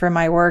passion for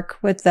my work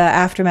with the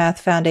Aftermath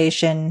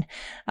Foundation.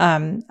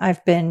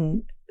 I've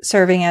been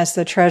serving as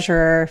the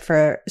treasurer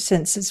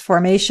since its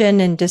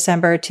formation in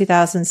December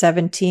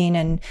 2017,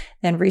 and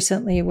then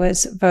recently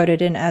was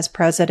voted in as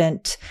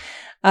president.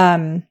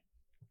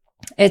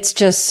 It's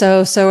just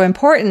so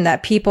important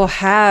that people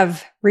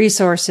have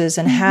resources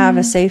and have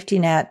a safety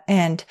net,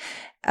 and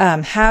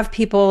have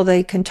people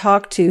they can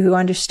talk to who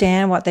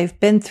understand what they've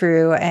been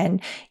through.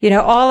 And,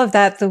 all of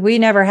that we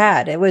never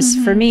had. It was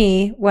for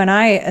me, when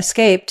I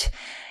escaped,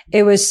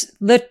 it was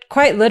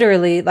quite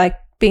literally like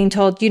being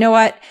told, you know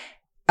what?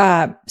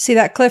 See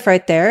that cliff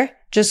right there?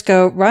 Just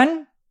go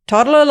run,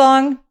 toddle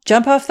along,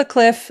 jump off the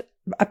cliff.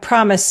 I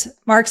promise,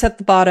 Mark's at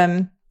the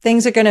bottom.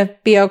 Things are going to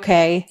be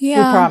okay.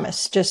 Yeah. We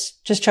promise.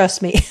 Just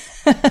trust me.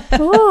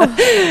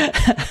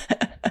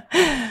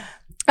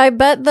 I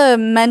bet the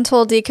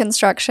mental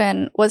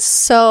deconstruction was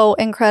so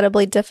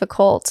incredibly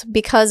difficult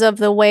because of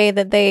the way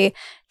that they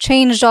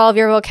changed all of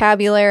your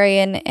vocabulary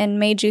and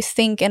made you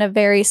think in a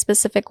very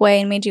specific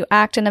way and made you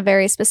act in a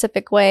very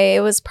specific way.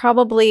 It was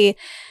probably,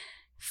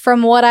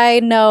 from what I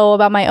know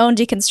about my own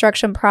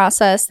deconstruction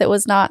process, that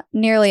was not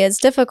nearly as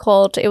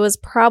difficult. It was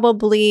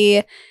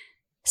probably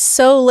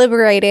so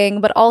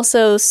liberating, but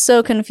also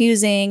so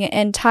confusing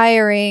and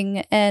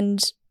tiring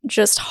and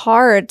just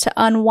hard to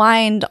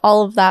unwind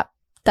all of that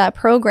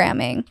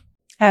programming.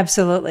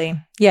 Absolutely.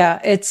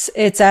 Yeah. It's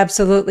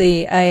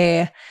absolutely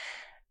a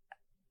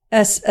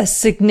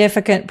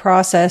significant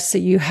process that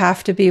you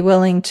have to be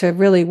willing to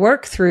really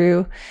work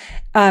through.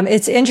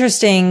 It's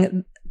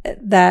interesting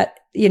that,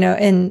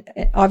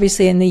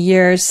 obviously in the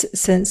years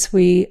since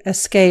we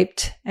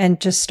escaped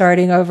and just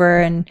starting over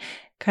and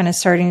kind of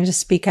starting to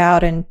speak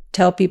out and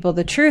tell people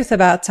the truth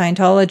about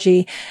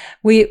Scientology,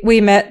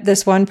 we met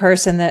this one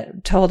person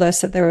that told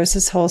us that there was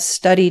this whole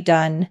study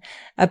done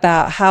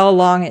about how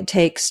long it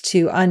takes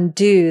to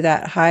undo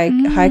that high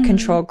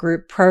control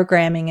group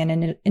programming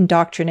and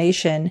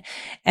indoctrination.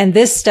 And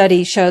this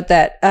study showed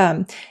that,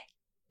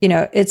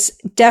 it's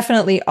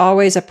definitely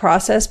always a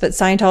process, but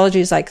Scientology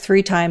is like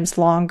 3 times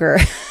longer.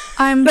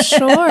 I'm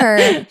sure.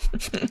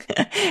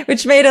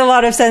 Which made a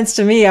lot of sense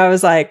to me. I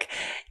was like,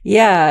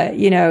 yeah,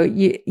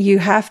 you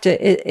have to,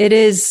 it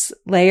is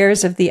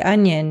layers of the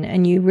onion,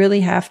 and you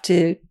really have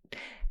to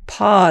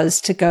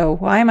pause to go,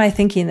 why am I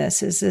thinking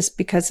this? Is this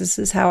because this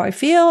is how I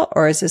feel?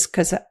 Or is this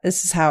because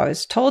this is how I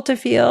was told to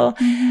feel?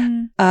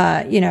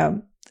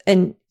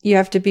 And you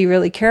have to be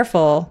really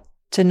careful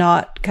to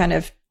not kind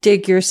of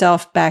dig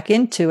yourself back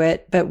into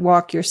it, but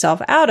walk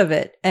yourself out of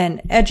it.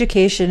 And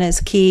education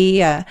is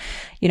key.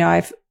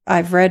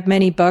 I've read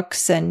many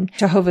books, and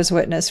Jehovah's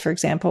Witness, for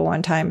example,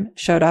 one time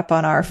showed up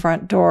on our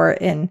front door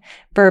in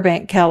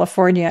Burbank,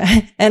 California.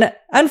 And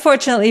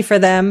unfortunately for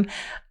them,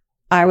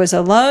 I was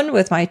alone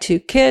with my 2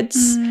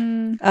 kids.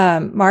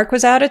 Mark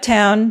was out of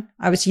town.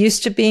 I was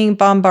used to being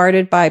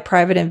bombarded by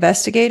private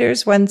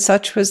investigators. When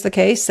such was the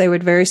case, they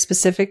would very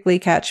specifically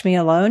catch me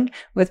alone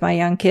with my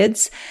young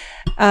kids.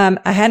 I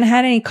hadn't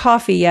had any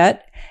coffee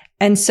yet.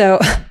 And so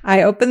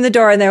I opened the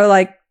door, and they were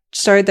like,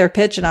 started their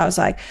pitch. And I was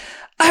like,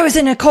 I was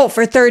in a cult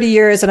for 30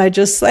 years. And I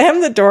just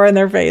slammed the door in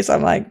their face.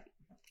 I'm like,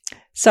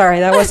 sorry,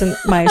 that wasn't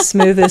my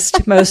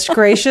smoothest, most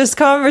gracious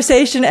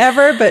conversation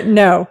ever, but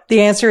no, the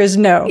answer is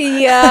no.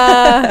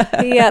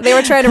 Yeah. Yeah. They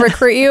were trying to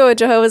recruit you, a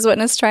Jehovah's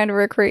Witness trying to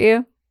recruit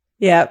you.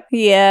 Yep.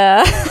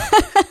 Yeah.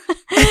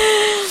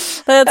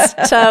 That's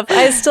tough.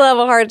 I still have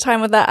a hard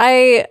time with that.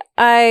 I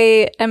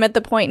am at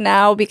the point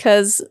now,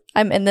 because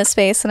I'm in this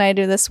space and I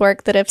do this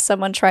work, that if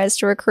someone tries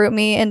to recruit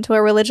me into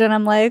a religion,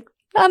 I'm like,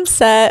 I'm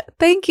set.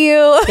 Thank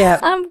you.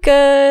 Yep. I'm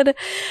good.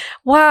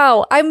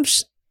 Wow. I'm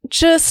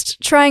just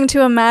trying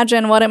to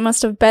imagine what it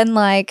must have been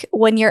like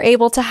when you're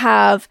able to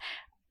have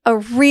a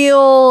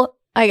real,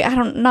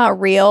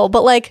 not real,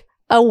 but like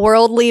a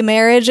worldly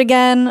marriage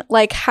again,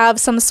 like have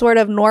some sort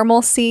of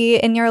normalcy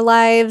in your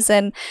lives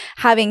and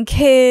having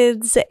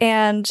kids.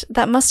 And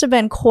that must have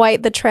been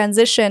quite the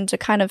transition to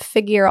kind of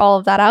figure all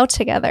of that out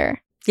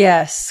together.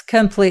 Yes,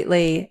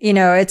 completely.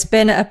 It's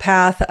been a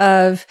path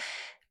of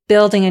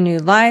building a new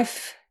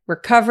life,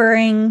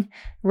 recovering,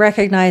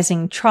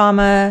 recognizing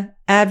trauma,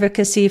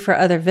 advocacy for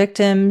other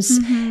victims.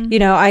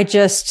 I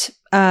just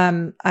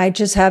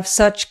have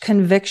such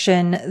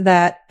conviction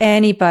that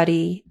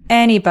anybody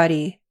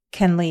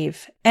can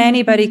leave.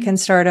 Anybody can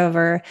start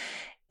over.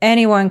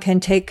 Anyone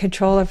can take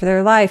control of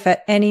their life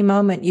at any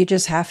moment. You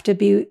just have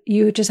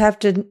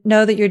to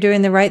know that you're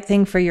doing the right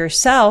thing for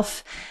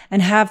yourself,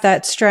 and have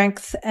that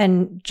strength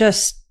and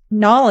just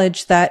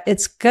knowledge that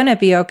it's going to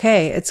be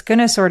okay. It's going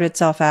to sort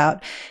itself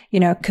out.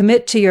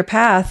 Commit to your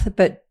path,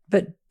 but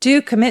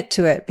do commit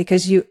to it,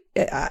 because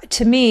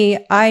to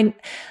me, I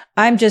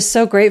I'm just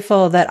so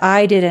grateful that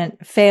I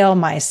didn't fail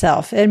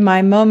myself in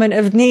my moment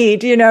of need,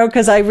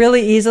 because I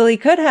really easily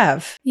could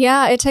have.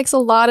 Yeah, it takes a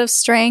lot of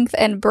strength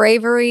and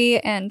bravery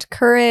and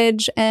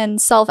courage and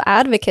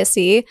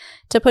self-advocacy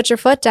to put your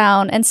foot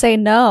down and say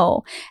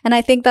no. And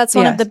I think that's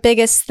one of the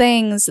biggest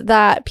things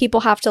that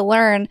people have to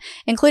learn,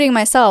 including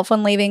myself,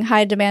 when leaving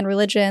high demand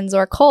religions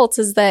or cults,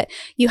 is that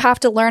you have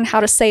to learn how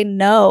to say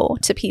no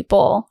to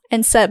people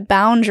and set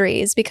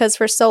boundaries, because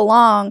for so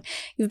long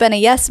you've been a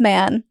yes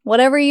man.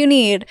 Whatever you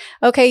need.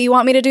 Okay, you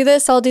want me to do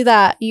this? I'll do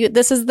that.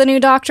 This is the new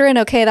doctrine.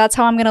 Okay, that's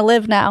how I'm going to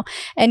live now.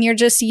 And you're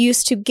just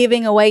used to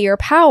giving away your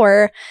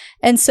power.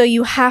 And so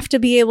you have to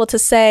be able to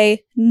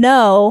say,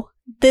 no,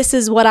 this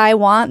is what I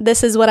want.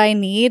 This is what I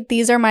need.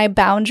 These are my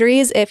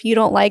boundaries. If you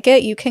don't like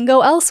it, you can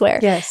go elsewhere.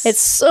 Yes.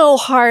 It's so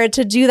hard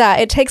to do that.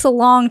 It takes a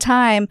long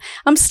time.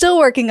 I'm still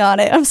working on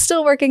it. I'm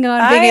still working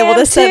on being able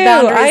to set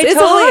boundaries. It's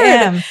totally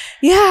hard.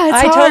 Yeah,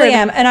 it's hard. I totally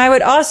am. And I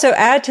would also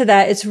add to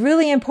that, it's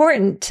really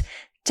important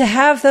to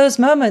have those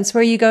moments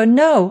where you go,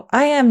 no,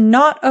 I am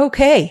not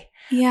okay.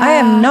 Yeah. I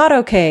am not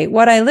okay.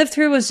 What I lived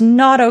through was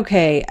not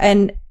okay.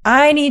 And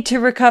I need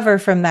to recover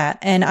from that.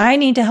 And I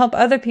need to help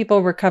other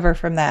people recover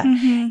from that.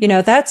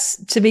 Mm-hmm.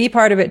 That's to be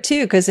part of it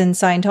too. Cause in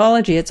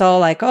Scientology, it's all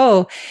like,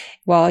 oh,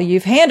 well,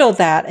 you've handled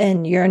that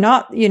and you're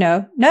not,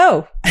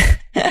 no.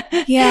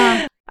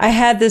 Yeah. I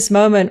had this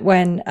moment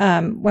when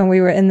we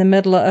were in the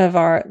middle of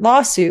our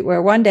lawsuit,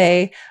 where one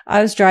day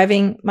I was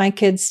driving my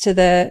kids to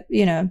the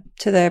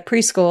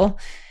preschool,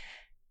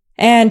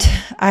 and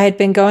I had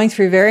been going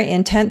through very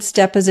intense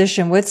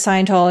deposition with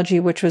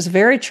Scientology, which was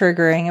very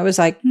triggering. It was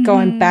like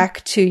going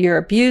back to your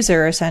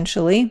abuser,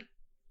 essentially.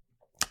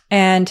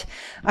 And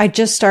I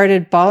just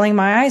started bawling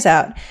my eyes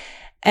out.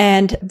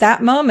 And in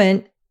that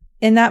moment,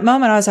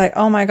 I was like,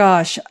 oh my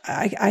gosh,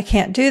 I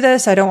can't do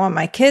this. I don't want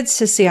my kids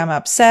to see I'm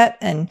upset.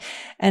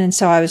 And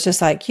so I was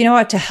just like, you know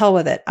what? To hell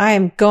with it. I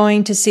am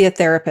going to see a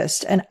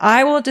therapist, and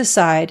I will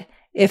decide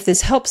if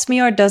this helps me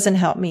or doesn't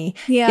help me.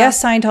 Yeah.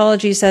 Yes,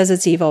 Scientology says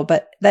it's evil,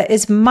 but that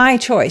is my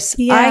choice.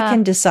 Yeah. I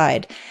can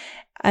decide.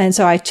 And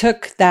so I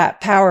took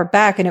that power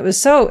back, and it was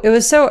so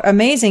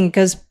amazing,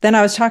 because then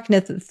I was talking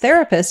to the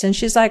therapist, and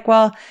she's like,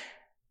 well,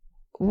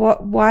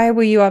 why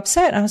were you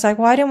upset? And I was like,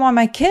 well, I didn't want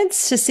my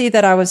kids to see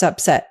that I was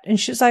upset. And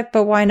she was like,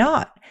 but why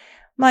not?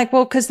 I'm like,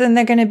 well, because then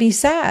they're going to be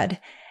sad.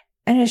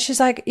 And she's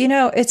like,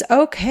 it's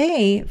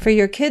okay for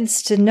your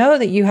kids to know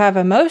that you have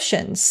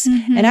emotions.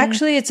 Mm-hmm. And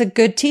actually, it's a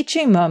good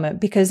teaching moment,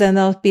 because then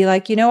they'll be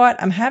like, you know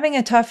what? I'm having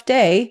a tough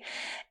day,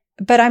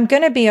 but I'm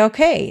going to be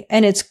okay.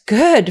 And it's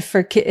good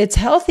for it's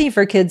healthy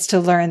for kids to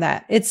learn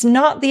that. It's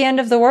not the end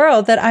of the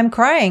world that I'm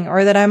crying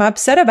or that I'm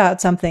upset about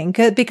something,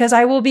 because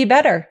I will be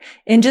better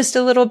in just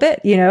a little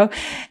bit,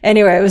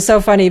 Anyway, it was so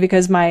funny,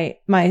 because my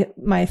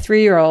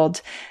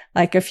 3-year-old,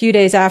 like a few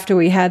days after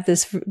we had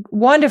this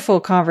wonderful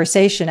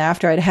conversation,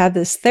 after I'd had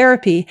this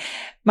therapy,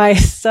 my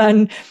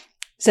son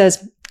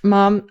says,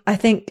 Mom, I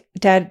think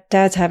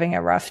dad's having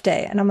a rough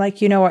day. And I'm like,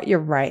 you know what? You're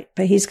right,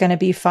 but he's going to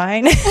be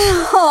fine.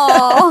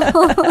 Oh,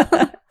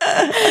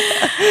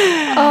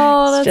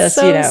 that's just,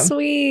 so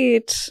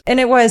sweet. And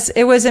it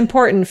was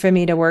important for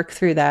me to work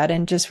through that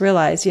and just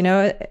realize,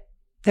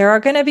 there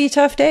are going to be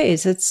tough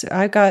days.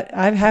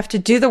 I have to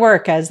do the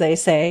work, as they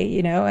say,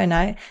 and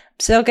I'm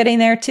still getting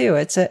there too.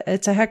 It's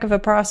a heck of a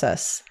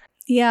process.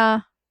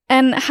 Yeah.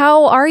 And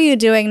how are you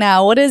doing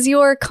now? What is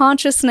your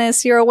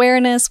consciousness, your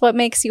awareness? What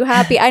makes you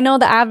happy? I know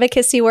the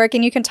advocacy work,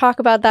 and you can talk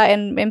about that,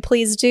 and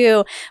please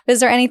do. But is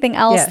there anything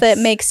else that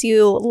makes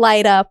you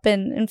light up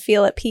and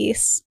feel at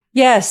peace?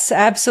 Yes,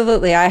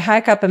 absolutely. I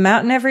hike up a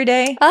mountain every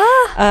day.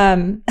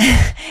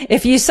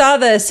 If you saw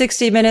the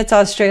 60 Minutes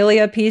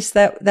Australia piece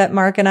that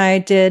Mark and I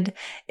did,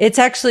 it's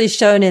actually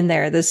shown in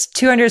there. This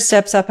 200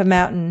 steps up a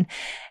mountain.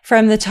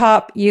 From the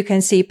top, you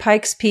can see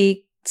Pikes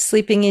Peak,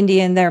 Sleeping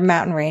Indian, their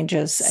mountain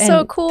ranges. And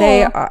so cool.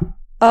 They are,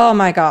 oh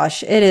my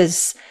gosh, it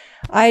is.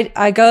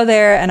 I go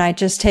there and I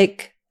just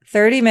take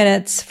 30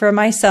 minutes for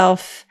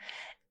myself,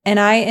 and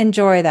I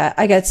enjoy that.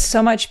 I get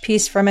so much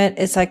peace from it.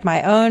 It's like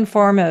my own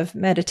form of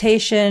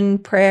meditation,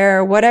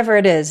 prayer, whatever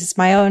it is. It's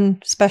my own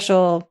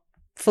special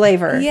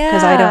flavor,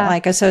 because I don't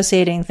like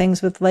associating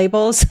things with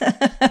labels.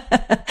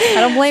 I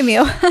don't blame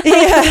you.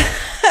 Yeah.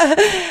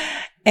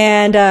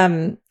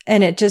 And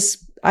it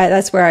just,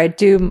 that's where I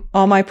do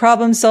all my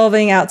problem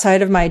solving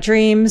outside of my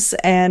dreams.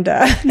 And,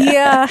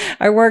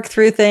 I work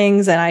through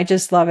things, and I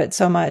just love it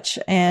so much.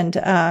 And,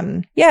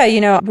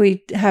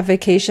 we have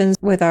vacations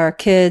with our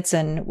kids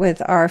and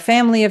with our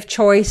family of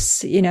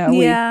choice. We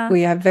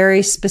have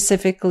very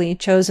specifically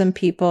chosen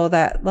people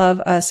that love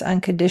us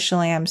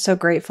unconditionally. I'm so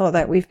grateful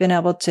that we've been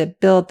able to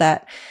build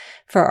that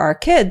for our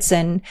kids.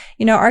 And,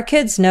 our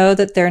kids know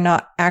that they're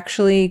not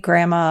actually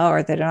grandma,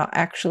 or they're not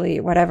actually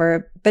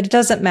whatever, but it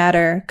doesn't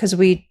matter, because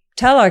we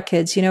tell our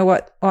kids,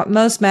 what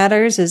most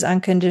matters is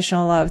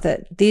unconditional love,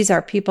 that these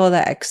are people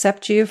that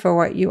accept you for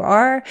what you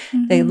are.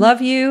 Mm-hmm. They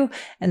love you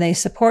and they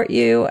support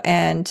you.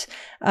 And,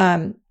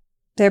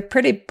 they're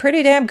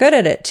pretty damn good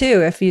at it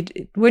too.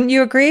 Wouldn't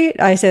you agree?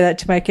 I say that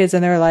to my kids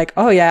and they're like,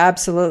 oh yeah,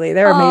 absolutely.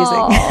 They're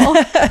amazing.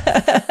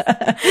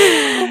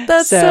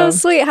 That's so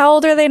sweet. How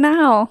old are they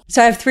now?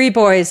 So I have 3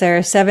 boys.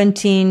 They're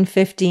 17,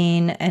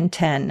 15, and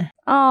 10.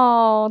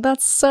 Oh,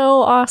 that's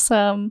so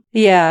awesome.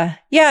 Yeah.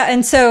 Yeah.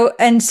 And so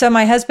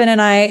my husband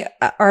and I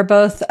are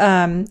both,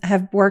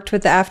 have worked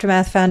with the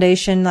Aftermath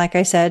Foundation, like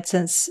I said,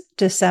 since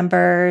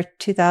December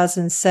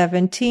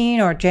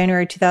 2017 or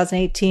January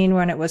 2018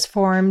 when it was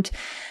formed.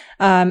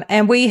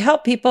 And we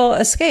help people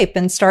escape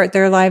and start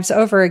their lives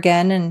over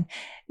again. And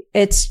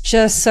it's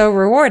just so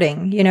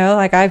rewarding.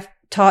 Like I've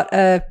taught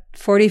a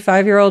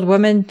 45-year-old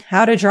woman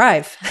how to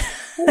drive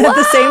at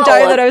the same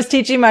time that I was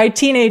teaching my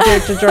teenager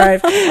to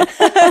drive.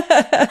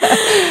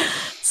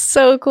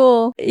 So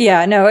cool.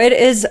 Yeah, no, it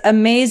is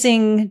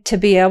amazing to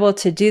be able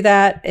to do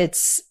that.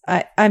 It's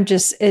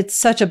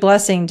such a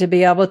blessing to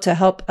be able to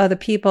help other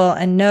people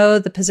and know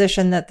the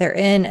position that they're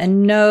in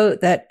and know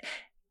that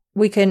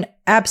we can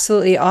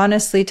absolutely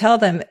honestly tell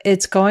them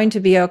it's going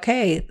to be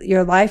okay.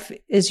 Your life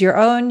is your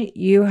own.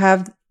 You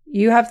have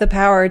the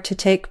power to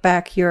take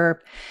back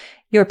your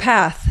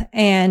path.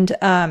 And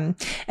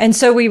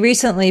so we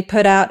recently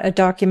put out a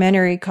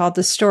documentary called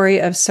The Story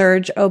of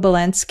Serge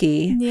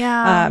Obolensky.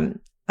 Yeah.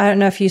 I don't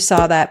know if you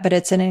saw that, but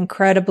it's an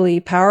incredibly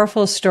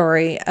powerful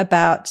story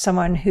about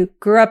someone who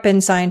grew up in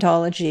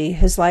Scientology.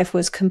 His life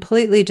was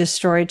completely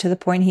destroyed to the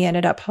point he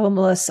ended up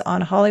homeless on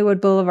Hollywood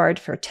Boulevard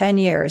for 10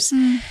 years.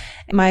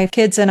 My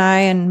kids and I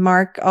and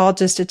Mark all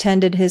just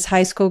attended his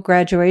high school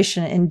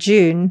graduation in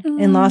June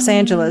in Los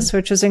Angeles,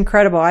 which was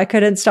incredible. I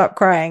couldn't stop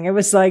crying. It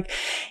was like,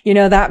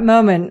 that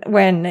moment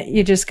when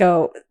you just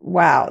go,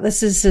 wow,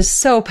 this is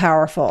just so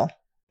powerful.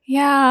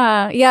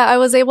 Yeah. I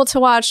was able to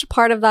watch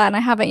part of that and I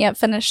haven't yet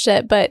finished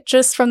it, but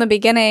just from the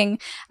beginning,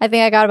 I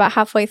think I got about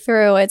halfway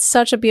through. It's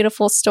such a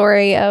beautiful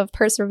story of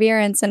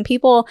perseverance and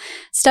people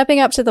stepping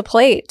up to the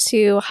plate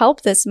to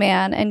help this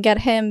man and get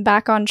him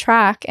back on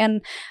track.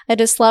 And I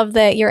just love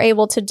that you're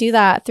able to do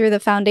that through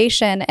the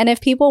foundation. And if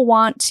people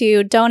want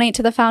to donate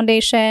to the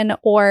foundation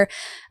or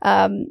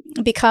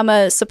become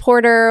a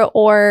supporter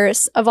or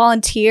a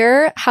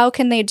volunteer, how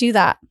can they do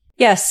that?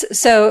 Yes.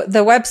 So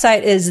the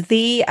website is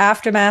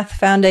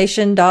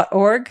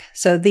theaftermathfoundation.org.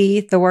 So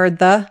the word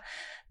the,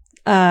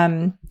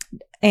 and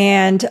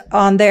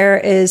on there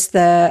is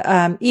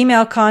the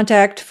email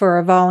contact for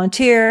a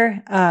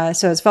volunteer.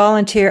 So it's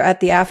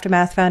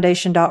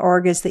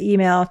volunteer@theaftermathfoundation.org is the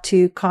email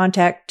to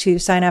contact to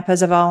sign up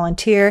as a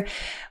volunteer.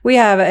 We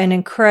have an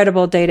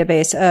incredible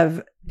database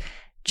of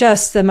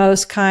just the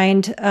most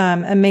kind,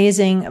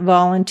 amazing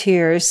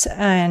volunteers,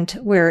 and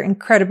we're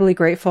incredibly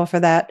grateful for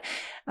that.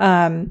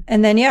 And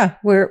then,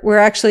 we're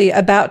actually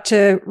about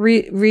to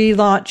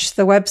relaunch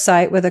the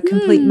website with a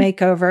complete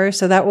makeover.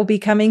 So that will be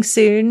coming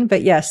soon.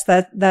 But yes,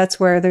 that's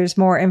where there's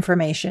more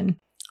information.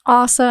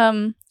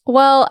 Awesome.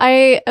 Well,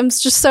 I am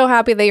just so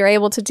happy that you're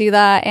able to do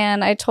that.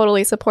 And I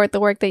totally support the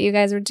work that you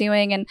guys are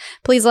doing. And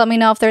please let me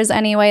know if there's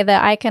any way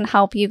that I can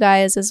help you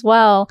guys as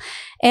well.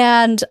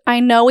 And I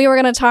know we were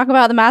going to talk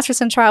about the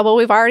Masterson trial, but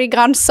we've already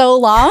gone so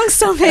long.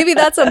 So maybe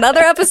that's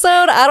another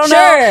episode. I don't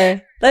know.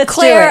 Let's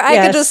Claire, do it. Yes.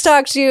 I could just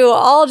talk to you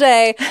all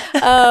day.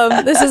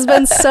 This has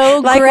been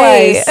so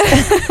great.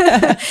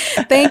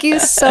 Thank you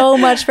so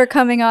much for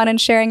coming on and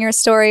sharing your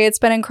story. It's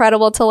been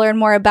incredible to learn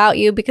more about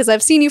you because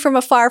I've seen you from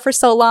afar for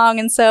so long.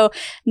 And so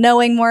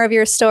knowing more of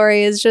your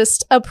story is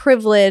just a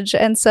privilege.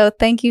 And so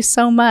thank you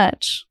so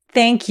much.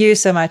 Thank you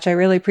so much. I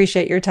really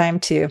appreciate your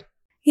time too.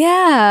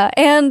 Yeah.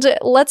 And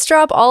let's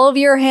drop all of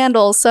your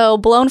handles. So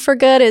Blown for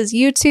Good is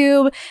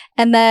YouTube.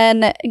 And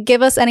then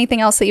give us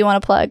anything else that you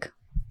want to plug.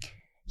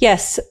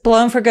 Yes,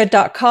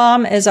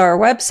 blownforgood.com is our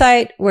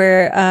website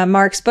where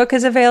Mark's book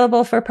is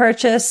available for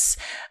purchase.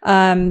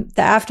 The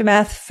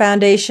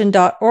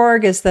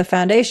aftermathfoundation.org is the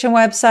foundation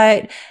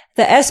website.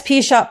 The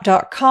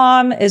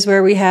spshop.com is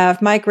where we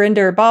have Mike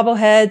Rinder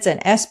bobbleheads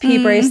and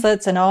SP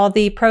bracelets, and all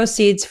the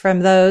proceeds from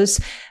those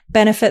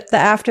benefit the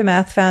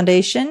Aftermath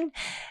Foundation.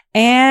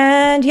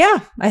 And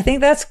I think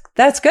that's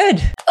good.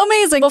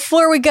 Amazing.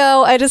 Before we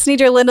go, I just need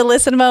your Linda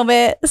Listen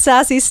moment,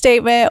 sassy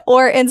statement,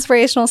 or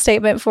inspirational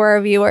statement for our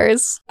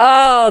viewers.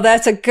 Oh,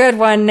 that's a good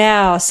one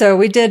now. So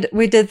we did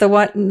the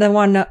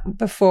one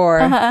before.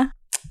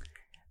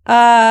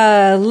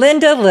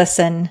 Linda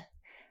Listen.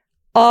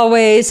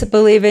 Always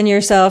believe in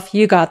yourself.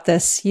 You got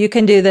this. You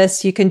can do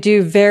this. You can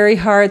do very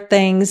hard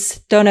things.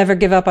 Don't ever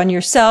give up on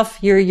yourself.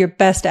 You're your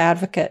best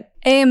advocate.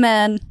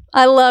 Amen.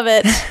 I love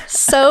it.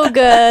 So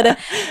good.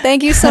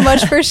 Thank you so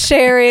much for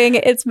sharing.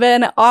 It's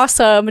been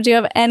awesome. Do you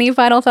have any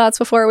final thoughts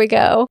before we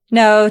go?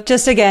 No,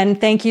 just again,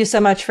 thank you so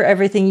much for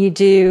everything you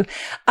do.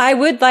 I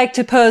would like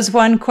to pose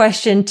one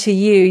question to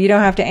you. You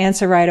don't have to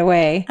answer right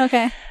away.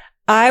 Okay.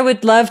 I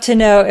would love to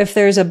know if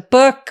there's a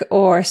book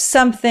or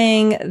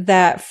something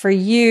that for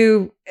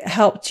you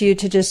helped you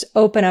to just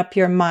open up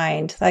your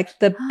mind, like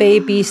the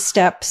baby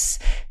steps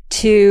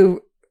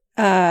to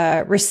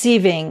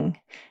receiving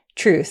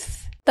truth.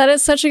 That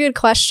is such a good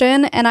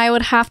question. And I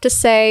would have to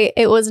say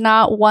it was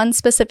not one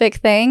specific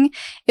thing.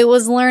 It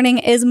was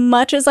learning as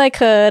much as I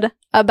could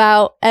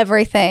about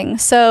everything.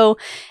 So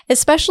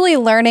especially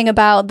learning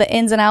about the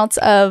ins and outs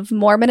of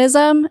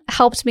Mormonism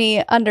helped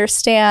me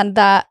understand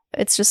that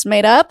it's just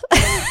made up.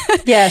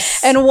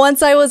 Yes. And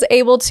once I was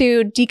able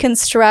to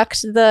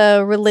deconstruct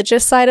the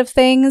religious side of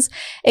things,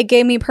 it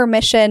gave me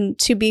permission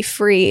to be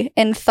free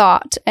in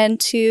thought and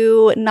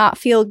to not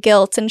feel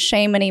guilt and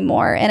shame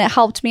anymore. And it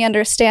helped me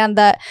understand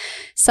that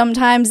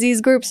sometimes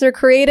these groups are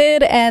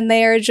created and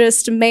they are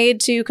just made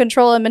to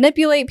control and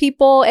manipulate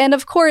people. And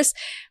of course,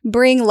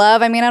 bring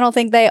love. I mean, I don't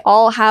think they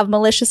all have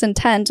malicious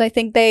intent. I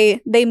think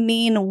they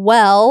mean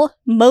well,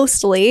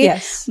 mostly.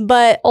 Yes.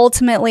 But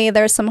ultimately,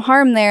 there's some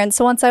harm there. And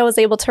so once I was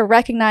able to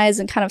recognize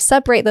and kind of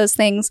separate those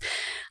things,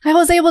 I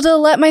was able to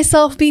let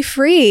myself be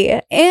free.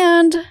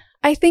 And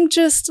I think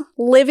just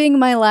living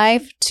my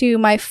life to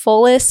my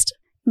fullest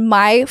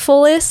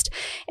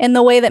in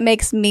the way that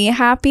makes me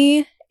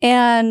happy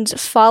and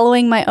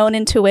following my own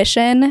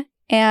intuition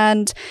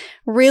and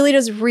really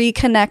just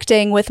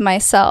reconnecting with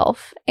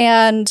myself.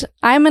 And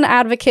I'm an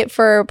advocate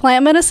for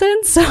plant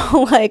medicine, so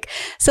like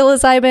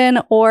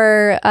psilocybin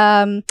or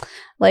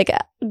like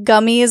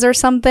gummies or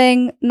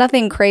something,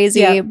 nothing crazy.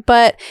 Yeah.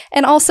 But,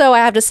 and also I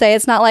have to say,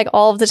 it's not like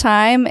all of the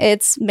time,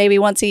 it's maybe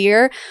once a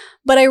year.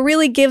 But I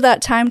really give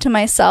that time to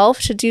myself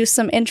to do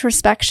some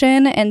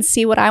introspection and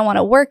see what I want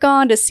to work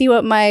on, to see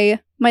what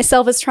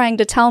myself is trying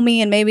to tell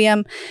me. And maybe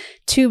I'm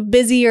too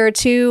busy or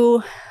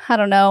too, I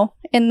don't know,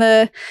 in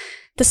the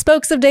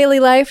spokes of daily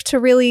life to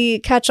really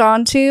catch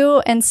on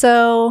to. And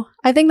so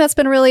I think that's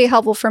been really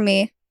helpful for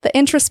me. The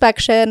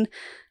introspection,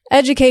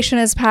 education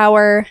is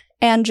power,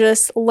 and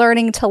just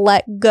learning to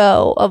let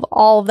go of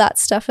all of that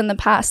stuff in the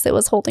past that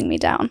was holding me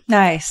down.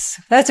 Nice.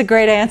 That's a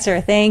great answer.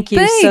 Thank you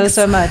Thanks.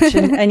 so much.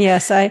 And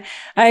yes, I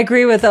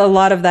agree with a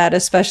lot of that,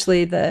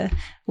 especially the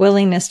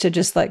willingness to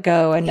just let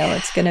go and know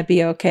it's going to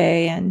be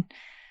okay and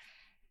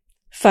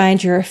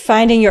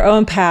finding your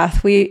own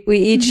path. We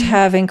each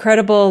have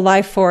incredible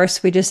life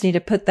force. We just need to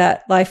put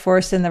that life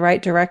force in the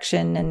right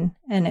direction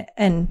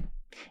and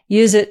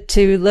use it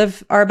to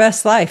live our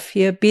best life.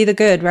 You be the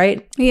good,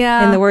 right?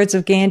 Yeah. In the words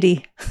of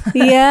Gandhi.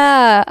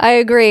 Yeah, I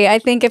agree. I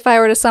think if I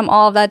were to sum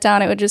all of that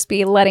down, it would just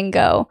be letting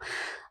go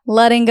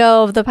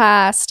of the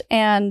past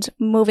and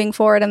moving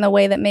forward in the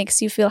way that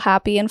makes you feel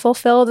happy and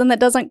fulfilled and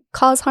that doesn't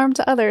cause harm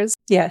to others.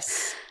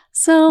 Yes.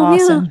 So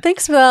Awesome. yeah,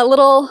 thanks for that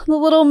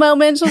little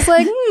moment. Just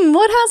like,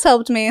 what has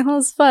helped me? That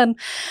was fun.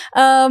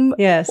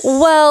 Yes.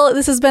 Well,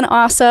 this has been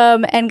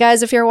awesome. And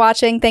guys, if you're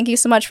watching, thank you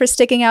so much for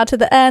sticking out to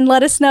the end.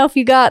 Let us know if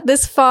you got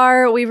this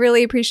far. We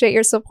really appreciate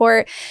your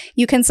support.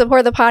 You can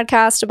support the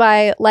podcast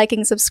by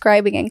liking,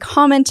 subscribing, and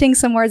commenting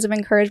some words of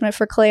encouragement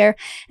for Claire.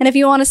 And if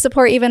you want to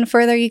support even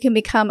further, you can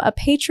become a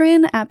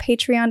patron at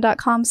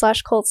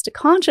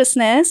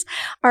patreon.com/cults2consciousness.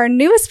 Our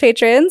newest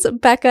patrons,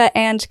 Becca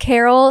and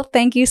Carol,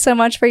 thank you so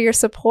much for your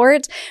support.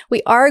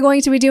 We are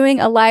going to be doing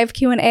a live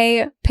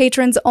Q&A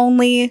patrons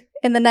only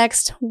in the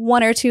next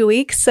 1 or 2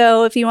 weeks.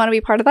 So if you want to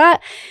be part of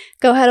that,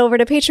 go head over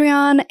to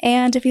Patreon.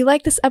 And if you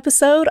like this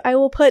episode, I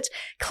will put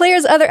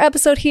Claire's other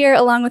episode here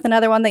along with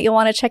another one that you'll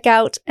want to check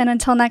out. And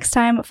until next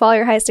time, follow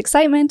your highest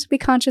excitement, be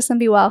conscious and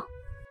be well.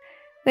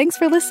 Thanks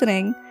for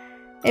listening.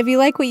 If you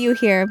like what you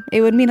hear,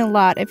 it would mean a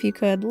lot if you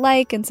could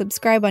like and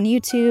subscribe on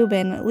YouTube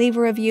and leave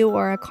a review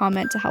or a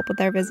comment to help with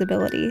our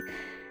visibility.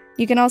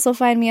 You can also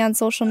find me on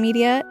social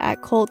media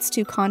at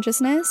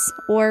cults2consciousness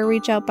or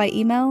reach out by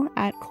email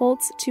at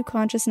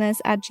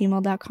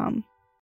cults2consciousness@gmail.com.